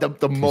going on,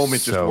 the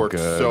moment just so worked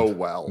good. so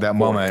well. That for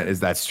moment him.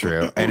 that's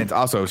true, and it's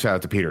also shout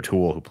out to Peter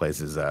Toole who plays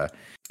that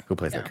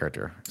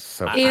character.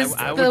 So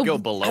I would go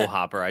below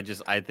Hopper.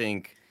 I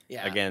think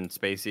Yeah. again,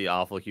 Spacey,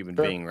 awful human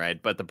Sure. being,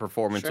 right? But the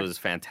performance Sure. was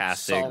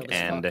fantastic, Solid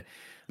as and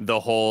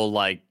the whole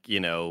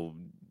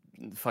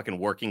fucking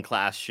working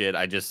class shit.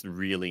 I just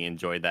really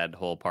enjoyed that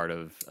whole part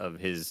of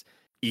his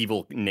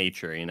evil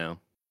nature.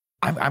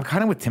 I'm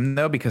kind of with Tim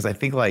though, because I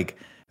think like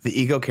the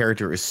Ego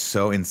character is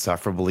so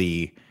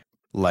insufferably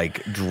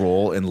like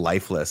droll and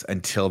lifeless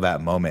until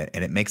that moment,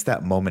 and it makes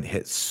that moment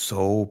hit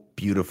so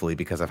beautifully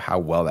because of how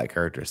well that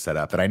character is set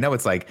up. And I know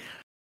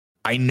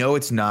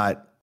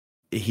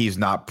he's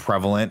not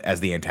prevalent as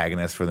the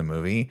antagonist for the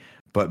movie,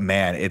 but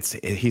man,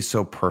 he's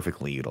so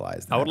perfectly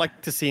utilized. in I it. would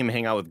like to see him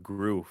hang out with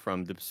Gru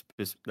from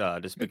Despicable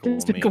Me.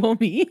 Despicable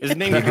Me. His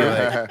name is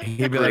Gru.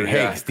 He'd be like,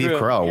 "Hey, Yeah. Steve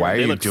Carell, why are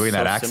They you look doing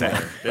that so accent?"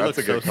 similar. They That's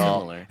look a good so call.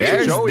 similar.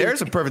 Hey, Joey.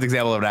 There's a perfect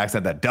example of an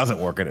accent that doesn't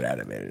work in an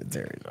animated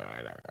series.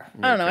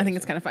 I don't know. I think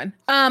it's kind of fun.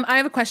 I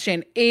have a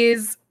question.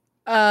 Is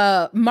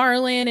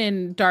Marlin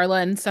and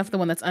Darla and stuff the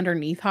one that's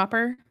underneath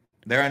Hopper?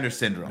 They're under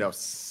Syndrome. No,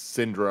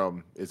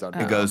 Syndrome is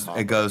under. It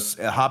goes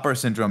Hopper,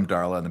 Syndrome,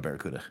 Darla, and the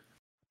Barracuda.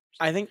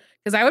 I think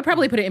Because I would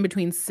probably put it in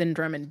between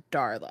Syndrome and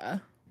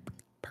Darla,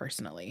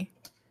 personally.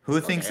 Who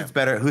thinks it's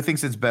better? Who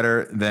thinks it's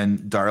better than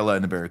Darla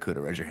and the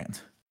Barracuda? Raise your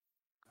hands.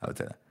 I would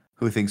say that.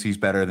 Who thinks he's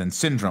better than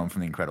Syndrome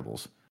from The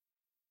Incredibles?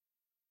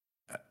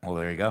 Well,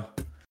 there you go.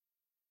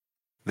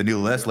 The new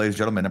list, ladies and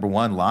gentlemen. Number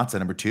 1, Lotsa.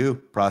 Number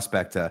 2,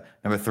 Prospecta.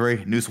 Number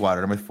 3,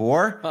 Noosewater. Number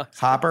 4,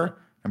 Hopper.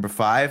 Number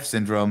 5,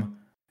 Syndrome.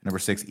 Number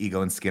 6,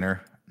 Ego and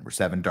Skinner. Number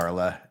 7,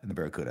 Darla and the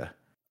Barracuda.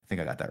 I think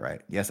I got that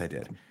right. Yes, I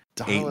did.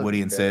 8,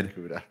 Woody and Sid.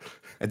 Barracuda.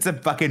 It's a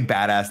fucking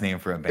badass name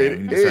for a band. It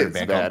We need to start a is,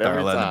 band man. called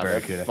Every Darla and the time, every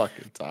Barracuda.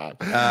 fucking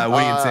time.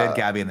 Woody and Sid,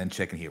 Gabby, and then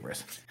Chicken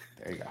Hubris.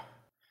 There you go.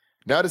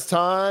 Now it is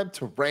time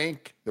to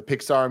rank the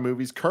Pixar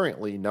movies.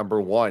 Currently,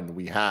 number 1,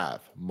 we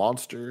have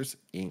Monsters,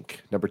 Inc.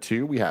 Number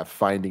 2, we have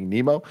Finding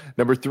Nemo.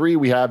 Number 3,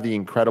 we have The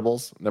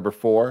Incredibles. Number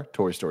 4,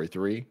 Toy Story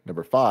 3.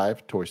 Number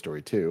 5, Toy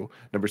Story 2.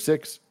 Number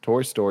 6,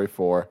 Toy Story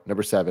 4.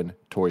 Number 7,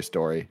 Toy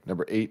Story.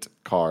 Number 8,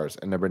 Cars.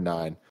 And number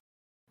 9,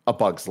 A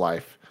Bug's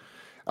Life.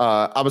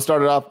 I'm going to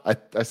start it off.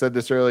 I said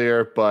this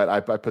earlier, but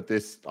I put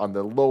this on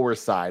the lower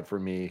side for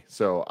me.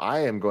 So I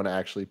am going to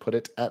actually put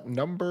it at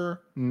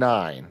number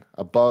 9,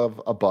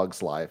 above A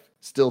Bug's Life.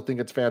 Still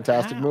think it's a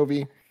fantastic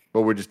movie,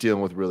 but we're just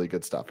dealing with really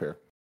good stuff here.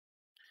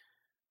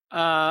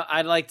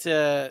 I'd like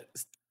to.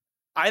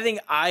 I think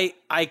I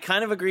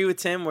kind of agree with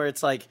Tim where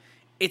it's like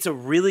it's a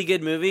really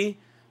good movie,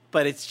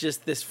 but it's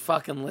just this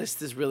fucking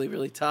list is really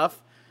really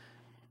tough.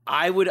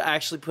 I would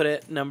actually put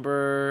it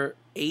number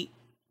 8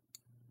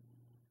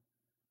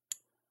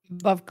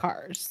 Above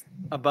Cars.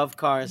 above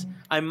Cars.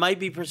 I might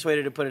be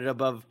persuaded to put it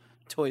above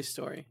Toy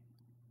Story.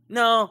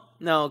 No,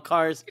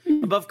 Cars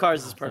above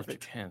Cars is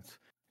perfect. Tense.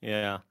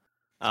 Yeah.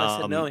 So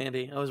I said no,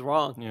 Andy. I was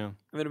wrong. Yeah.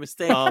 I made a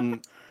mistake.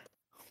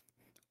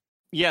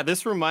 Yeah,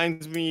 this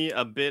reminds me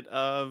a bit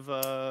of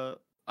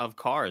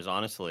Cars,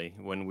 honestly.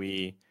 When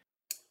we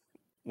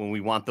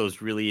want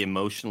those really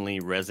emotionally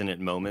resonant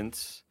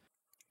moments,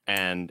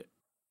 and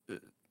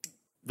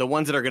the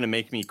ones that are going to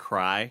make me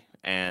cry,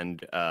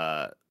 and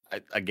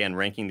again,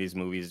 ranking these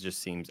movies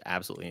just seems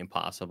absolutely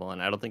impossible,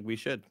 and I don't think we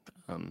should.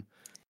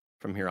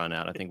 From here on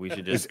out, I think we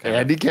should Is just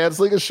Andy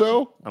canceling a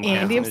show? I'm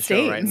Andy canceling the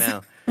show right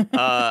abstains.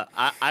 now.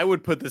 I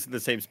would put this in the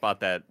same spot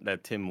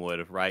that Tim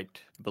would, right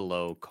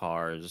below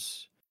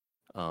Cars.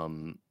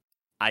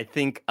 I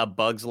think A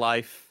Bug's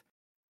Life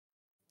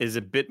is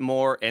a bit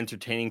more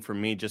entertaining for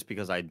me just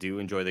because I do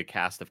enjoy the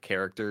cast of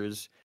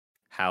characters.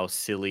 How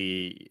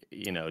silly,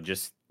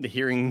 just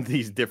hearing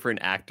these different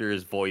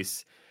actors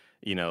voice,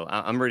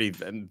 I'm already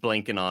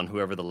blanking on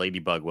whoever the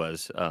ladybug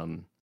was.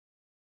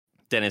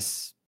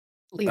 Dennis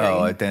Leary.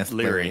 Oh, Dennis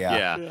Leary,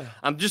 yeah.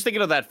 I'm just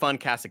thinking of that fun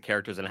cast of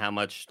characters and how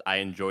much I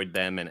enjoyed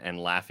them and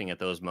laughing at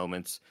those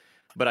moments.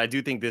 But I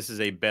do think this is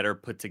a better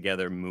put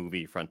together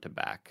movie front to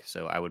back.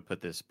 So I would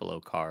put this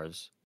below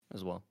Cars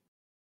as well.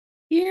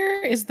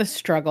 Here is the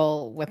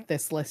struggle with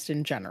this list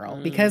in general,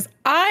 because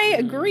I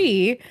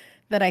agree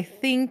that I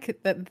think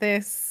that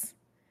this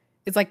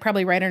is like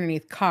probably right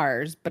underneath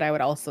Cars, but I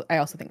also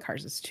think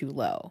Cars is too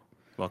low.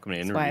 Welcome to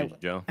That's interviews, why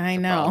Joe. I It's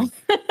a know. problem.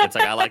 It's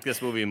like I like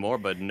this movie more,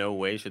 but no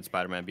way should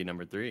Spider-Man be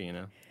number 3,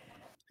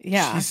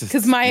 Yeah, Jesus,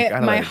 because you my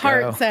gotta let it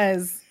heart go.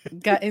 says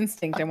gut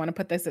instinct. I want to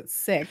put this at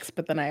 6,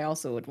 but then I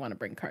also would want to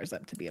bring Cars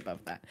up to be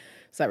above that.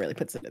 So that really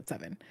puts it at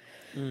 7.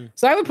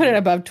 So I would put it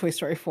above Toy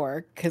Story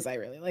 4 because I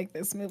really like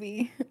this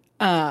movie.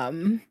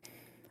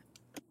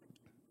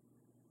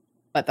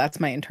 But that's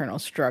my internal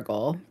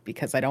struggle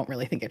because I don't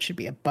really think it should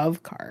be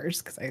above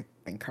Cars because I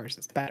think Cars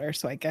is better.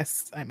 So I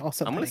guess I'm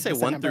also I'm going to say putting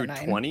this at 1 through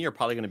number 9. 20 are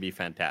probably going to be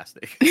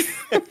fantastic.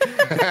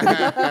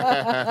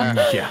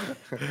 Yeah.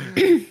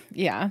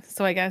 Yeah,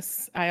 so I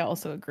guess I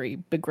also agree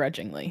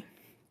begrudgingly.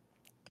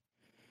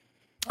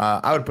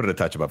 I would put it a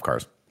touch above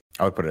Cars.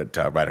 I would put it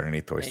right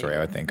underneath Toy Story.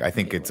 I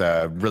think it's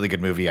a really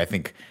good movie. I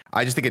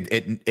just think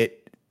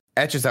it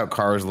etches out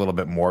Cars a little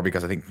bit more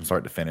because I think from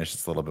start to finish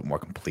it's a little bit more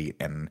complete.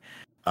 And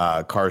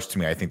Cars to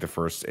me, I think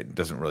it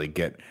doesn't really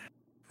get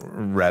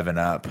revving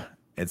up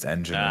its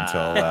engine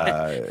until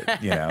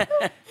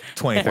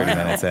 20, 30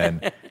 minutes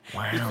in.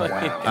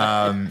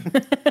 Wow.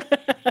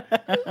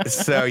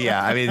 So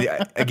yeah, I mean,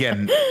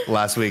 again,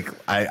 last week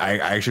I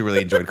actually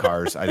really enjoyed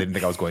Cars. I didn't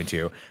think I was going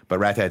to, but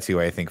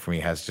Ratatouille, I think for me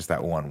has just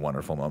that one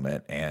wonderful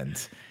moment,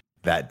 and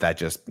that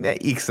just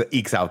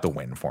ekes out the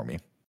win for me.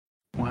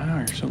 Wow,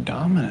 you're so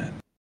dominant.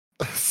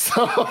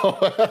 So,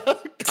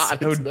 God,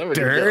 So it's never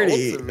gonna get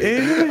dirty. old to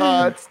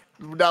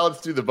me. Now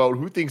let's do the vote.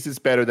 Who thinks it's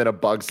better than A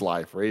Bug's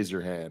Life? Raise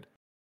your hand.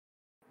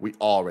 We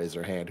all raise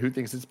our hand. Who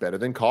thinks it's better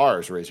than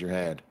Cars? Raise your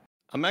hand.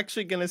 I'm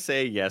actually going to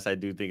say yes, I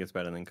do think it's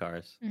better than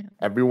Cars.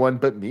 Everyone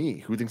but me.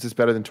 Who thinks it's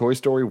better than Toy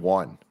Story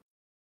 1?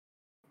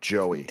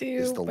 Joey Do,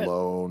 is the but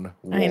lone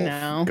wolf. I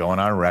know. Going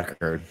on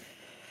record.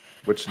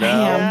 Which I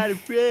now am.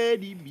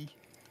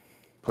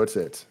 puts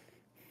it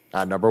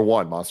at number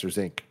 1, Monsters,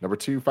 Inc. Number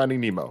 2, Finding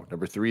Nemo.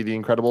 Number 3, The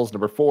Incredibles.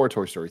 Number 4,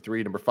 Toy Story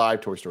 3. Number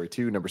 5, Toy Story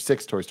 2. Number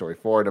 6, Toy Story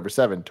 4. Number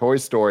 7, Toy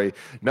Story.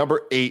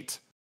 Number 8,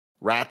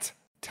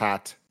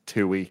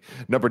 Rat-Tat-Tooie.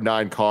 Number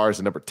 9, Cars.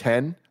 And number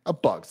 10, A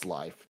Bug's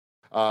Life.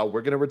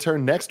 We're going to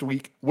return next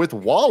week with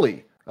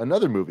WALL-E,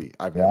 another movie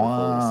I've never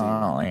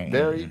fully seen.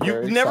 Very,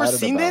 very You've never excited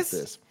seen about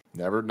this?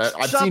 Never.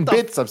 I've Shut seen the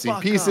bits. I've seen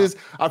fuck pieces.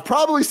 I've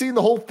probably seen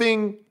the whole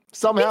thing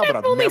somehow, but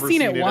I've only never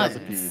seen seen it it as a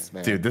once. piece,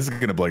 man. Dude, this is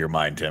gonna blow your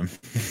mind, Tim.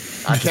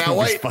 I can't It's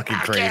wait. fucking I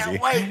crazy.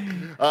 can't wait.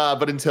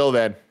 But until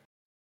then,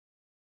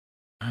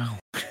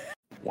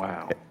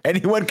 Wow.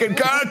 Anyone can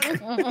cook.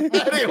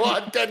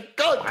 anyone can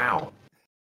cook. Wow.